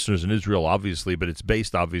lot of listeners in Israel, obviously, but it's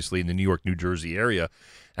based, obviously, in the New York, New Jersey area.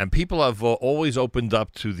 And people have always opened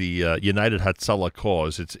up to the United Hatzalah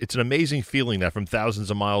cause. It's an amazing feeling that from thousands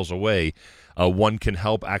of miles away, one can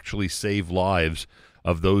help actually save lives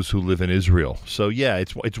of those who live in Israel. So yeah,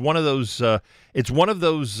 it's one of those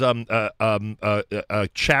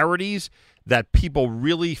charities that people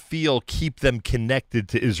really feel keep them connected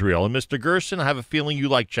to Israel. And Mr. Gerson, I have a feeling you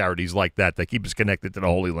like charities like that keep us connected to the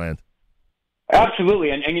Holy Land.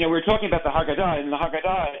 Absolutely. And you know, we were talking about the Haggadah, and the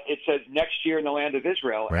Haggadah, it says next year in the land of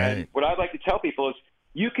Israel. Right. And what I'd like to tell people is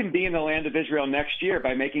you can be in the land of Israel next year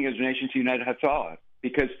by making a donation to United Hatzalah.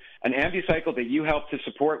 because an ambicycle that you help to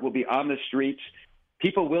support will be on the streets.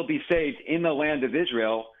 People will be saved in the land of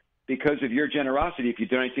Israel because of your generosity if you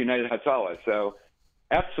donate to United Hatzalah. So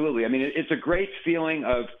absolutely. I mean, it's a great feeling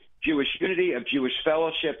of Jewish unity, of Jewish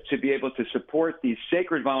fellowship, to be able to support these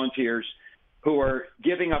sacred volunteers who are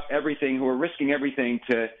giving up everything, who are risking everything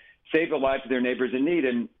to save the lives of their neighbors in need.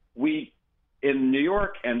 And we, in New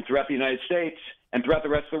York and throughout the United States and throughout the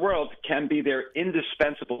rest of the world, can be their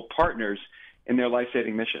indispensable partners in their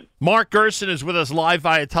life-saving mission. Mark Gerson is with us live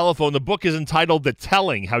via telephone. The book is entitled The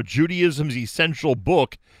Telling, How Judaism's Essential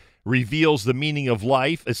Book Reveals the Meaning of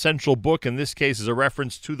Life. Essential book, in this case, is a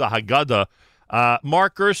reference to the Haggadah.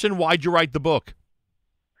 Mark Gerson, why'd you write the book?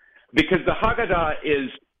 Because the Haggadah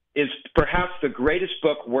is perhaps the greatest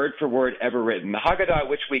book, word for word, ever written. The Haggadah,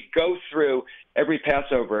 which we go through every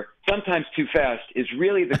Passover, sometimes too fast, is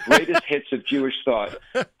really the greatest hits of Jewish thought,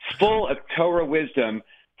 full of Torah wisdom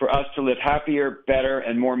for us to live happier, better,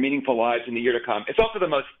 and more meaningful lives in the year to come. It's also the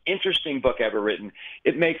most interesting book ever written.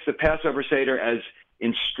 It makes the Passover Seder as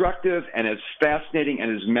instructive and as fascinating and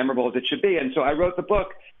as memorable as it should be. And so I wrote the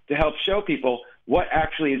book to help show people what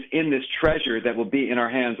actually is in this treasure that will be in our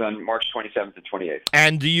hands on March 27th and 28th.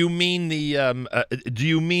 And do you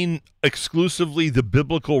mean exclusively the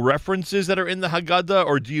biblical references that are in the Haggadah,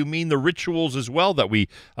 or do you mean the rituals as well that we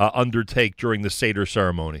undertake during the Seder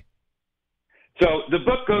ceremony? So the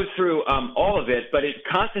book goes through all of it, but it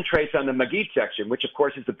concentrates on the Magid section, which, of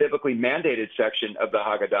course, is the biblically mandated section of the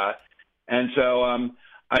Haggadah. And so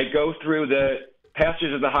I go through the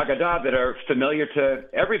passages of the Haggadah that are familiar to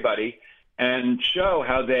everybody and show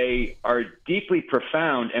how they are deeply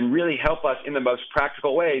profound and really help us in the most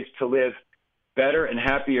practical ways to live better and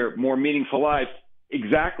happier, more meaningful lives,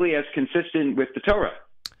 exactly as consistent with the Torah.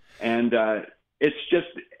 And it's just,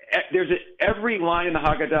 every line in the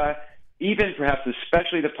Haggadah, even perhaps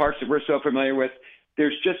especially the parts that we're so familiar with,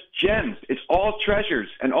 there's just gems. It's all treasures.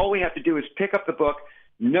 And all we have to do is pick up the book,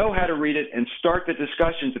 know how to read it, and start the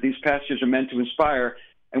discussions that these passages are meant to inspire,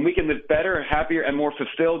 and we can live better, happier, and more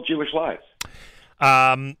fulfilled Jewish lives.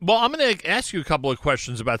 Well, I'm going to ask you a couple of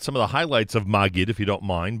questions about some of the highlights of Magid, if you don't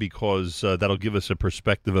mind, because that'll give us a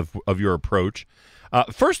perspective of your approach.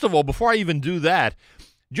 First of all, before I even do that,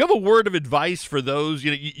 do you have a word of advice for those?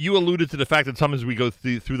 You alluded to the fact that sometimes we go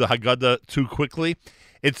through the Haggadah too quickly.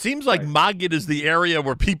 It seems like Magid is the area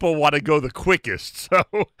where people want to go the quickest. So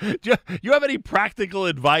do you have any practical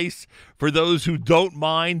advice for those who don't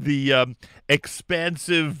mind the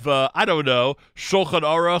expansive, Shulchan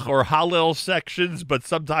Aruch or Hallel sections, but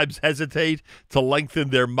sometimes hesitate to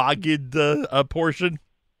lengthen their Magid portion?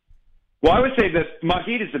 Well, I would say that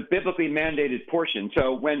Magid is a biblically mandated portion.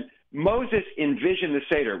 So when Moses envisioned the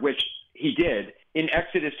Seder, which he did, in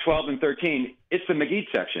Exodus 12 and 13, it's the Magid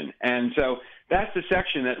section. And so that's the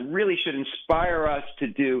section that really should inspire us to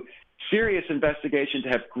do serious investigation, to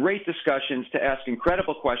have great discussions, to ask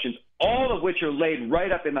incredible questions, all of which are laid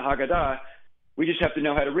right up in the Haggadah. We just have to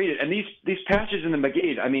know how to read it. And these passages in the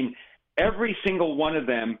Magid, I mean, every single one of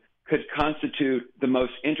them could constitute the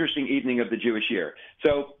most interesting evening of the Jewish year.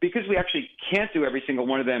 So because we actually can't do every single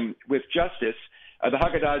one of them with justice, the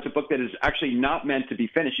Haggadah is a book that is actually not meant to be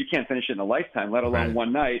finished. You can't finish it in a lifetime, let alone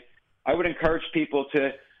one night. I would encourage people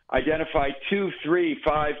to identify 2, 3,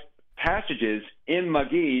 5 passages in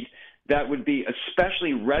Magid that would be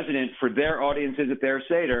especially resonant for their audiences at their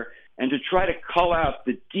Seder, and to try to cull out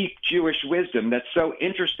the deep Jewish wisdom that's so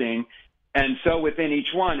interesting and so within each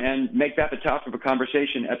one, and make that the topic of a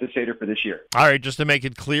conversation at the Seder for this year. All right, just to make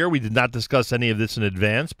it clear, we did not discuss any of this in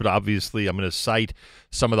advance, but obviously I'm going to cite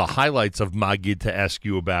some of the highlights of Magid to ask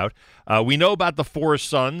you about. We know about the 4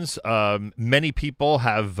 sons. Many people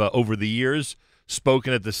have, over the years,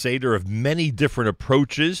 spoken at the Seder of many different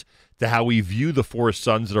approaches to how we view the 4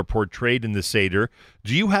 sons that are portrayed in the Seder.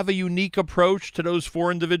 Do you have a unique approach to those 4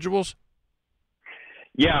 individuals?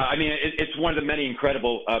 Yeah, I mean, it's one of the many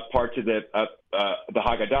incredible parts of the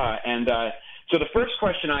Haggadah. And so the first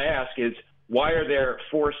question I ask is, why are there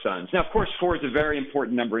 4 sons? Now, of course, 4 is a very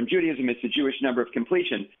important number in Judaism. It's the Jewish number of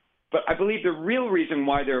completion. But I believe the real reason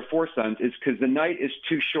why there are 4 sons is because the night is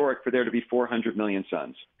too short for there to be 400 million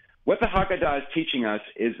sons. What the Haggadah is teaching us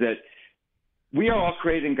is that we are all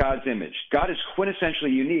created in God's image. God is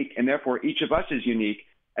quintessentially unique, and therefore each of us is unique.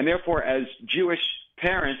 And therefore, as Jewish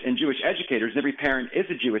parents and Jewish educators, and every parent is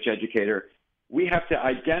a Jewish educator, we have to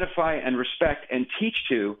identify and respect and teach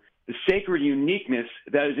to the sacred uniqueness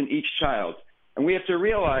that is in each child. And we have to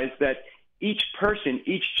realize that each person,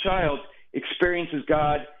 each child experiences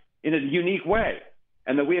God in a unique way,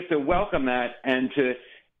 and that we have to welcome that and to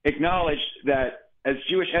acknowledge that as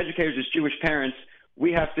Jewish educators, as Jewish parents,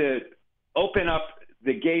 we have to open up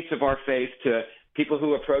the gates of our faith to people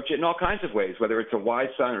who approach it in all kinds of ways, whether it's a wise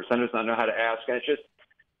son or son who does not know how to ask. And it just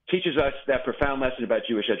teaches us that profound lesson about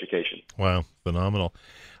Jewish education. Wow, phenomenal.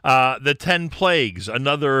 The 10 Plagues,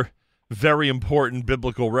 another very important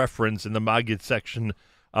biblical reference in the Maggid section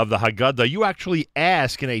of the Haggadah. You actually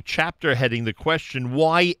ask in a chapter heading the question,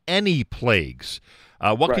 why any plagues?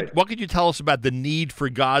 What could you tell us about the need for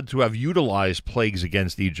God to have utilized plagues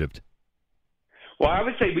against Egypt? Well, I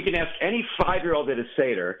would say we can ask any 5-year-old at a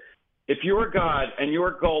Seder, if you were God and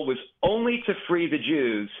your goal was only to free the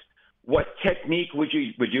Jews, what technique would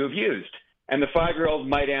you have used? And the 5-year-old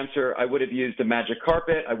might answer, I would have used a magic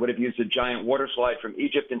carpet. I would have used a giant water slide from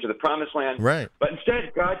Egypt into the Promised Land. Right. But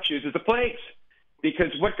instead, God chooses the plagues.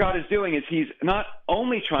 Because what God is doing is he's not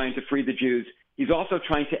only trying to free the Jews, he's also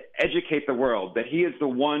trying to educate the world that he is the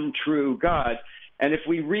one true God. And if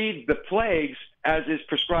we read the plagues as is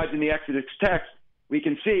prescribed in the Exodus text, we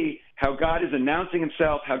can see how God is announcing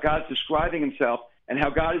himself, how God is describing himself, and how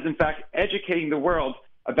God is in fact educating the world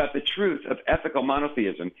about the truth of ethical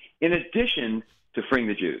monotheism, in addition to freeing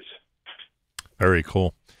the Jews. Very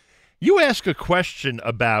cool. You ask a question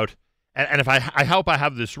about, and if I hope I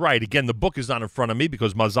have this right, again, the book is not in front of me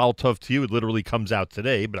because Mazal Tov to you, it literally comes out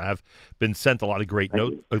today, but I have been sent a lot of great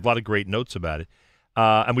notes about it.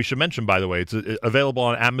 And we should mention, by the way, it's available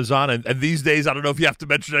on Amazon. And these days, I don't know if you have to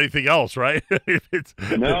mention anything else, right?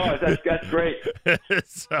 No, that's great.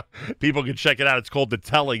 So people can check it out. It's called The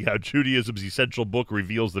Telling, How Judaism's Essential Book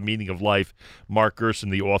Reveals the Meaning of Life. Mark Gerson,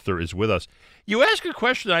 the author, is with us. You ask a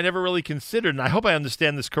question I never really considered, and I hope I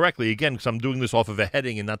understand this correctly, again, because I'm doing this off of a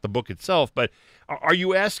heading and not the book itself, but are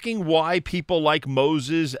you asking why people like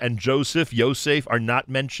Moses and Yosef, are not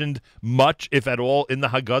mentioned much, if at all, in the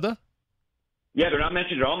Haggadah? Yeah, they're not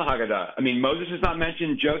mentioned at all in the Haggadah. I mean, Moses is not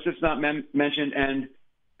mentioned, Joseph's not mentioned, and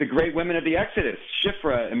the great women of the Exodus,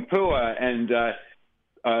 Shiphrah and Puah and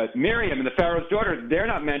Miriam and the Pharaoh's daughter, they're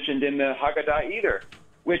not mentioned in the Haggadah either,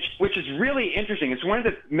 which is really interesting. It's one of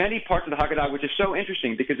the many parts of the Haggadah which is so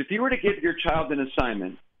interesting, because if you were to give your child an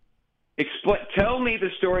assignment, tell me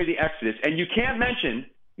the story of the Exodus, and you can't mention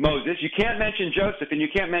Moses, you can't mention Joseph, and you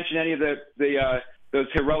can't mention any of those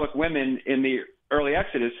heroic women in the early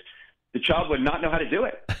Exodus, the child would not know how to do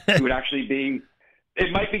it. It would actually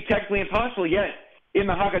it might be technically impossible, yet in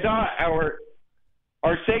the Haggadah,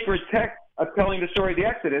 our sacred text of telling the story of the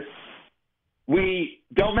Exodus, we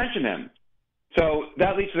don't mention them. So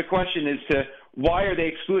that leads to the question as to why are they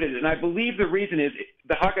excluded? And I believe the reason is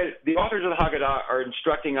the authors of the Haggadah are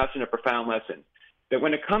instructing us in a profound lesson, that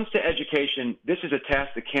when it comes to education, this is a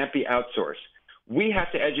task that can't be outsourced. We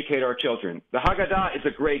have to educate our children. The Haggadah is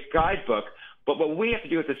a great guidebook, but what we have to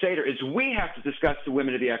do at the Seder is we have to discuss the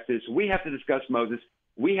women of the Exodus. We have to discuss Moses.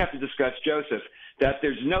 We have to discuss Joseph, that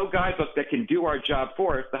there's no guidebook that can do our job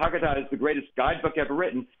for us. The Haggadah is the greatest guidebook ever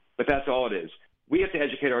written, but that's all it is. We have to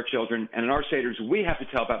educate our children, and in our Seders, we have to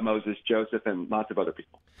tell about Moses, Joseph, and lots of other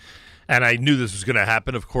people. And I knew this was going to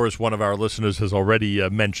happen. Of course, one of our listeners has already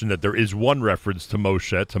mentioned that there is one reference to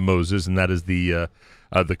Moses, and that is the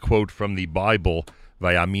quote from the Bible,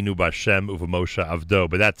 Vayaminu B'Hashem u'Moshe Avdo.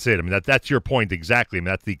 But that's it. I mean, that's your point exactly. I mean,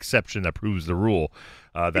 that's the exception that proves the rule.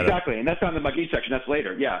 Exactly, and that's on the Maggid section. That's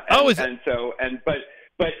later, yeah.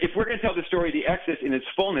 But if we're going to tell the story of the Exodus in its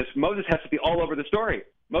fullness, Moses has to be all over the story.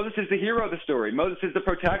 Moses is the hero of the story. Moses is the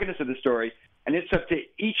protagonist of the story, and it's up to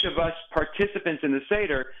each of us participants in the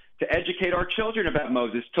Seder to educate our children about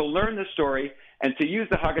Moses, to learn the story, and to use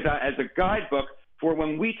the Haggadah as a guidebook for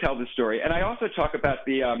when we tell the story. And I also talk about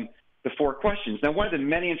the 4 questions. Now, one of the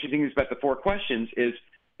many interesting things about the 4 questions is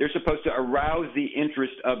they're supposed to arouse the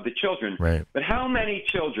interest of the children. Right. But how many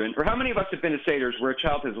children, or how many of us have been to Seders where a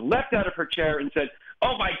child has leapt out of her chair and said,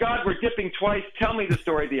 "Oh my God, we're dipping twice. Tell me the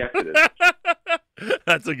story of the Exodus."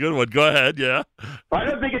 That's a good one. Go ahead, yeah. I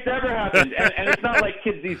don't think it's ever happened. And it's not like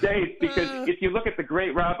kids these days, because if you look at the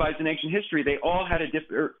great rabbis in ancient history, they all had a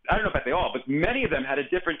different, I don't know about they all, but many of them had a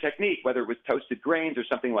different technique, whether it was toasted grains or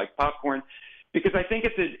something like popcorn. Because I think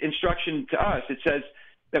it's an instruction to us. It says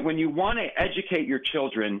that when you want to educate your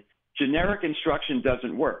children, generic instruction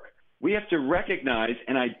doesn't work. We have to recognize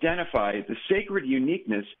and identify the sacred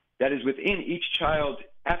uniqueness that is within each child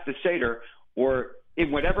at the Seder or in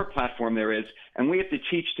whatever platform there is, and we have to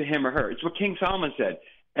teach to him or her. It's what King Solomon said.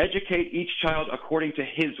 Educate each child according to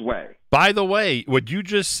his way. By the way, what you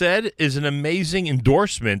just said is an amazing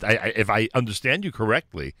endorsement, if I understand you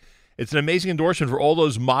correctly. It's an amazing endorsement for all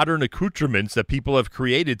those modern accoutrements that people have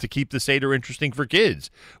created to keep the Seder interesting for kids.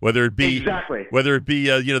 Whether it be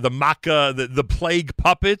the makkah, the plague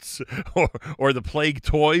puppets, or the plague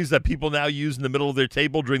toys that people now use in the middle of their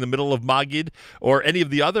table during the middle of Maggid, or any of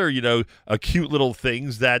the other cute little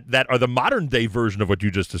things that are the modern day version of what you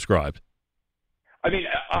just described. I mean,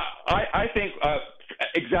 I think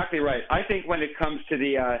exactly right. I think when it comes to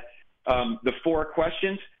the 4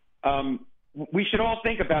 questions, we should all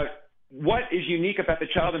think about what is unique about the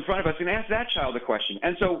child in front of us and ask that child a question.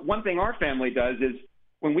 And so one thing our family does is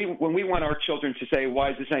when we want our children to say,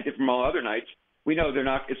 why is this night different from all other nights, we know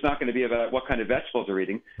it's not going to be about what kind of vegetables they're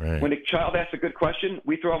eating. Right. When a child asks a good question,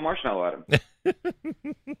 we throw a marshmallow at them.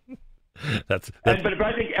 That's... But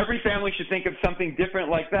I think every family should think of something different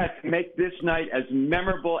like that to make this night as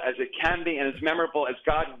memorable as it can be and as memorable as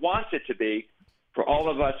God wants it to be for all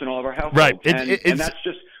of us and all of our households. Right. And that's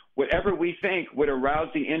just whatever we think would arouse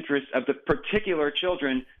the interest of the particular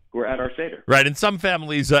children who are at our Seder. Right. In some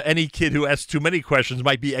families, any kid who asks too many questions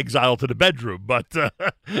might be exiled to the bedroom. But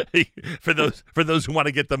for those who want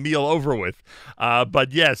to get the meal over with.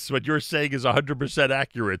 But yes, what you're saying is 100%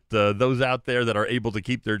 accurate. Those out there that are able to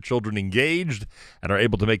keep their children engaged and are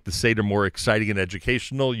able to make the Seder more exciting and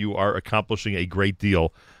educational, you are accomplishing a great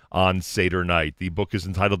deal on Seder night. The book is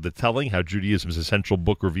entitled The Telling, How Judaism's Essential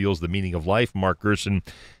Book Reveals the Meaning of Life. Mark Gerson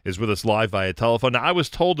is with us live via telephone. Now, I was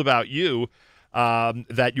told about you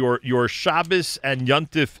that your Shabbos and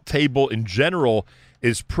Yontif table in general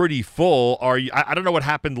is pretty full. I don't know what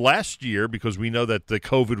happened last year because we know that the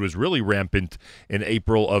COVID was really rampant in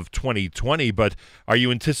April of 2020, but are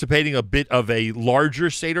you anticipating a bit of a larger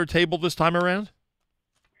Seder table this time around?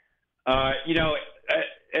 At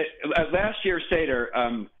last year's Seder,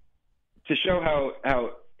 to show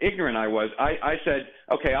how ignorant I was, I said,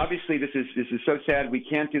 okay, obviously this is so sad. We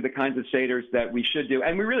can't do the kinds of Seders that we should do.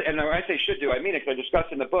 And we really, and when I say should do, I mean it, because I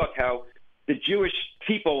discussed in the book how the Jewish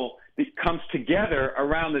people comes together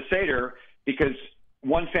around the Seder because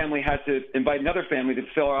one family has to invite another family to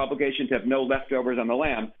fulfill our obligation to have no leftovers on the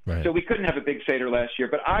lamb. Right. So we couldn't have a big Seder last year.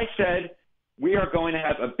 But I said, we are going to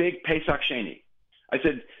have a big Pesach Sheni. I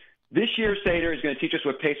said, this year's Seder is going to teach us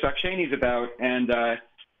what Pesach Sheni is about. And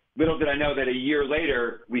little did I know that a year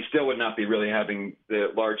later, we still would not be really having the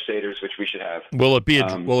large Seders, which we should have. Will it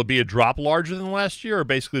be a drop larger than last year or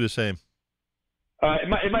basically the same?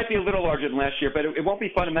 It might be a little larger than last year, but it won't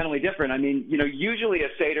be fundamentally different. I mean, usually a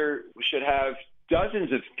Seder should have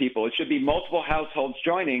dozens of people. It should be multiple households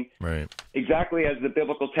joining, right? Exactly as the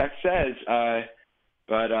biblical text says.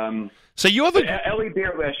 So you have Eli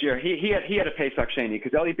Beer last year. He had a Pesach Sheni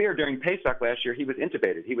because Eli Beer during Pesach last year he was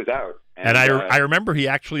intubated. He was out. And I remember he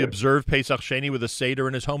actually observed Pesach Sheni with a Seder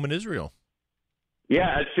in his home in Israel.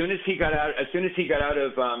 Yeah, as soon as he got out of, as soon as he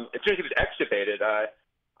was extubated,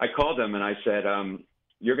 I called him and I said,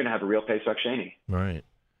 "You're going to have a real Pesach Sheni." Right.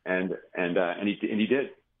 And he did.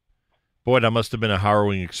 Boy, that must have been a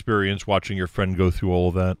harrowing experience watching your friend go through all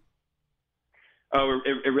of that. Oh,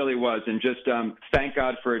 it really was. And just thank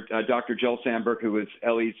God for Dr. Joel Sandberg, who was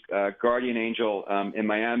Ellie's guardian angel in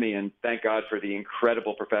Miami, and thank God for the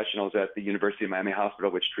incredible professionals at the University of Miami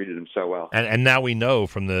Hospital, which treated him so well. And now we know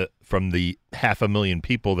from the 500,000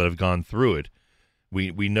 people that have gone through it,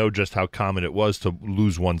 we know just how common it was to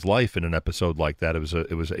lose one's life in an episode like that. It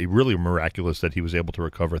was a really miraculous that he was able to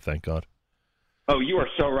recover, thank God. Oh, you are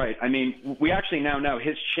so right. I mean, we actually now know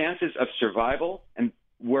his chances of survival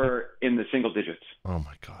were in the single digits. Oh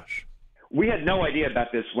my gosh. We had no idea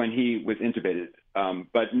about this when he was intubated.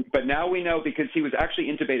 But now we know because he was actually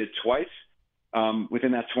intubated twice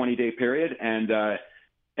within that 20-day period, and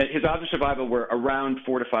his odds of survival were around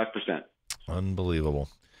 4 to 5%. Unbelievable.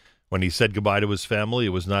 When he said goodbye to his family, it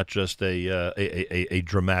was not just a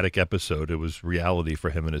dramatic episode. It was reality for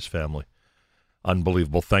him and his family.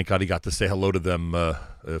 Unbelievable. Thank God he got to say hello to them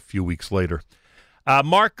a few weeks later.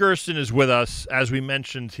 Mark Gerson is with us. As we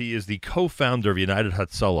mentioned, he is the co-founder of United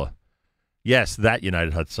Hatzalah. Yes, that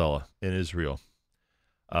United Hatzalah in Israel.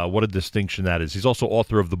 What a distinction that is. He's also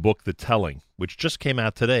author of the book, The Telling, which just came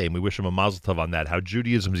out today, and we wish him a mazel tov on that, How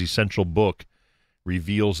Judaism's Essential Book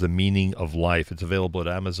Reveals the Meaning of Life. It's available at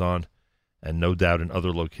Amazon and no doubt in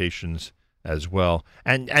other locations as well.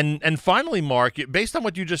 And finally, Mark, based on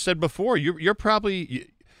what you just said before, you're probably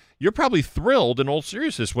thrilled in all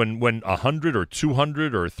seriousness when 100 or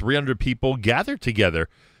 200 or 300 people gather together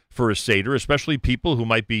for a Seder, especially people who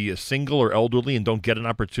might be single or elderly and don't get an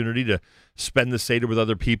opportunity to spend the Seder with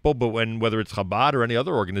other people. But whether it's Chabad or any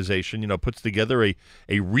other organization, puts together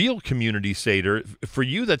a real community Seder, for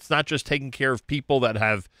you, that's not just taking care of people that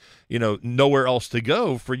have, nowhere else to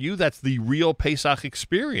go. For you, that's the real Pesach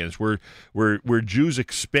experience where Jews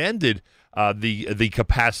expanded the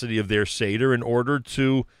capacity of their Seder in order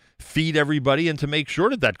to feed everybody and to make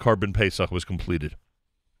sure that Korban Pesach was completed.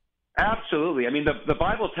 Absolutely. I mean, the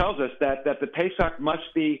Bible tells us that the Pesach must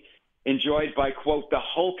be enjoyed by, quote, the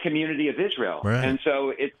whole community of Israel. Right. And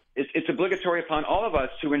so it's obligatory upon all of us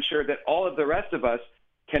to ensure that all of the rest of us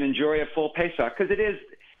can enjoy a full Pesach, because it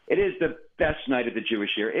is the best night of the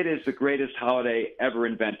Jewish year. It is the greatest holiday ever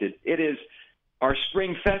invented. It is our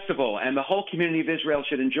spring festival, and the whole community of Israel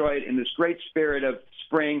should enjoy it in this great spirit of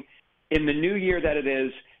spring, in the new year that it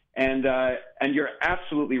is. And you're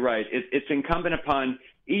absolutely right. It's incumbent upon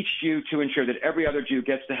each Jew to ensure that every other Jew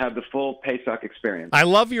gets to have the full Pesach experience. I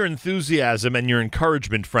love your enthusiasm and your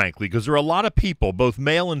encouragement, frankly, because there are a lot of people, both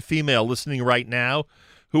male and female, listening right now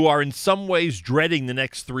who are in some ways dreading the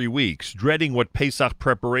next 3 weeks, dreading what Pesach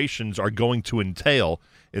preparations are going to entail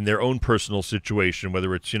in their own personal situation,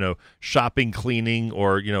 whether it's, shopping, cleaning,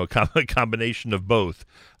 or, a combination of both.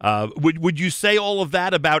 Would you say all of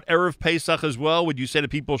that about Erev Pesach as well? Would you say that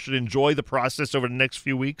people should enjoy the process over the next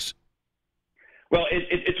few weeks? Well,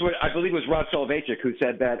 it's what I believe was Rod Soloveitchik who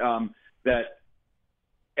said that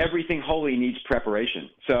everything holy needs preparation.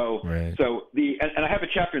 So, right. And I have a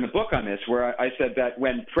chapter in the book on this where I said that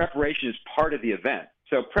when preparation is part of the event,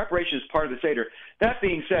 so preparation is part of the Seder. That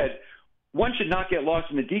being said, one should not get lost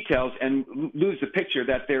in the details and lose the picture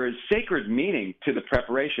that there is sacred meaning to the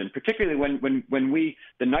preparation, particularly when we,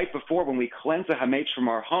 the night before, when we cleanse the hametz from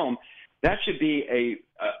our home. That should be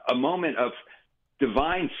a moment of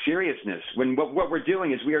divine seriousness. When what we're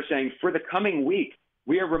doing is we are saying, for the coming week,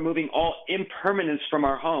 we are removing all impermanence from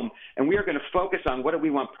our home, and we are going to focus on what do we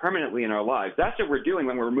want permanently in our lives. That's what we're doing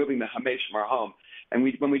when we're removing the hametz from our home. And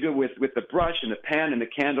when we do it with the brush and the pan and the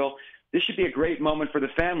candle, this should be a great moment for the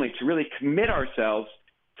family to really commit ourselves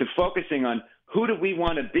to focusing on who do we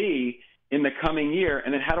want to be in the coming year,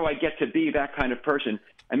 and then how do I get to be that kind of person.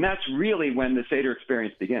 And that's really when the Seder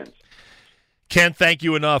experience begins. Can't thank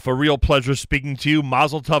you enough. A real pleasure speaking to you.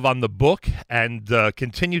 Mazel tov on the book and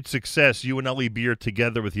continued success. You and Eli Beer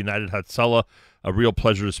together with United Hatzalah. A real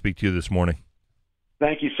pleasure to speak to you this morning.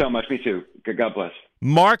 Thank you so much. Me too. God bless.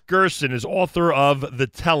 Mark Gerson is author of The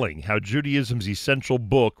Telling, How Judaism's Essential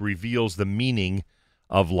Book Reveals the Meaning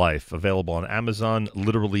of Life. Available on Amazon,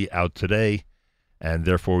 literally out today. And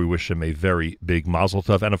therefore we wish him a very big Mazel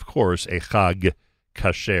tov and, of course, a Chag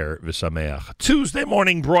Kasher V'Sameach. Tuesday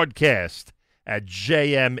morning broadcast at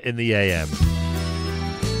JM in the AM.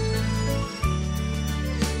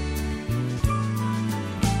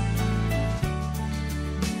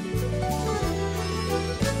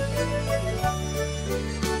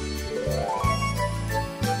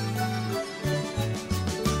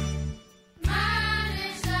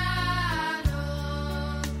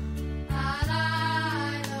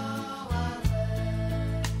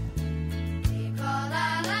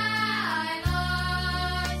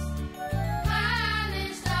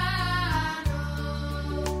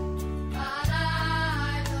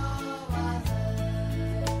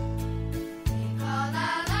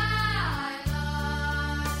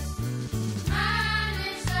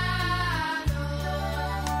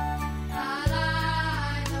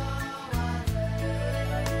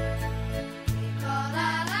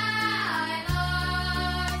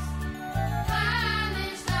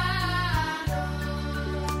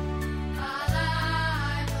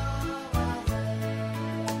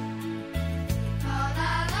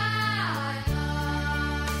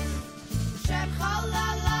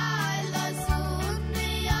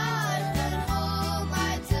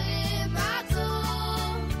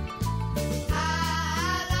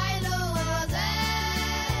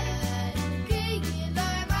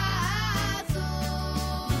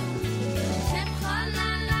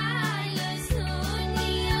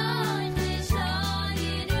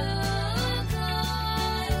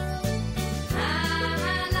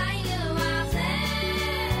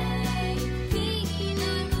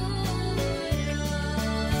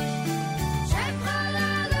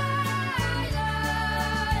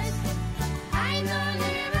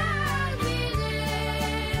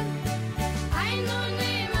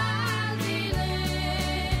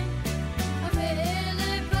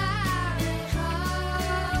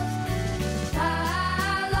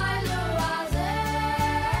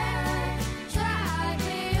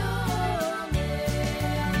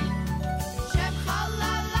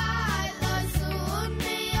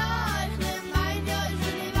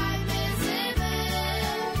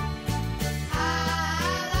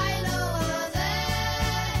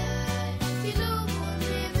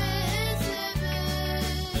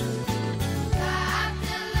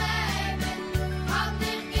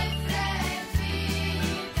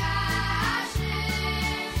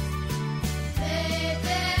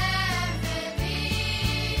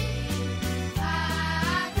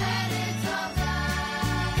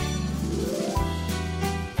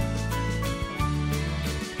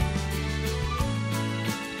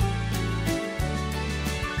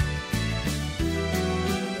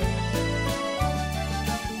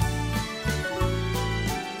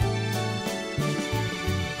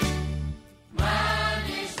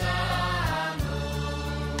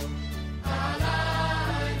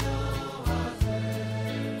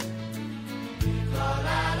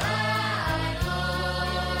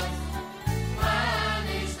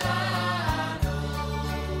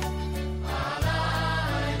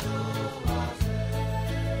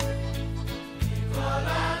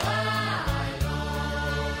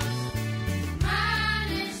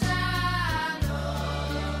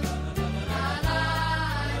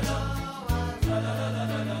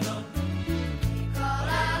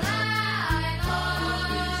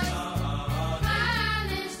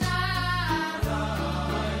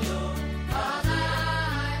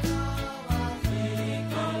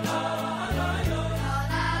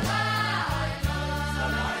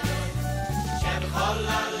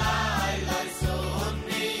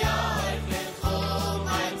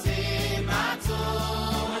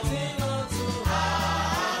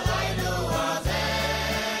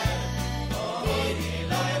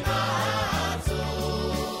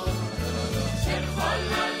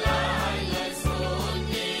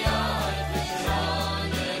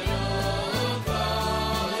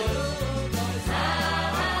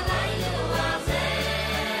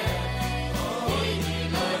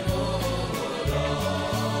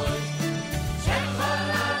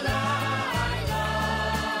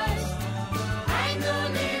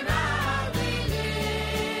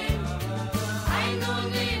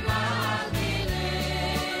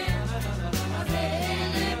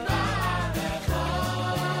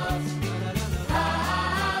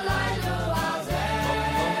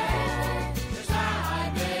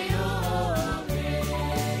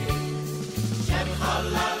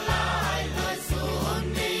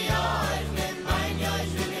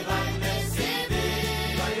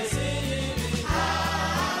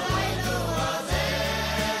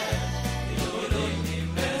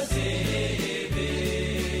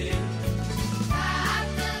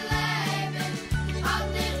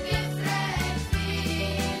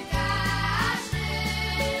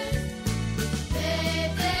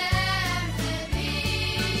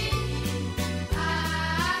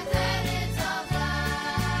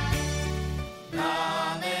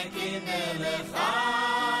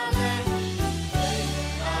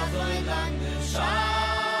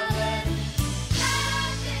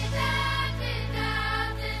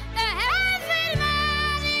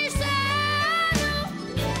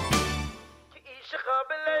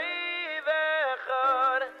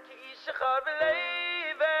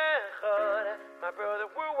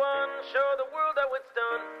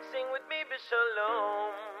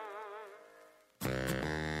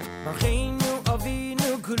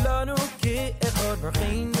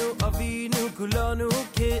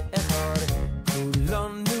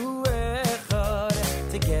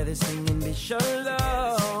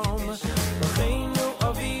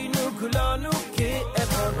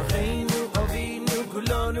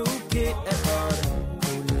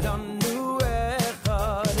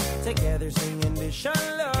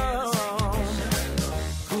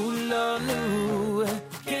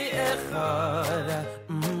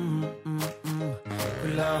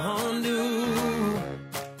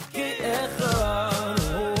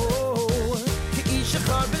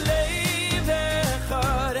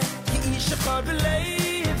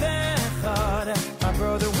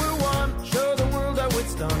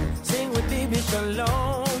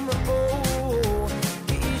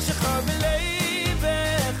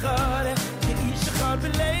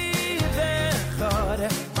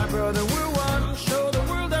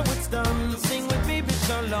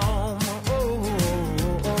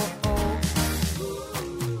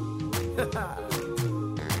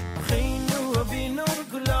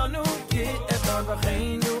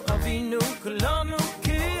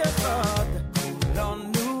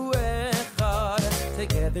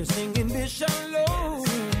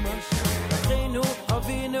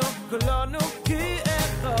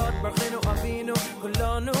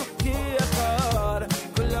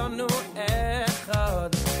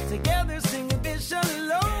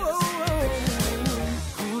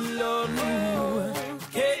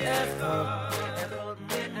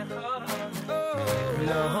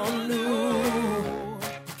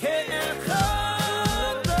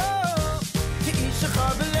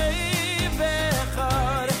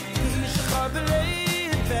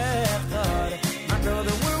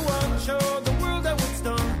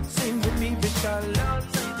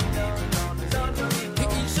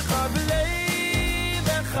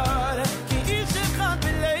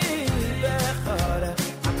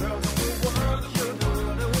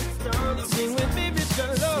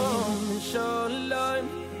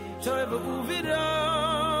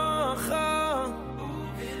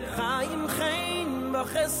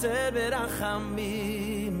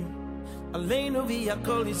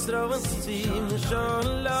 Kol Yisroel Tzim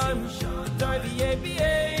Shalom Toiv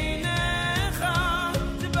Yebiyenecha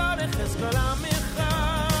Tvarech Es Kol Amecha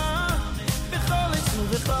B'chol Yisnu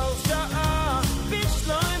B'chol Sha'a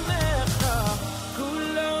B'shloimecha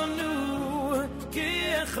Kulonu Ki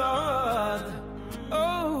Echad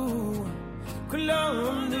Oh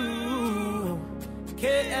Kulonu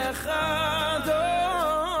Ki Echad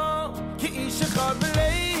Oh Ki Ish Echad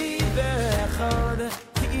B'leiv Echad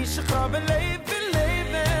Ki Ish Echad B'leiv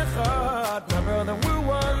my brother, we're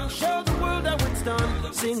one. Show the world how it's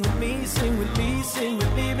done. Sing with me, sing with me, sing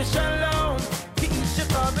with me. B'shalom. Ki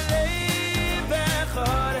ishecha b'leiv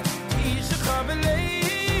echad. Ki ishecha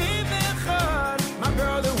b'leiv echad. My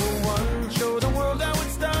brother, we're one. Show the world how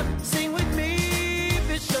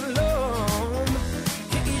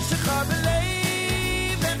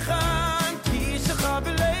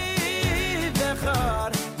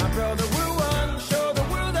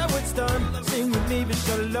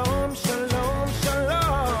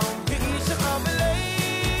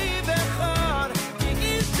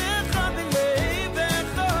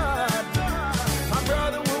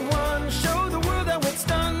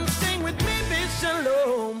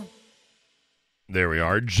There we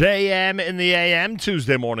are. JM in the AM,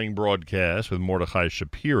 Tuesday morning broadcast with Mordechai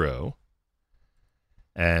Shapiro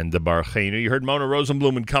and the Barchenu. You heard Mona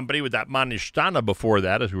Rosenblum and Company with that Manishtana before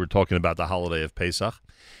that, as we were talking about the holiday of Pesach.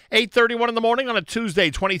 8:31 in the morning on a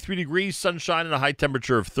Tuesday, 23 degrees, sunshine, and a high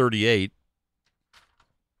temperature of 38.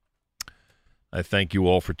 I thank you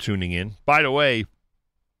all for tuning in. By the way,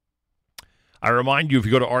 I remind you, if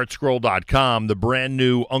you go to artscroll.com, the brand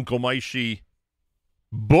new Uncle Moishy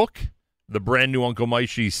book, the brand new Uncle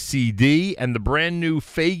Moishy CD, and the brand new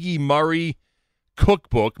Faggy Murray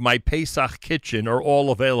cookbook, My Pesach Kitchen, are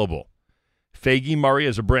all available. Faggy Murray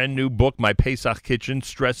has a brand new book, My Pesach Kitchen,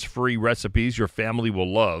 stress-free recipes your family will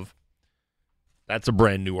love. That's a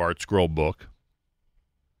brand new Art Scroll book.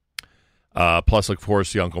 Plus, of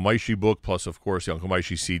course, the Uncle Moishy book, plus, of course, the Uncle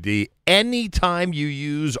Moishy CD. Anytime you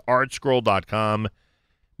use artscroll.com,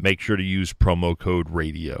 make sure to use promo code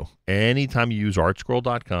radio. Anytime you use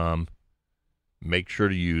artscroll.com, make sure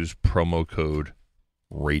to use promo code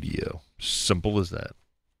radio. Simple as that.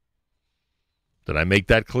 Did I make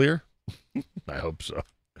that clear? I hope so.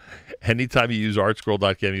 Anytime you use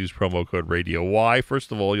artscroll.com, use promo code radio. Why?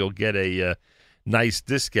 First of all, you'll get a nice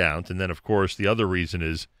discount. And then, of course, the other reason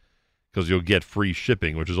is because you'll get free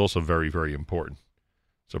shipping, which is also very, very important.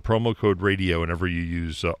 So promo code radio whenever you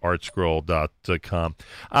use artscroll.com.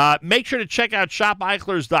 Make sure to check out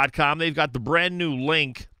shopeichlers.com. They've got the brand new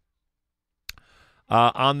link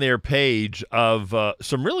on their page of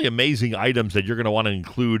some really amazing items that you're going to want to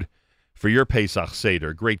include for your Pesach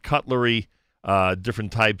Seder. Great cutlery,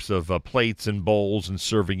 different types of plates and bowls and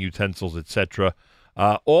serving utensils, etc.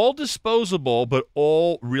 All disposable, but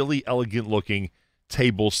all really elegant-looking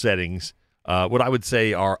table settings. What I would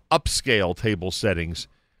say are upscale table settings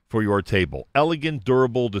for your table. Elegant,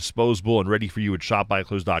 durable, disposable, and ready for you at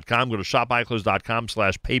shopeichlers.com. Go to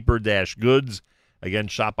shopeichlers.com/paper-goods. Again,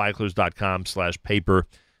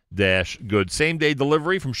 shopeichlers.com/paper-goods. Same-day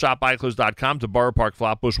delivery from shopeichlers.com to Borough Park,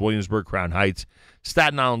 Flatbush, Williamsburg, Crown Heights,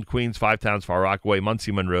 Staten Island, Queens, Five Towns, Far Rockaway,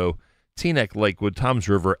 Muncie, Monroe, Teaneck, Lakewood, Toms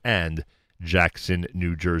River, and Jackson,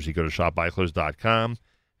 New Jersey. Go to shopeichlers.com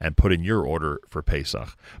and put in your order for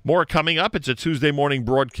Pesach. More coming up. It's a Tuesday morning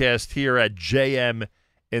broadcast here at JM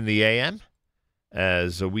in the AM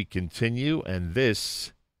as we continue, and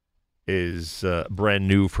this is brand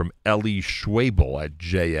new from Ellie Schwabel at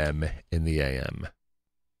JM in the AM.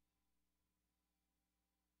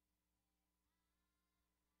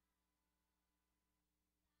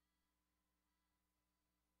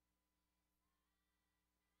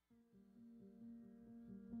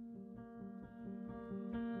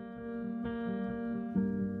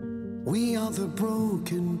 We are the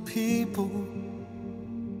broken people,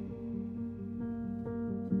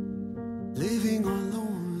 living our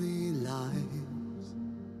lonely lives.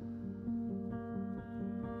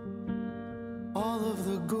 All of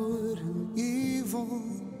the good and evil.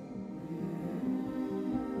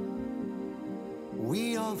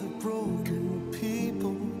 We are the broken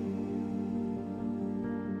people.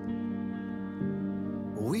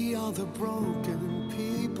 We are the broken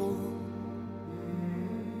people.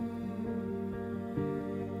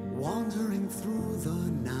 Wandering through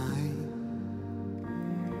the night,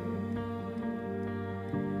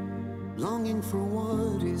 longing for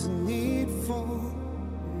what is needful.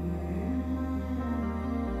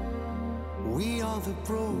 We are the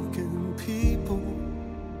broken people,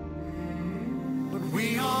 but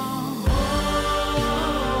we are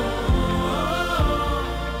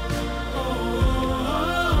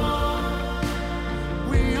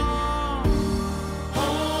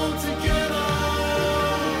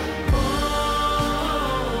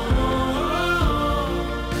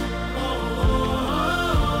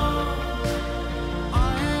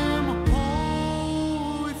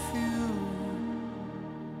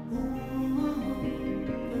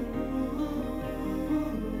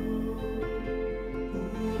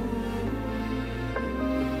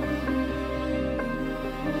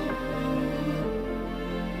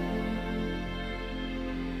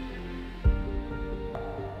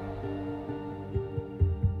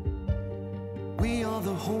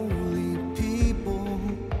the holy people,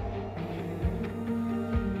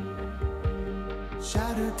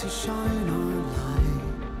 shattered to shine our light,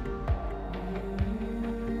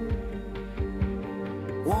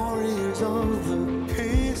 warriors of the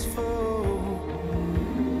peaceful.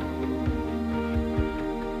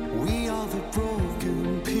 We are the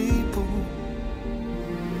broken people,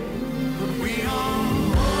 but we are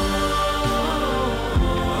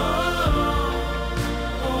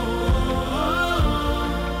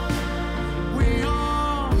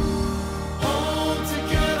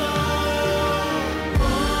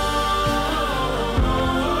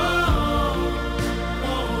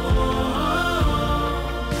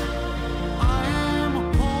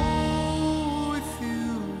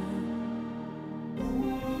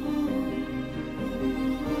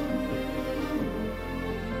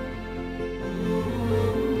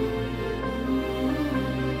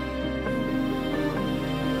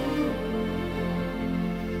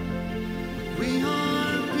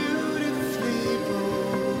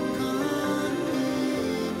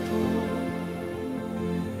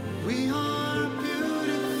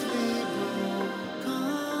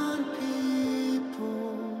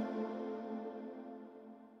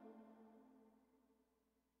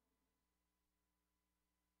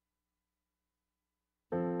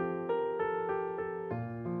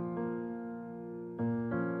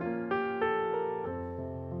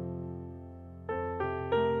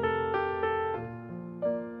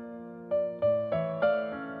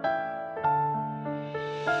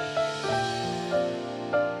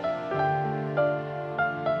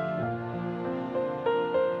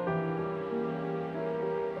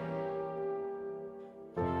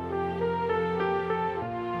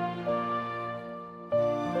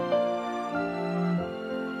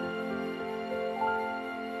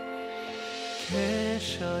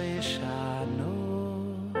כשישנו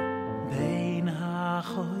בין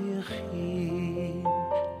החויכים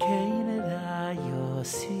כן נדע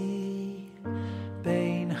יוסי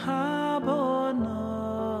בין הבונוס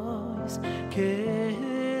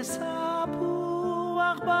כספוח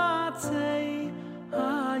בצי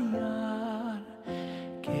היער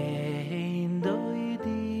כן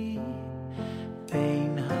דוידי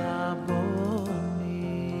בין הבונים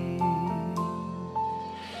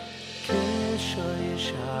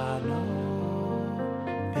כשישנו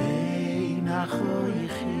בין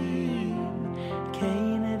החויכים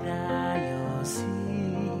כן נדע יוסי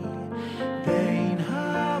בין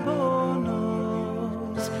הבונוס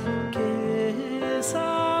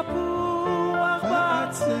כספוח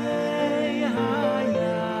בצי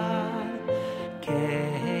היער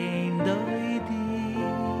כן דוידי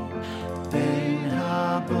בין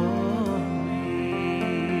הבונים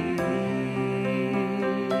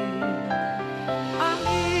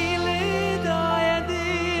אני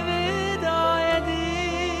לדוידי ודוידי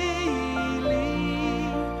לי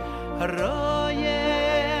הרואה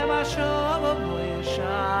משוב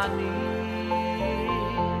וישני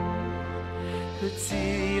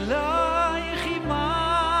בצילוי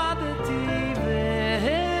חימדתי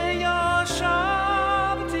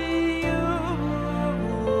וישבתי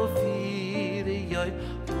ופיריי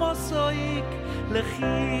מוסויק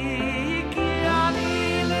לכי כי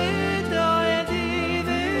אני לדוידי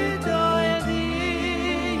ודוידי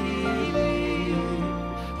לי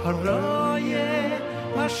הרואה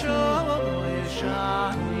משוב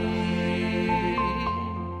וישני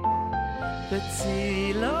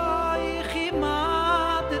בצילוי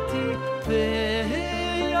חימדתי וישבתי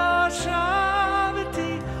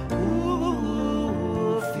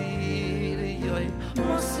ופיריי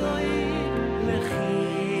מוסויק לכי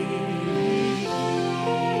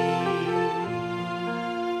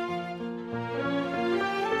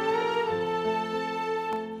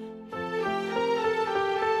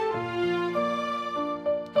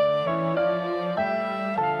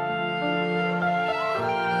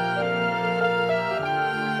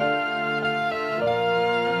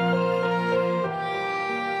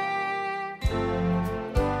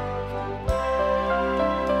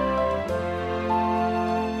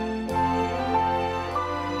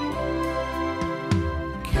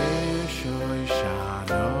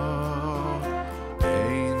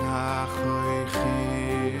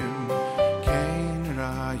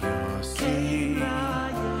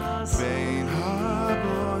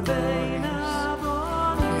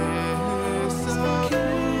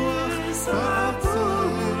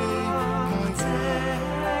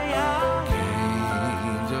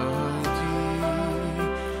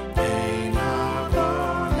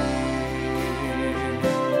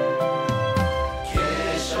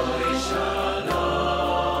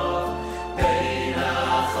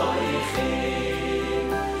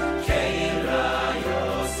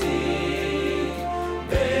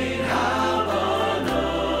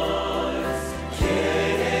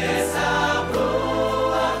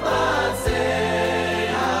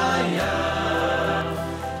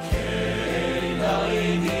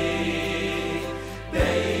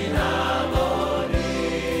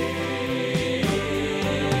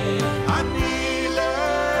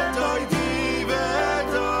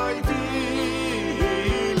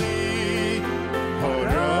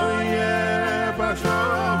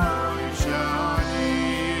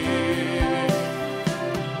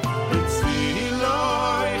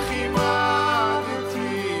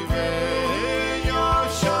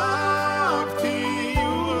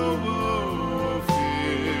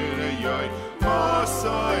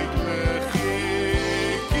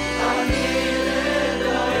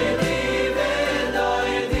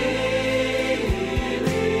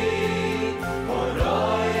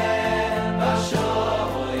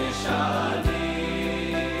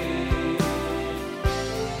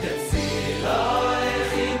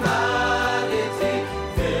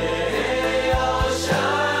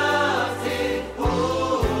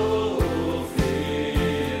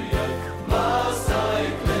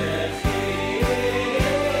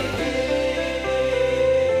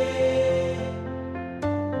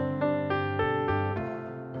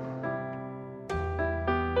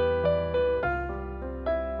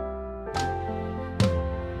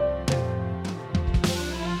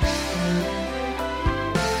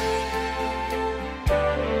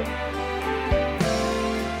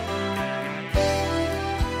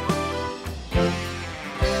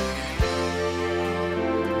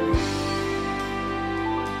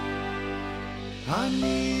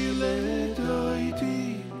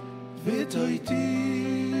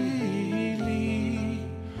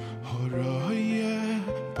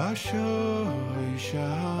אשוי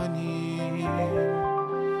שאני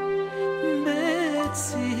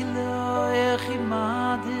בצילו איך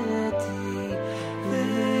עמדתי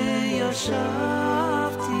וישבתי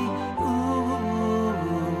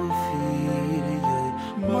ופילי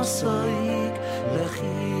מסויק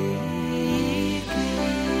לחיק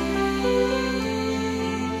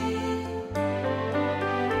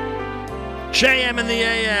JM in the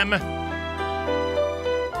AM.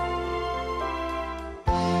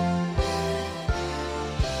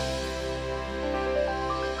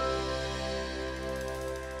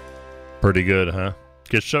 Pretty good, huh?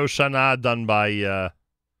 Geshoshana done by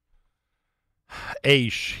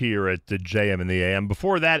Aish here at the JM in the AM.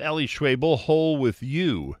 Before that, Ellie Schwabel, Hole with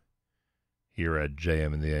You here at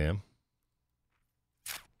JM in the AM.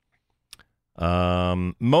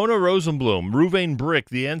 Mona Rosenblum, Ruvain Brick.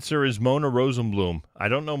 The answer is Mona Rosenblum. I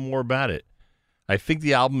don't know more about it. I think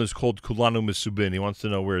the album is called Kulanu Misubin. He wants to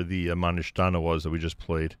know where the Manishtana was that we just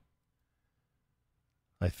played.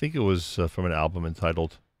 I think it was from an album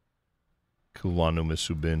entitled Kulanu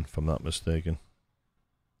Misubin, if I'm not mistaken.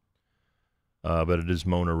 But it is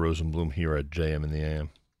Mona Rosenblum here at JM in the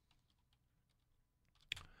AM.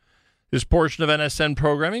 This portion of NSN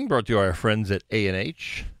programming brought to you by our friends at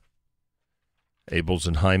A&H. Abels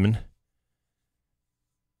and Hyman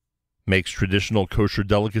makes traditional kosher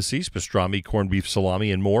delicacies, pastrami, corned beef,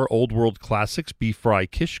 salami, and more. Old world classics, beef fry,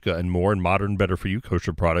 kishka, and more. And modern, better-for-you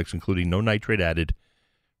kosher products, including no nitrate added,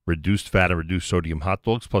 reduced fat, and reduced sodium hot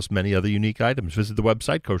dogs, plus many other unique items. Visit the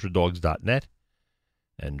website, kosherdogs.net,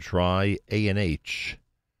 and try A&H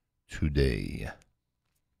today.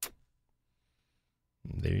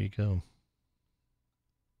 There you go.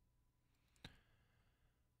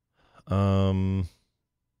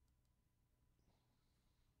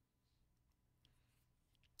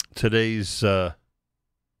 Today's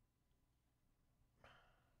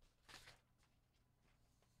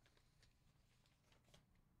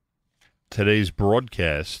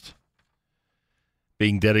broadcast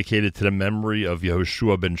being dedicated to the memory of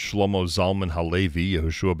Yehoshua ben Shlomo Zalman Halevi.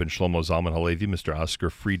 Yehoshua ben Shlomo Zalman Halevi, Mr. Oscar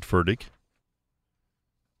Friedferdig.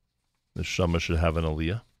 The Shama should have an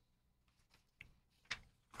aliyah.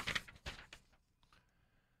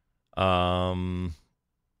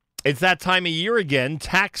 It's that time of year again,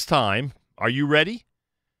 tax time. Are you ready?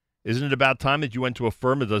 Isn't it about time that you went to a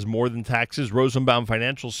firm that does more than taxes? Rosenbaum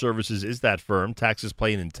Financial Services is that firm. Taxes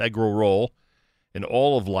play an integral role in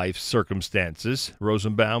all of life's circumstances.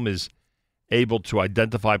 Rosenbaum is able to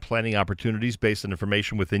identify planning opportunities based on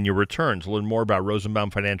information within your return. To learn more about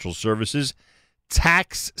Rosenbaum Financial Services,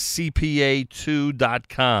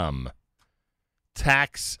 taxcpa2.com.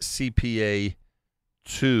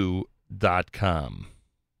 taxcpa2.com.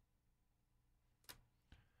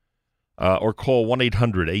 Or call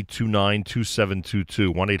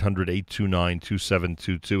 1-800-829-2722,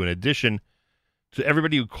 1-800-829-2722. In addition to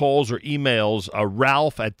everybody who calls or emails,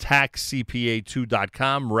 Ralph at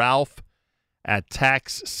taxcpa2.com, Ralph at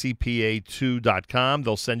taxcpa2.com.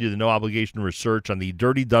 They'll send you the no-obligation research on the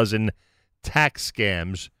dirty dozen tax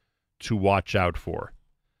scams to watch out for.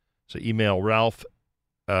 So email Ralph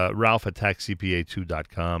at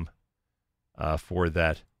taxcpa2.com for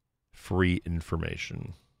that free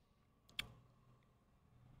information.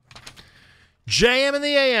 JM in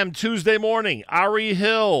the AM, Tuesday morning. Ari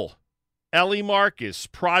Hill, Ellie Marcus,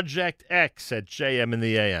 Project X at JM in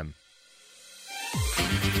the AM.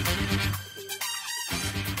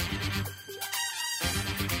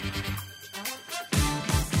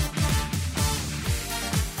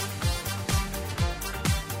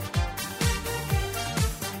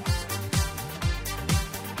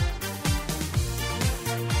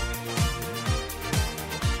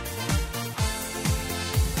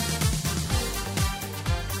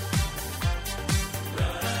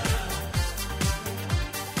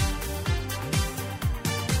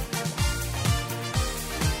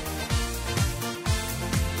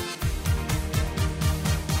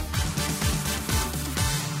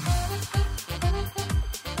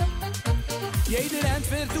 Jeder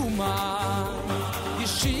entfährt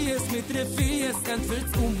Yeshias mit Refias entfährt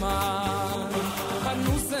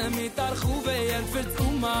Hanusse mit Archuve entfährt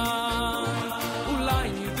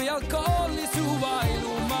Ulaini bei Alkohol ist Uweil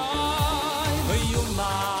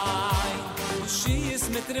Yeshias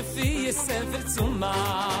mit Refias entfährt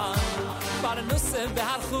Hanusse bei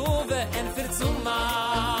Archuve entfährt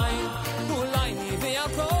Ulaini bei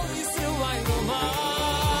Alkohol ist Uweil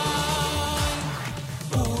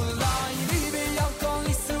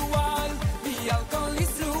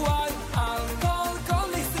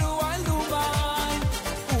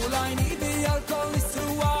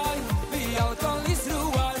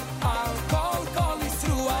Alcohol is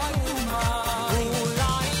through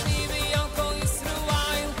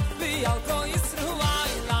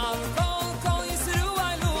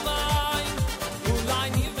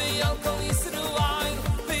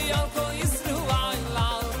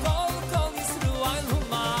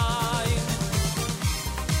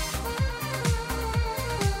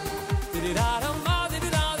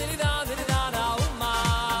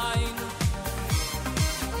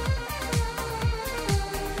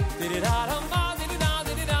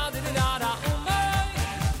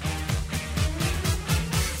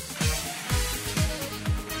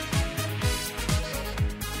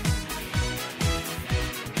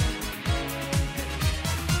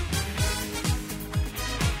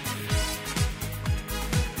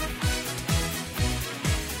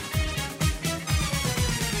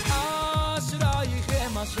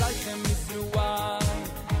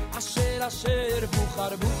asher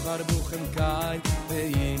buchar buchar buchem kai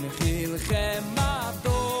vein khilchem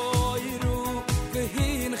matoyru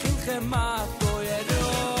vein khilchem matoyru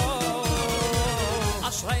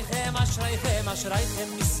ashraichem ashraichem ashraichem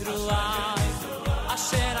misruai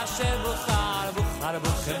asher asher buchar buchar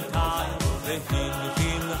buchem kai vein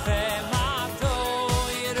khilchem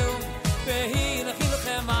matoyru vein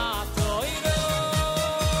khilchem matoyru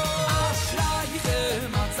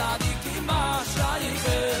ashraichem tzadikim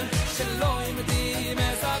ashraichem Shalom di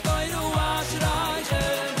mesatoyru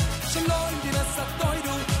ashraichem Shalom di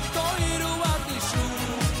mesatoyru toyru atishu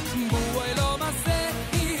buelo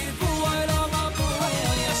masei buelo mabu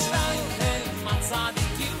ashraichem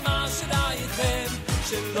matzadikim ashraichem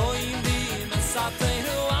Shalom di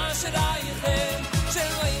mesatoyru ashraichem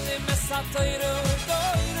Shalom di mesatoyru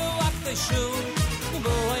toyru atishu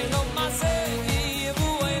buelo masei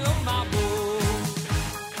buelo mabu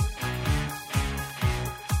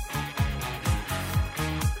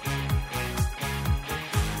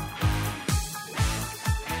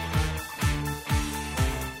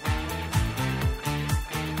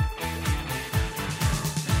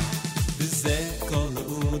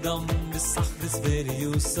Dom besach des veri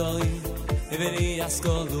usoy everi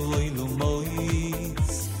askol oilu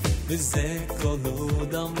mois beze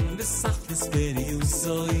kolodam besach des veri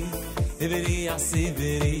usoy everi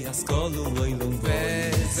askol oilu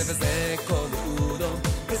mois beze kolodam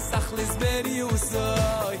besach des veri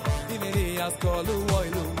usoy everi askol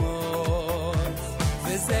oilu mois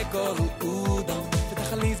beze kolodam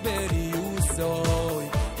besach des veri usoy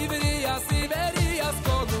everi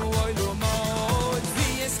askol oilu mois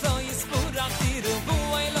Estoy burratiru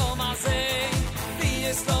buelo mazei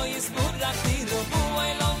Estoy burratiru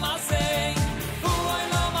buelo mazei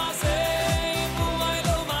buelo mazei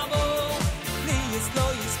buelo mabo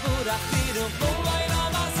Estoy burratiru buelo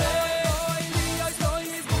mazei Estoy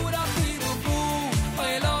burratiru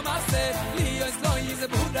buelo mazei Estoy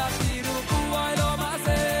burratiru buelo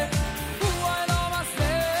mazei buelo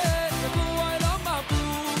mazei buelo mabo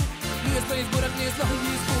Estoy burratiru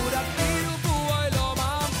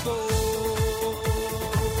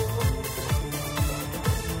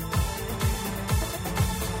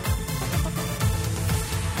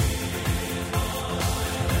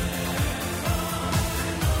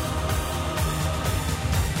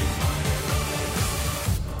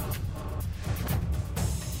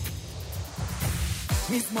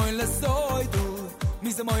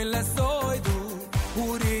Mis moile soy du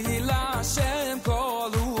Uri la Shem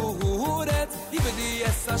kol uret Ibedi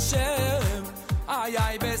es Hashem Ay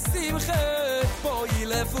ay besimche Boi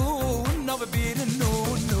lefu no bebiden nu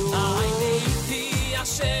Ay neiti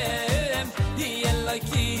Hashem Hi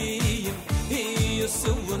Elohim Hi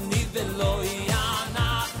Yusuni veloi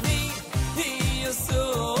anachni Hi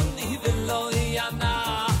Yusuni veloi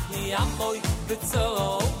anachni Amoy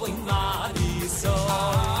betzoi mariso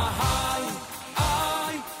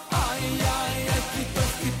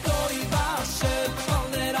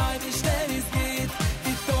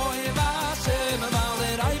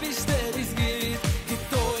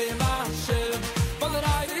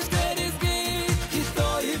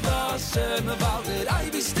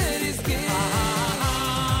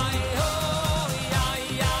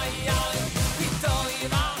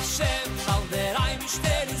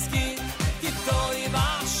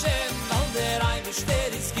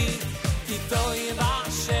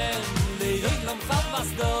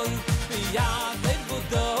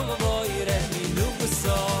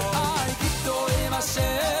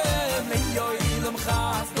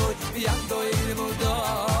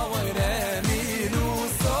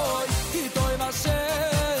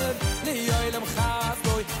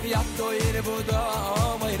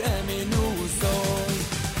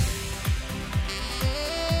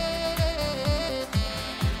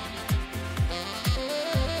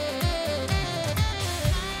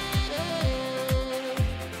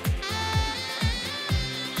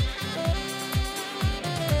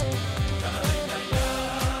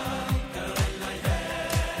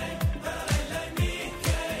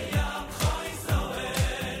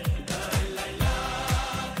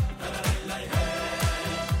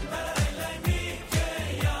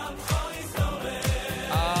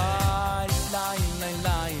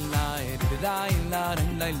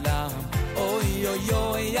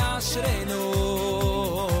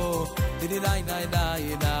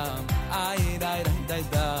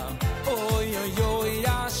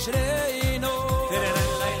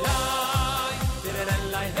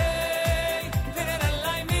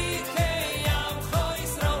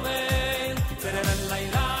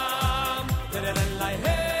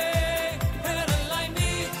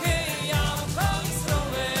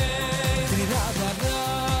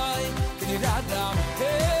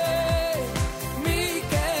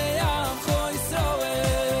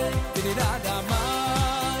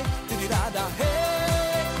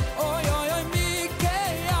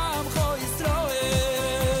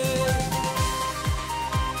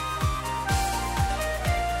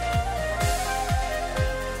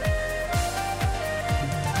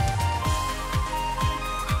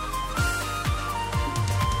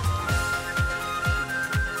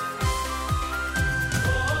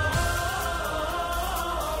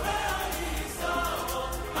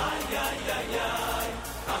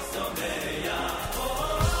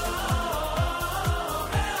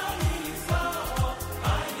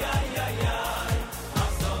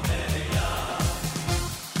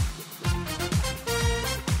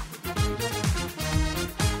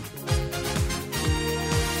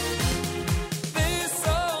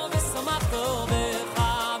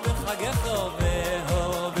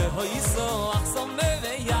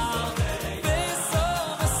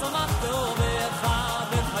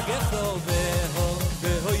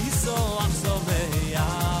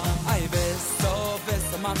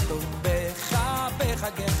ושמחתו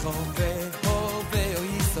בחגךו והובאו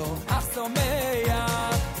ייסו אך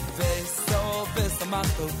שמח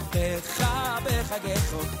ושמחתו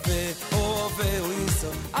בחגךו והובאו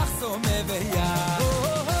ייסו אך שמח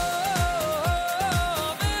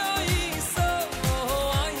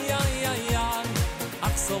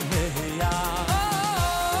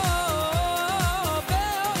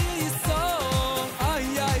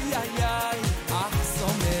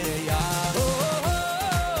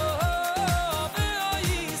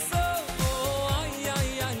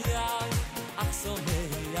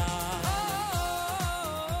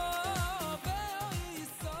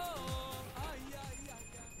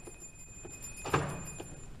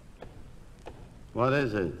What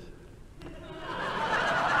is it?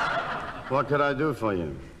 What could I do for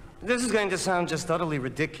you? This is going to sound just utterly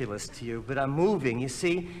ridiculous to you, but I'm moving, you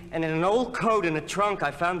see, and in an old coat in a trunk,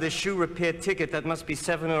 I found this shoe repair ticket that must be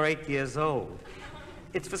 7 or 8 years old.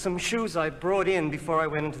 It's for some shoes I brought in before I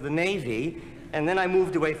went into the Navy, and then I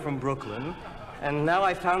moved away from Brooklyn, and now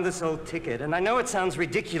I found this old ticket, and I know it sounds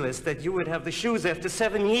ridiculous that you would have the shoes after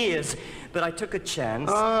 7 years, but I took a chance.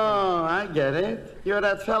 Oh, I get it. You're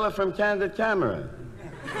that fella from Candid Camera.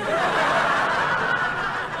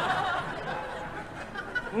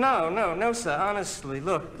 No, sir, honestly.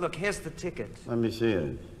 Look, here's the ticket. Let me see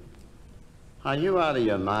it. Are you out of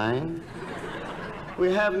your mind?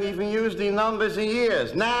 We haven't even used the numbers in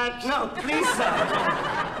years. Next! No, please, sir.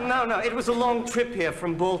 No, it was a long trip here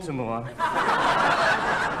from Baltimore.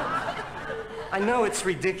 I know it's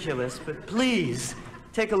ridiculous, but please,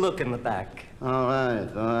 take a look in the back. All right.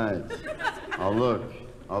 I'll look.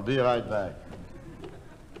 I'll be right back.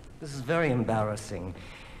 This is very embarrassing.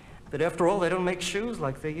 But after all, they don't make shoes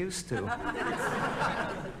like they used to.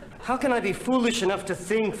 How can I be foolish enough to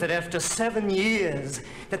think that after 7 years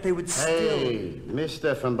that they would still... Hey,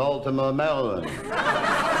 Mr. from Baltimore, Maryland.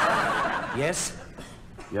 Yes?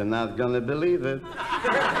 You're not gonna believe it.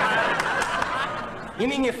 You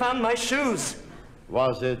mean you found my shoes?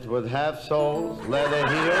 Was it with half soles, leather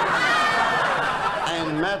heels,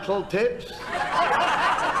 and metal tips?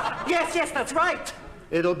 Yes, that's right.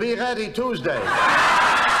 It'll be ready Tuesday.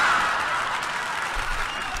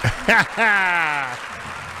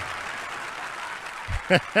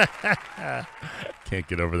 Can't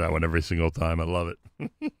get over that one every single time. I love it.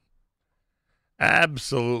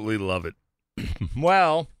 Absolutely love it.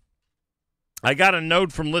 Well, I got a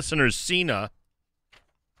note from listener Sina.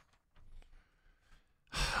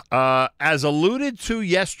 As alluded to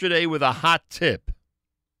yesterday with a hot tip,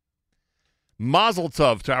 Mazel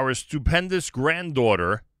Tov to our stupendous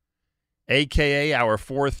granddaughter, a.k.a. our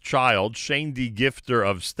fourth child, Shane D. Gifter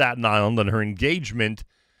of Staten Island, on her engagement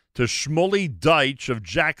to Shmuley Deitch of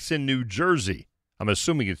Jackson, New Jersey. I'm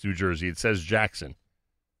assuming it's New Jersey. It says Jackson.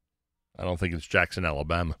 I don't think it's Jackson,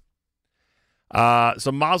 Alabama.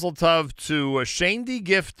 So Mazel Tov to Shane D.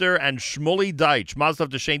 Gifter and Shmuley Deitch. Mazel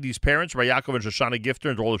Tov to Shane D.'s parents, Yaakov and Shoshana Gifter,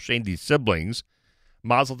 and to all of Shane D.'s siblings.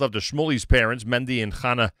 Mazel Tov to Shmuley's parents, Mendy and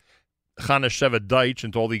Chana Sheva Deitch,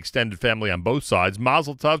 and to all the extended family on both sides.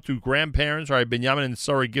 Mazel Tov to grandparents, Binyamin and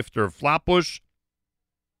Sarah Gifter of Flatbush.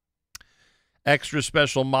 Extra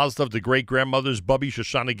special Mazel Tov to great-grandmothers, Bubby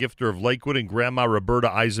Shoshana Gifter of Lakewood and Grandma Roberta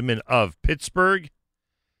Eisenman of Pittsburgh.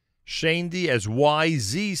 Shane D., as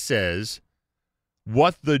YZ says,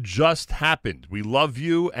 what the just happened. We love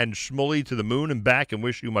you and Shmuley to the moon and back and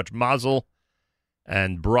wish you much mazel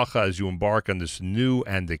and bracha as you embark on this new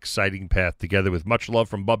and exciting path together, with much love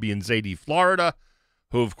from Bubby in Zadie, Florida,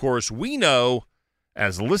 who, of course, we know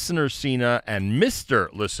as Listener Sina and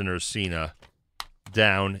Mr. Listener Sina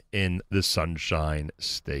down in the Sunshine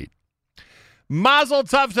State. Mazel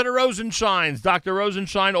tov to the Rosenshines. Dr.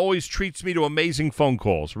 Rosenshine always treats me to amazing phone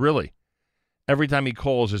calls, really. Every time he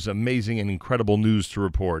calls, there's amazing and incredible news to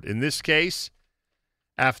report. In this case,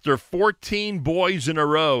 after 14 boys in a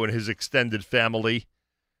row in his extended family,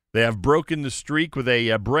 they have broken the streak with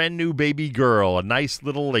a brand new baby girl, a nice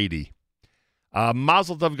little lady.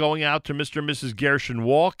 Mazel tov going out to Mr. and Mrs. Gershon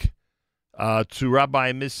Walk, to Rabbi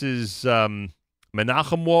and Mrs.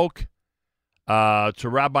 Menachem Walk, to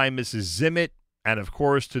Rabbi and Mrs. Zimmit, and, of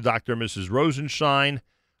course, to Dr. and Mrs. Rosenshine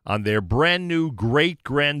on their brand new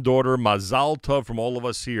great-granddaughter, Mazal Tov, from all of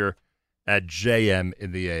us here at JM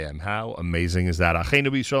in the AM. How amazing is that? Achenu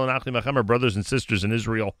b'Yisrael and Achim Achem, our brothers and sisters in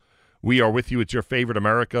Israel. We are with you. It's your favorite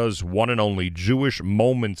America's one and only Jewish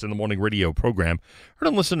Moments in the Morning radio program. Heard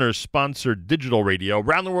on listeners-sponsored digital radio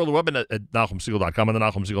around the world, the web at NachumSegal.com and the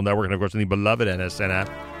Nachum Segal Network, and, of course, the beloved NSN app.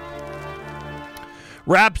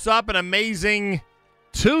 Wraps up an amazing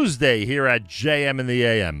Tuesday here at JM in the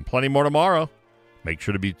AM. Plenty more tomorrow. Make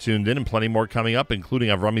sure to be tuned in, and plenty more coming up, including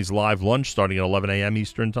Avrami's live lunch starting at 11 a.m.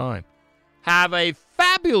 Eastern Time. Have a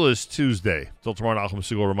fabulous Tuesday. Till tomorrow, Nachum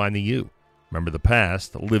Segal reminding you, remember the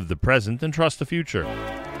past, live the present, and trust the future.